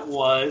got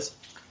was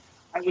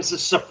I was a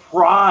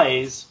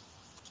surprise,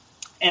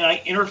 and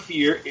I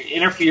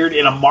interfered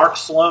in a Mark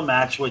Sloan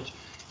match, which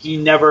he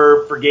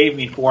never forgave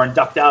me for, and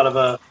ducked out of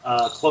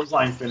a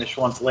clothesline finish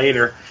once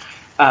later.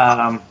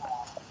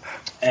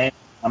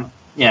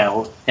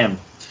 Him.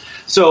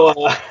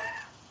 So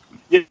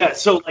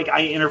so like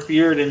I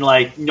interfered, and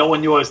like no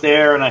one knew I was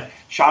there, and I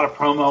shot a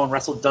promo and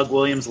wrestled Doug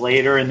Williams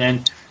later, and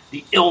then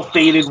the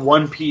ill-fated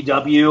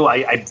 1PW.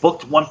 I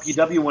booked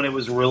 1PW when it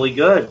was really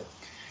good.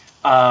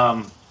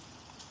 I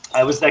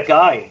was that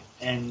guy,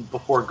 and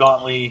before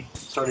Gauntlet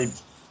started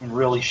getting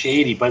really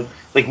shady, but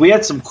like we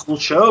had some cool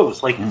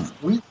shows. Like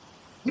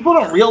people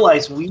don't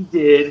realize we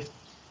did.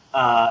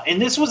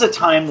 And this was a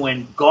time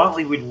when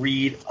Gauntlet would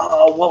read,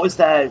 what was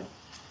that?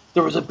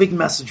 There was a big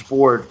message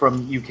board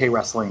from UK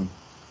Wrestling.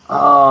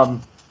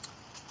 Man,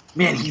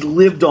 he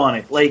lived on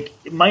it. Like,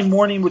 my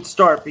morning would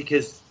start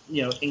because,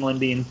 you know, England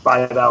being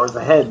 5 hours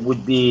ahead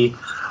would be,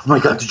 oh my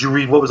God, did you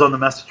read what was on the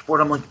message board?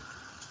 I'm like,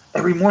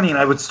 every morning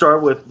I would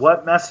start with,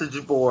 what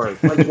message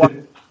board? Like, what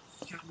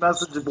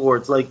message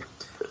boards? Like,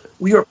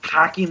 we are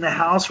packing the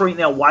house right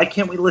now. Why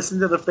can't we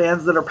listen to the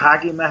fans that are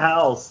packing the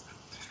house?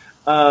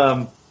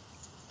 And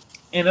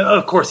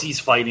of course, he's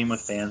fighting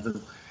with fans.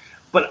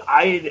 But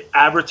I had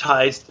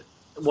advertised,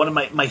 one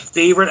of my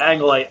favorite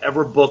angle I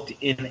ever booked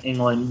in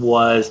England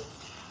was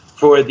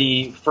for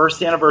the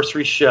first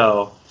anniversary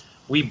show.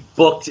 We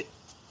booked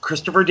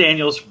Christopher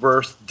Daniels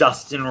versus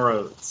Dustin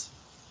Rhodes.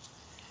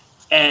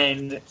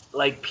 And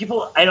like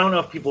people, I don't know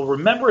if people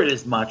remember it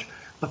as much,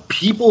 but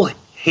people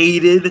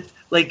hated,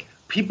 like,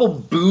 people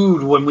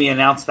booed when we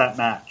announced that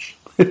match.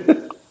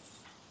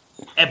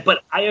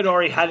 But I had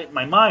already had it in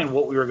my mind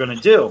what we were going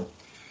to do.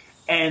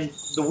 And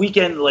the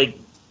weekend, like,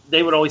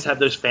 they would always have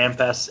those fan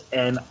fests,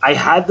 and I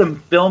had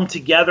them film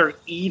together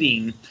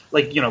eating,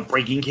 like, you know,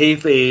 breaking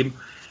kayfabe,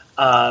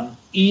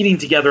 eating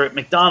together at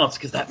McDonald's,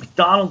 because that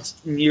McDonald's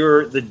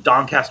near the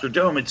Doncaster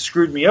Dome had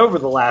screwed me over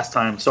the last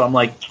time. So I'm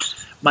like,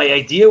 my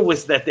idea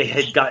was that they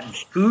had gotten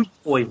food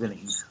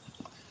poisoning.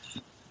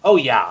 Oh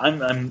yeah,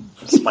 I'm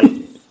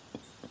spicy.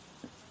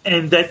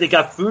 And that they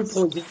got food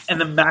poisoning, and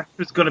the match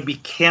was going to be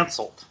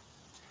canceled.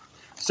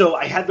 So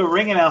I had the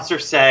ring announcer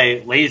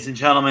say, "Ladies and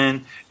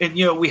gentlemen," and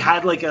you know, we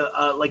had like a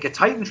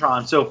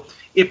Titantron, so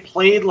it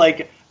played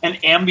like an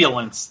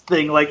ambulance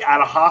thing, like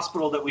at a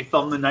hospital that we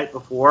filmed the night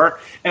before,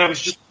 and I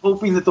was just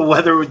hoping that the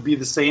weather would be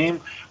the same,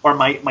 or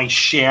my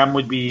sham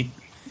would be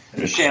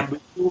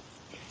shampoo.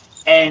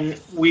 And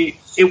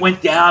it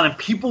went down, and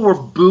people were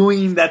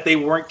booing that they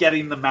weren't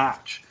getting the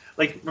match.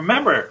 Like,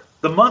 remember,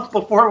 the month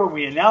before when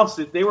we announced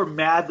it, they were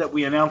mad that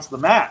we announced the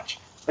match.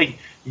 Like,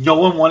 no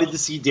one wanted to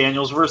see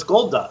Daniels versus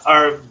Goldust,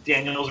 or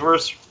Daniels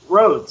versus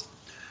Rhodes.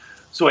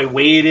 So I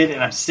waited,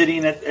 and I'm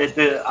sitting at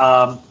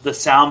the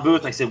sound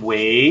booth. I said,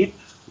 wait.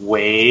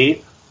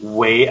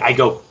 I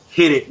go,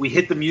 hit it. We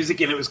hit the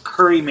music, and it was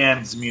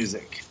Curryman's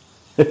music.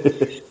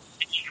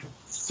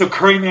 So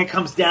Curryman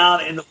comes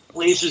down, and the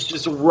place is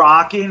just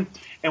rocking.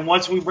 And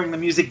once we bring the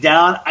music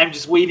down, I'm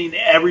just waiting.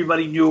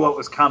 Everybody knew what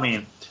was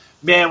coming.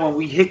 Man, when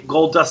we hit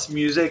Goldust's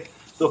music,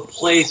 the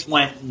place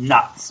went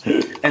nuts.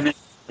 And then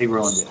they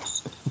ruined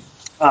it.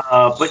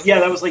 But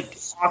yeah, that was like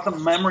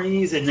awesome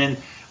memories. And then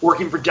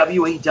working for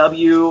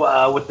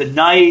WAW with the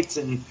Knights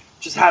and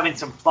just having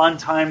some fun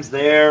times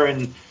there.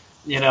 And,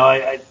 you know,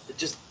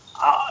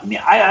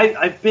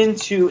 I've been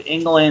to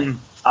England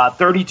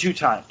 32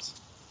 times.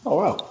 Oh,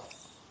 wow.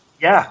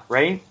 Yeah,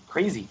 right?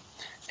 Crazy.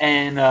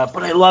 And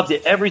but I loved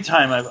it. Every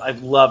time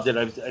I've loved it.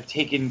 I've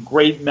taken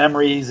great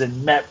memories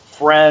and met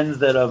friends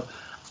that have,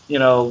 you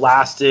know,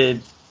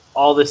 lasted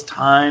all this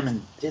time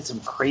and did some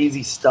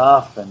crazy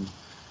stuff and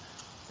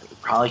that we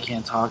probably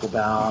can't talk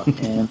about.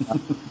 And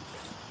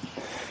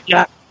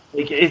yeah,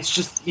 like, it's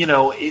just, you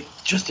know,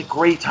 it's just a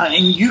great time.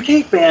 And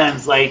UK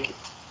fans, like,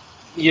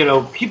 you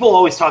know, people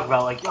always talk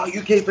about, like, oh,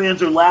 UK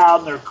fans are loud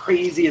and they're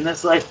crazy and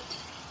this, like,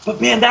 but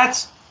man,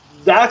 that's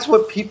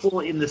what people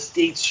in the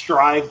States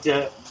strive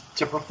to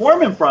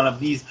perform in front of,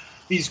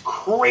 these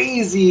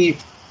crazy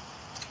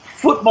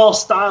football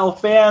style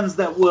fans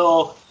that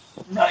will,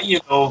 you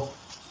know,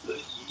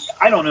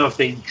 I don't know if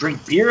they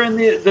drink beer in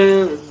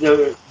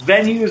the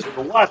venues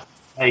or what.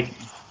 Like,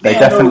 they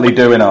definitely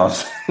do in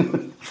ours.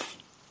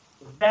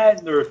 And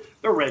they're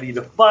ready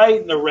to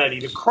fight, and they're ready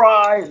to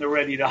cry, and they're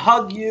ready to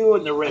hug you,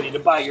 and they're ready to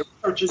buy your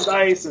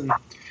merchandise, and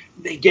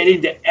they get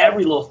into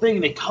every little thing.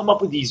 And they come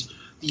up with these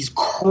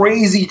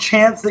crazy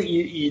chants that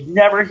you'd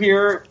never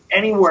hear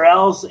anywhere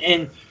else,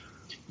 and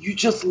you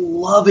just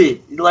love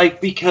it,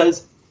 like,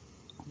 because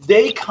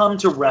they come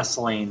to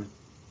wrestling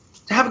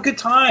to have a good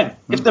time.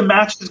 Mm-hmm. If the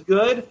match is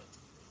good,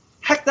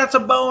 heck, that's a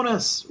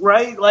bonus,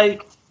 right?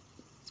 Like,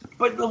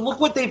 but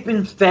look what they've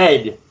been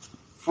fed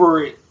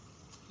for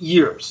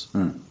years.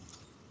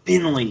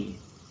 Finley,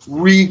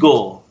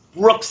 Regal,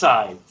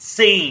 Brookside,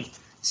 Saint,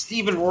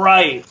 Stephen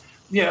Wright,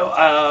 you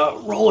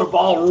know,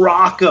 Rollerball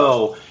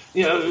Rocco,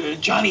 you know,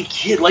 Johnny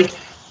Kidd, like,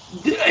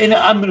 and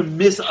I'm going to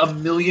miss a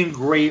million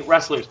great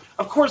wrestlers.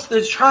 Of course, the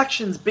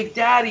attraction's Big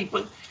Daddy,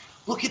 but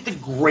look at the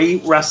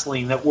great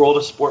wrestling that World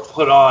of Sport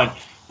put on.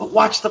 But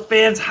watch the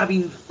fans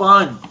having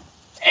fun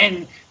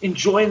and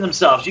enjoying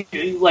themselves.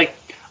 Like,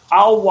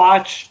 I'll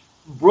watch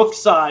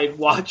Brookside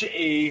watch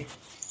a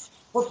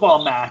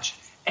football match,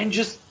 and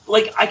just,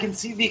 like, I can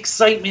see the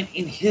excitement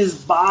in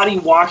his body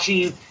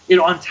watching it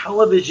on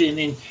television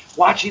and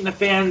watching the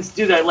fans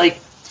do that. Like,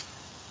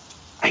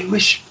 I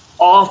wish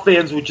all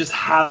fans would just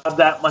have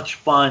that much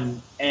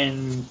fun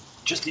and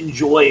just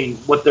enjoy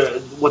what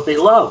they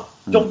love.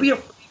 Don't be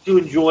afraid to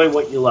enjoy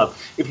what you love.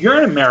 If you're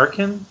an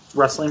American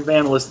wrestling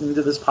fan listening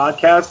to this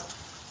podcast,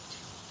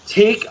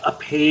 take a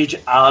page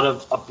out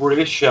of a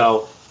British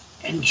show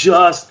and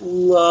just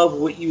love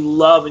what you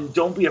love, and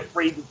don't be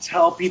afraid to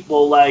tell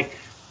people, like,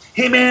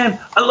 hey man,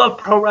 I love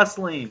pro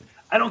wrestling.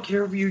 I don't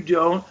care if you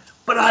don't,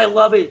 but I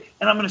love it,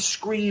 and I'm going to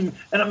scream,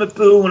 and I'm going to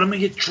boo, and I'm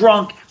going to get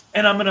drunk,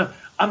 and I'm going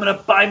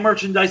to buy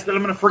merchandise that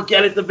I'm going to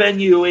forget at the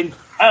venue, and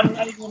I'm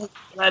not even going to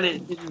let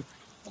it. And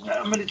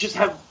I'm going to just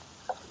have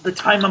the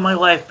time of my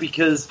life,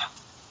 because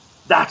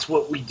that's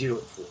what we do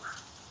it for.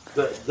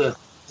 The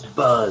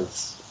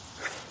buzz.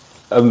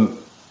 I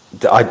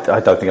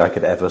don't think I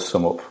could ever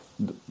sum up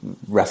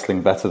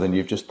wrestling better than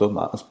you've just done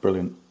that. That's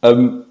brilliant.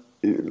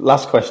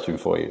 Last question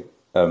for you,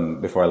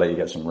 before I let you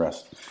get some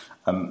rest.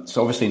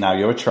 So obviously now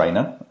you're a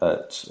trainer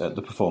at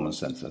the Performance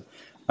Centre,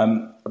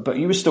 but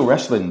you were still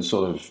wrestling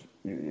sort of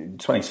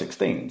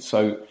 2016.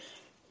 So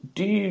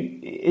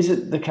is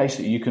it the case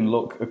that you can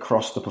look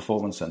across the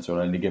Performance Centre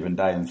on any given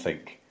day and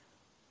think,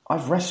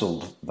 I've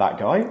wrestled that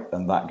guy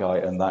and that guy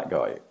and that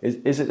guy?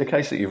 Is it the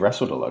case that you've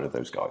wrestled a load of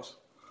those guys?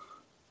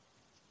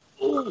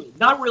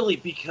 Not really,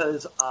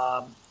 because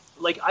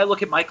like I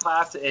look at my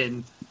class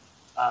and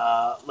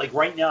like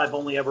right now I've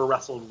only ever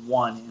wrestled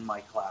one in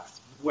my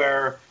class.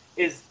 Where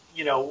is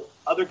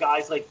other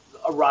guys like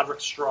a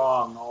Roderick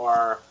Strong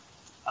or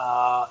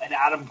an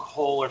Adam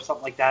Cole or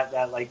something like that.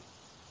 That like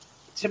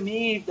to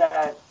me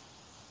that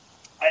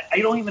I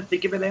don't even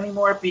think of it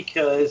anymore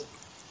because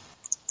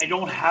I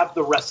don't have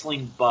the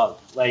wrestling bug.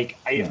 Like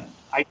I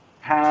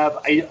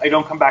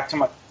don't come back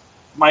to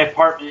my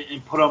apartment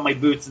and put on my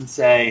boots and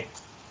say,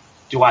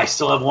 do I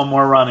still have one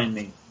more run in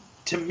me?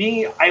 To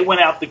me, I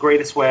went out the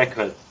greatest way I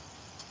could.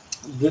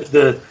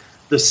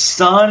 The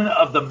son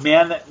of the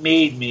man that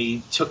made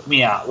me took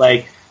me out.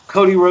 Like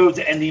Cody Rhodes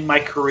ending my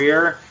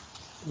career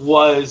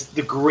was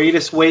the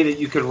greatest way that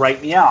you could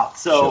write me out.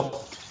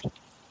 So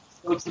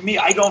to me,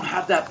 I don't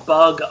have that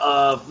bug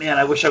of, man,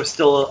 I wish I was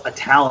still a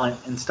talent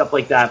and stuff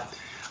like that.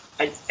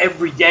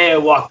 Every day I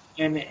walk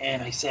in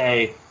and I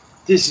say,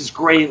 this is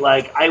great.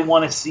 Like, I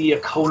want to see a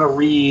Kona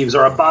Reeves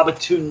or a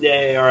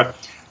Babatunde or a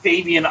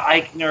Fabian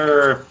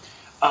Eichner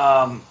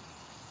or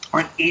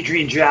an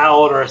Adrian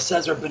Jowett or a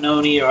Cesar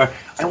Bononi. Or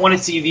I want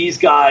to see these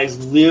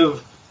guys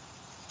live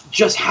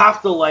just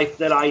half the life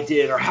that I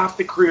did or half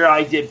the career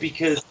I did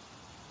because,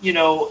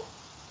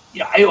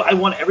 I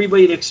want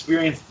everybody to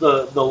experience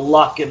the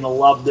luck and the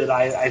love that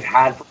I've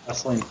had for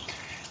wrestling.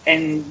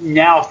 And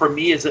now for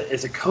me as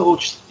a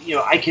coach,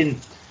 I can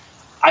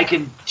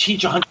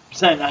teach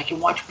 100%. I can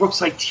watch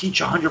Brookside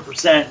teach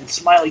 100% and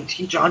Smiley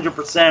teach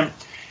 100%,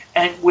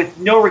 and with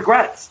no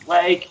regrets.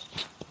 Like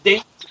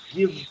they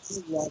give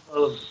the love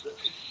of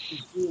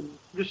the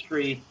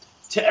industry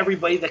to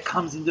everybody that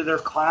comes into their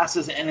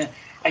classes, and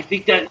I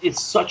think that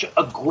it's such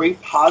a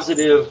great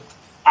positive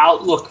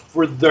outlook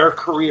for their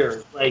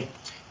career. Like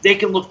they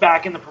can look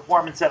back in the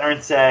Performance Center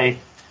and say,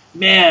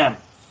 "Man,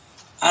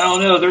 I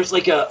don't know. There's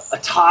like a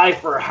tie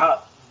for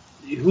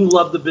who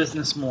loved the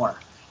business more."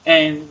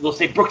 And they'll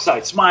say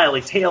Brookside, Smiley,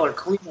 Taylor,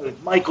 Carino,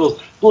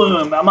 Michaels,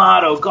 Bloom,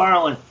 Amato,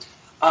 Garland,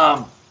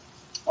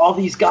 all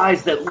these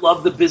guys that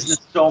love the business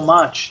so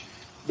much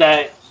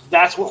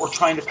that's what we're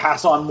trying to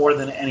pass on more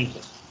than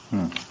anything.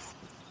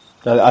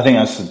 I think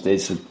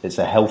it's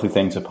a healthy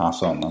thing to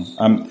pass on,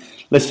 man.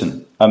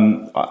 Listen,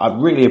 I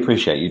really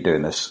appreciate you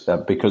doing this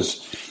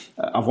because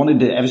I've wanted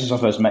to, ever since I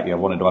first met you, I've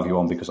wanted to have you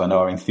on because I know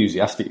how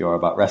enthusiastic you are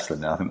about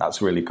wrestling, and I think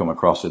that's really come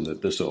across in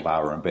the sort of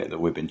hour and bit that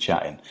we've been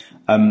chatting.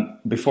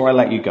 Before I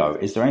let you go,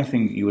 is there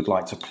anything you would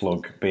like to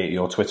plug, be it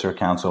your Twitter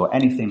account or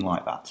anything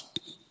like that?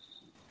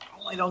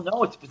 I don't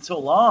know. It's been so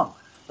long.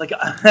 Like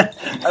I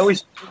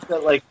always think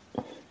that like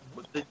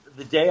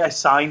the day I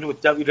signed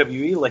with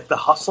WWE, like the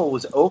hustle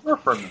was over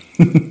for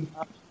me.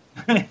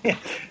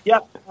 Yeah,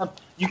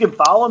 you can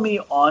follow me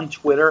on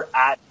Twitter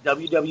at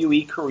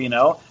WWE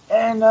Carino,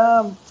 and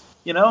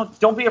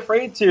don't be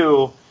afraid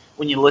to,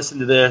 when you listen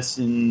to this,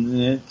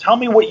 and tell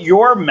me what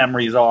your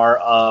memories are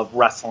of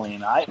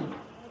wrestling. I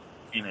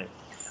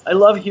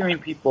love hearing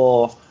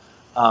people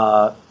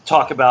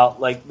talk about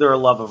like their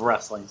love of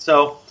wrestling.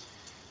 So,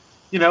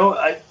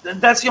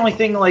 that's the only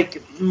thing.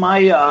 Like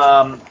my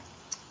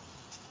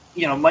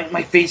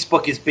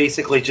Facebook is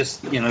basically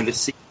just to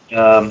see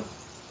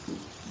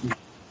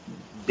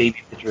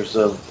baby pictures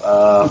of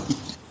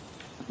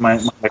my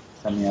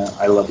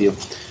I love you.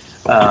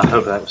 I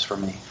hope that was for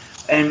me.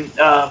 And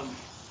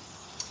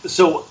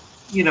so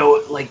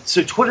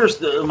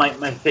Twitter's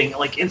my thing.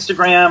 Like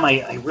Instagram,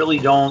 I really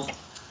don't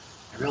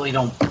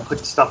put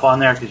stuff on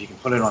there because you can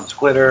put it on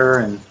Twitter.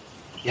 And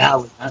that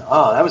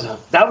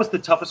was the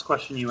toughest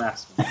question you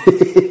asked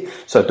me.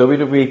 So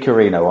WWE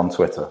Carino on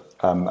Twitter,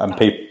 and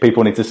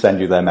people need to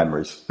send you their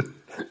memories.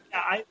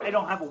 Yeah, I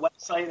don't have a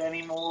website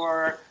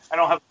anymore. I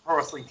don't have a Pro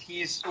Wrestling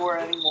Tees store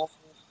anymore.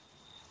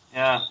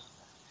 Yeah.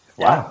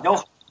 Wow.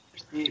 No,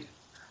 Steve.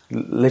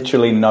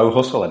 Literally no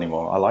hustle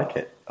anymore. I like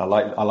it. I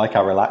like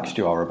how relaxed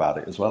you are about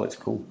it as well. It's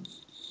cool.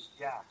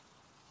 Yeah.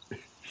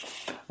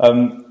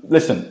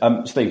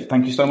 Listen, Steve,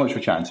 thank you so much for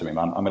chatting to me,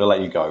 man. I'm going to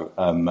let you go,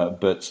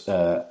 but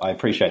I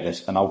appreciate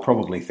this, and I'll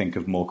probably think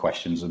of more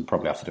questions and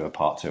probably have to do a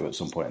part 2 at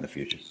some point in the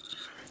future.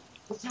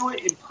 Let's do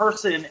it in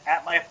person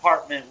at my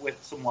apartment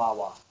with some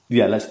Wawa.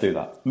 Yeah, let's do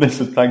that.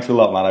 Listen, thanks a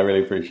lot, man. I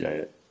really appreciate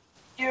it.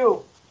 Thank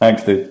you.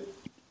 Thanks, dude.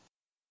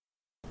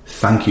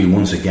 Thank you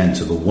once again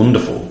to the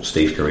wonderful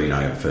Steve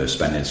Carino for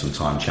spending some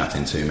time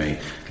chatting to me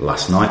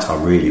last night.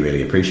 I really,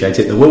 really appreciate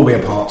it. There will be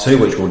a part 2,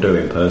 which we'll do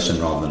in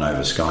person rather than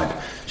over Skype,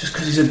 just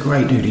because he's a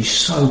great dude. He's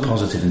so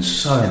positive and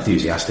so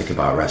enthusiastic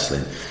about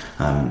wrestling.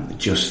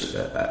 Just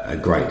a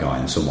great guy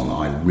and someone that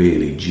I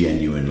really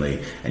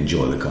genuinely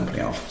enjoy the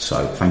company of.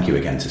 So thank you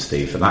again to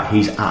Steve for that.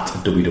 He's at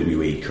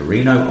WWE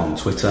Carino on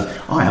Twitter.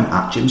 I am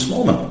at Jim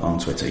Smallman on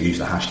Twitter. Use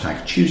the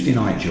hashtag Tuesday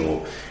Night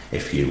Jaw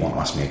if you want to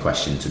ask me a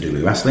question to do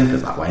with wrestling,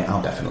 because that way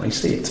I'll definitely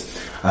see it.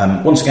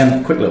 Once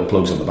again, quick little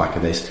plugs on the back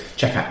of this.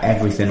 Check out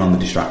everything on the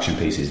Distraction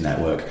Pieces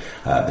Network,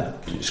 the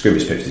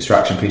Scroobius Pip's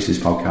Distraction Pieces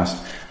podcast,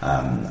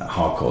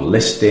 Hardcore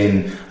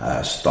Listing,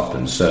 Stop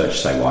and Search,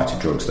 Say Why to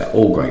Drugs. They're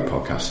all great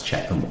podcasts.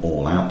 Check them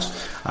all out.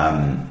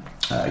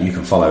 You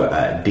can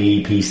follow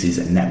D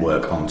Pieces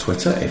Network on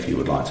Twitter if you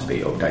would like to be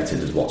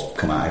updated as what's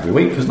come out every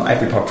week, because not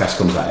every podcast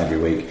comes out every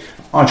week.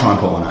 I try and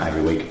put one out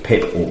every week.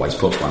 Pip always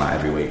puts one out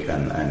every week,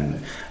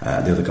 and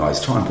the other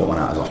guys try and put one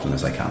out as often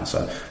as they can.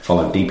 So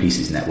follow D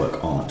Pieces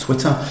Network on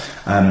Twitter.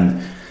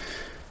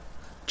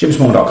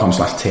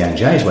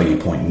 JimSmallman.com/TNJ is where you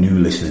point new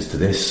listeners to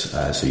this,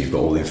 so you've got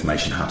all the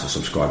information how to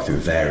subscribe through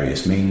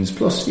various means.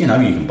 Plus, you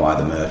can buy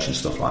the merch and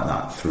stuff like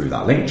that through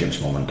that link,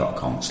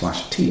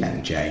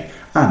 JimSmallman.com/TNJ,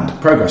 and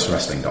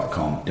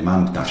ProgressWrestling.com,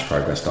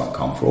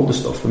 demand-progress.com for all the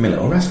stuff for my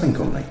little wrestling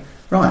company.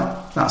 Right,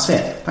 that's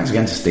it. Thanks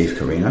again to Steve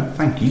Carino.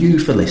 Thank you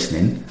for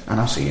listening, and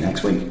I'll see you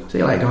next week. See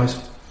you later, guys.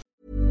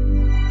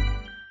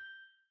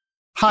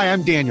 Hi,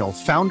 I'm Daniel,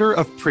 founder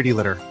of Pretty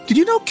Litter. Did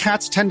you know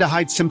cats tend to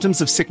hide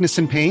symptoms of sickness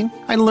and pain?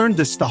 I learned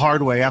this the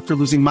hard way after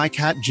losing my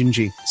cat,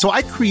 Gingy. So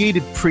I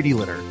created Pretty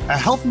Litter, a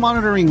health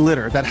monitoring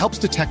litter that helps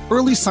detect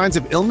early signs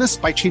of illness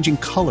by changing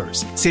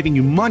colors, saving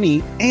you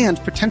money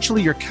and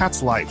potentially your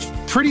cat's life.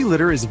 Pretty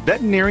Litter is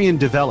veterinarian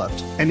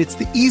developed, and it's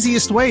the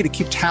easiest way to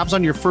keep tabs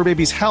on your fur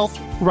baby's health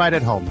right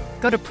at home.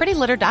 Go to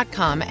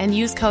prettylitter.com and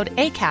use code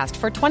ACAST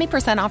for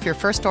 20% off your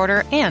first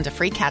order and a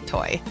free cat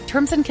toy.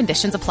 Terms and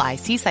conditions apply.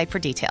 See site for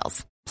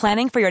details.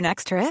 Planning for your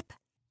next trip?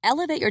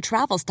 Elevate your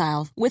travel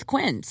style with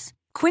Quince.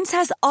 Quince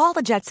has all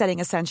the jet-setting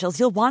essentials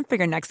you'll want for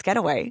your next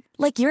getaway,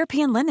 like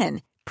European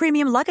linen,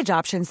 premium luggage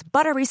options,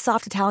 buttery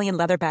soft Italian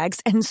leather bags,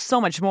 and so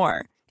much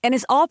more. And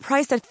is all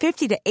priced at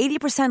 50 to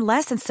 80%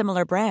 less than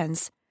similar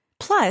brands.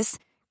 Plus,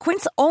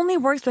 Quince only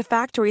works with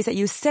factories that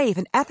use safe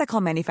and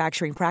ethical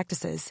manufacturing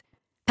practices.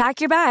 Pack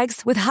your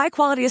bags with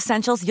high-quality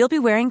essentials you'll be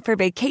wearing for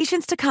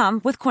vacations to come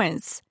with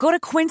Quince. Go to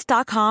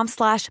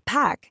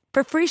quince.com/pack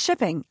for free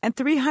shipping and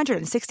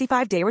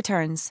 365-day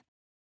returns.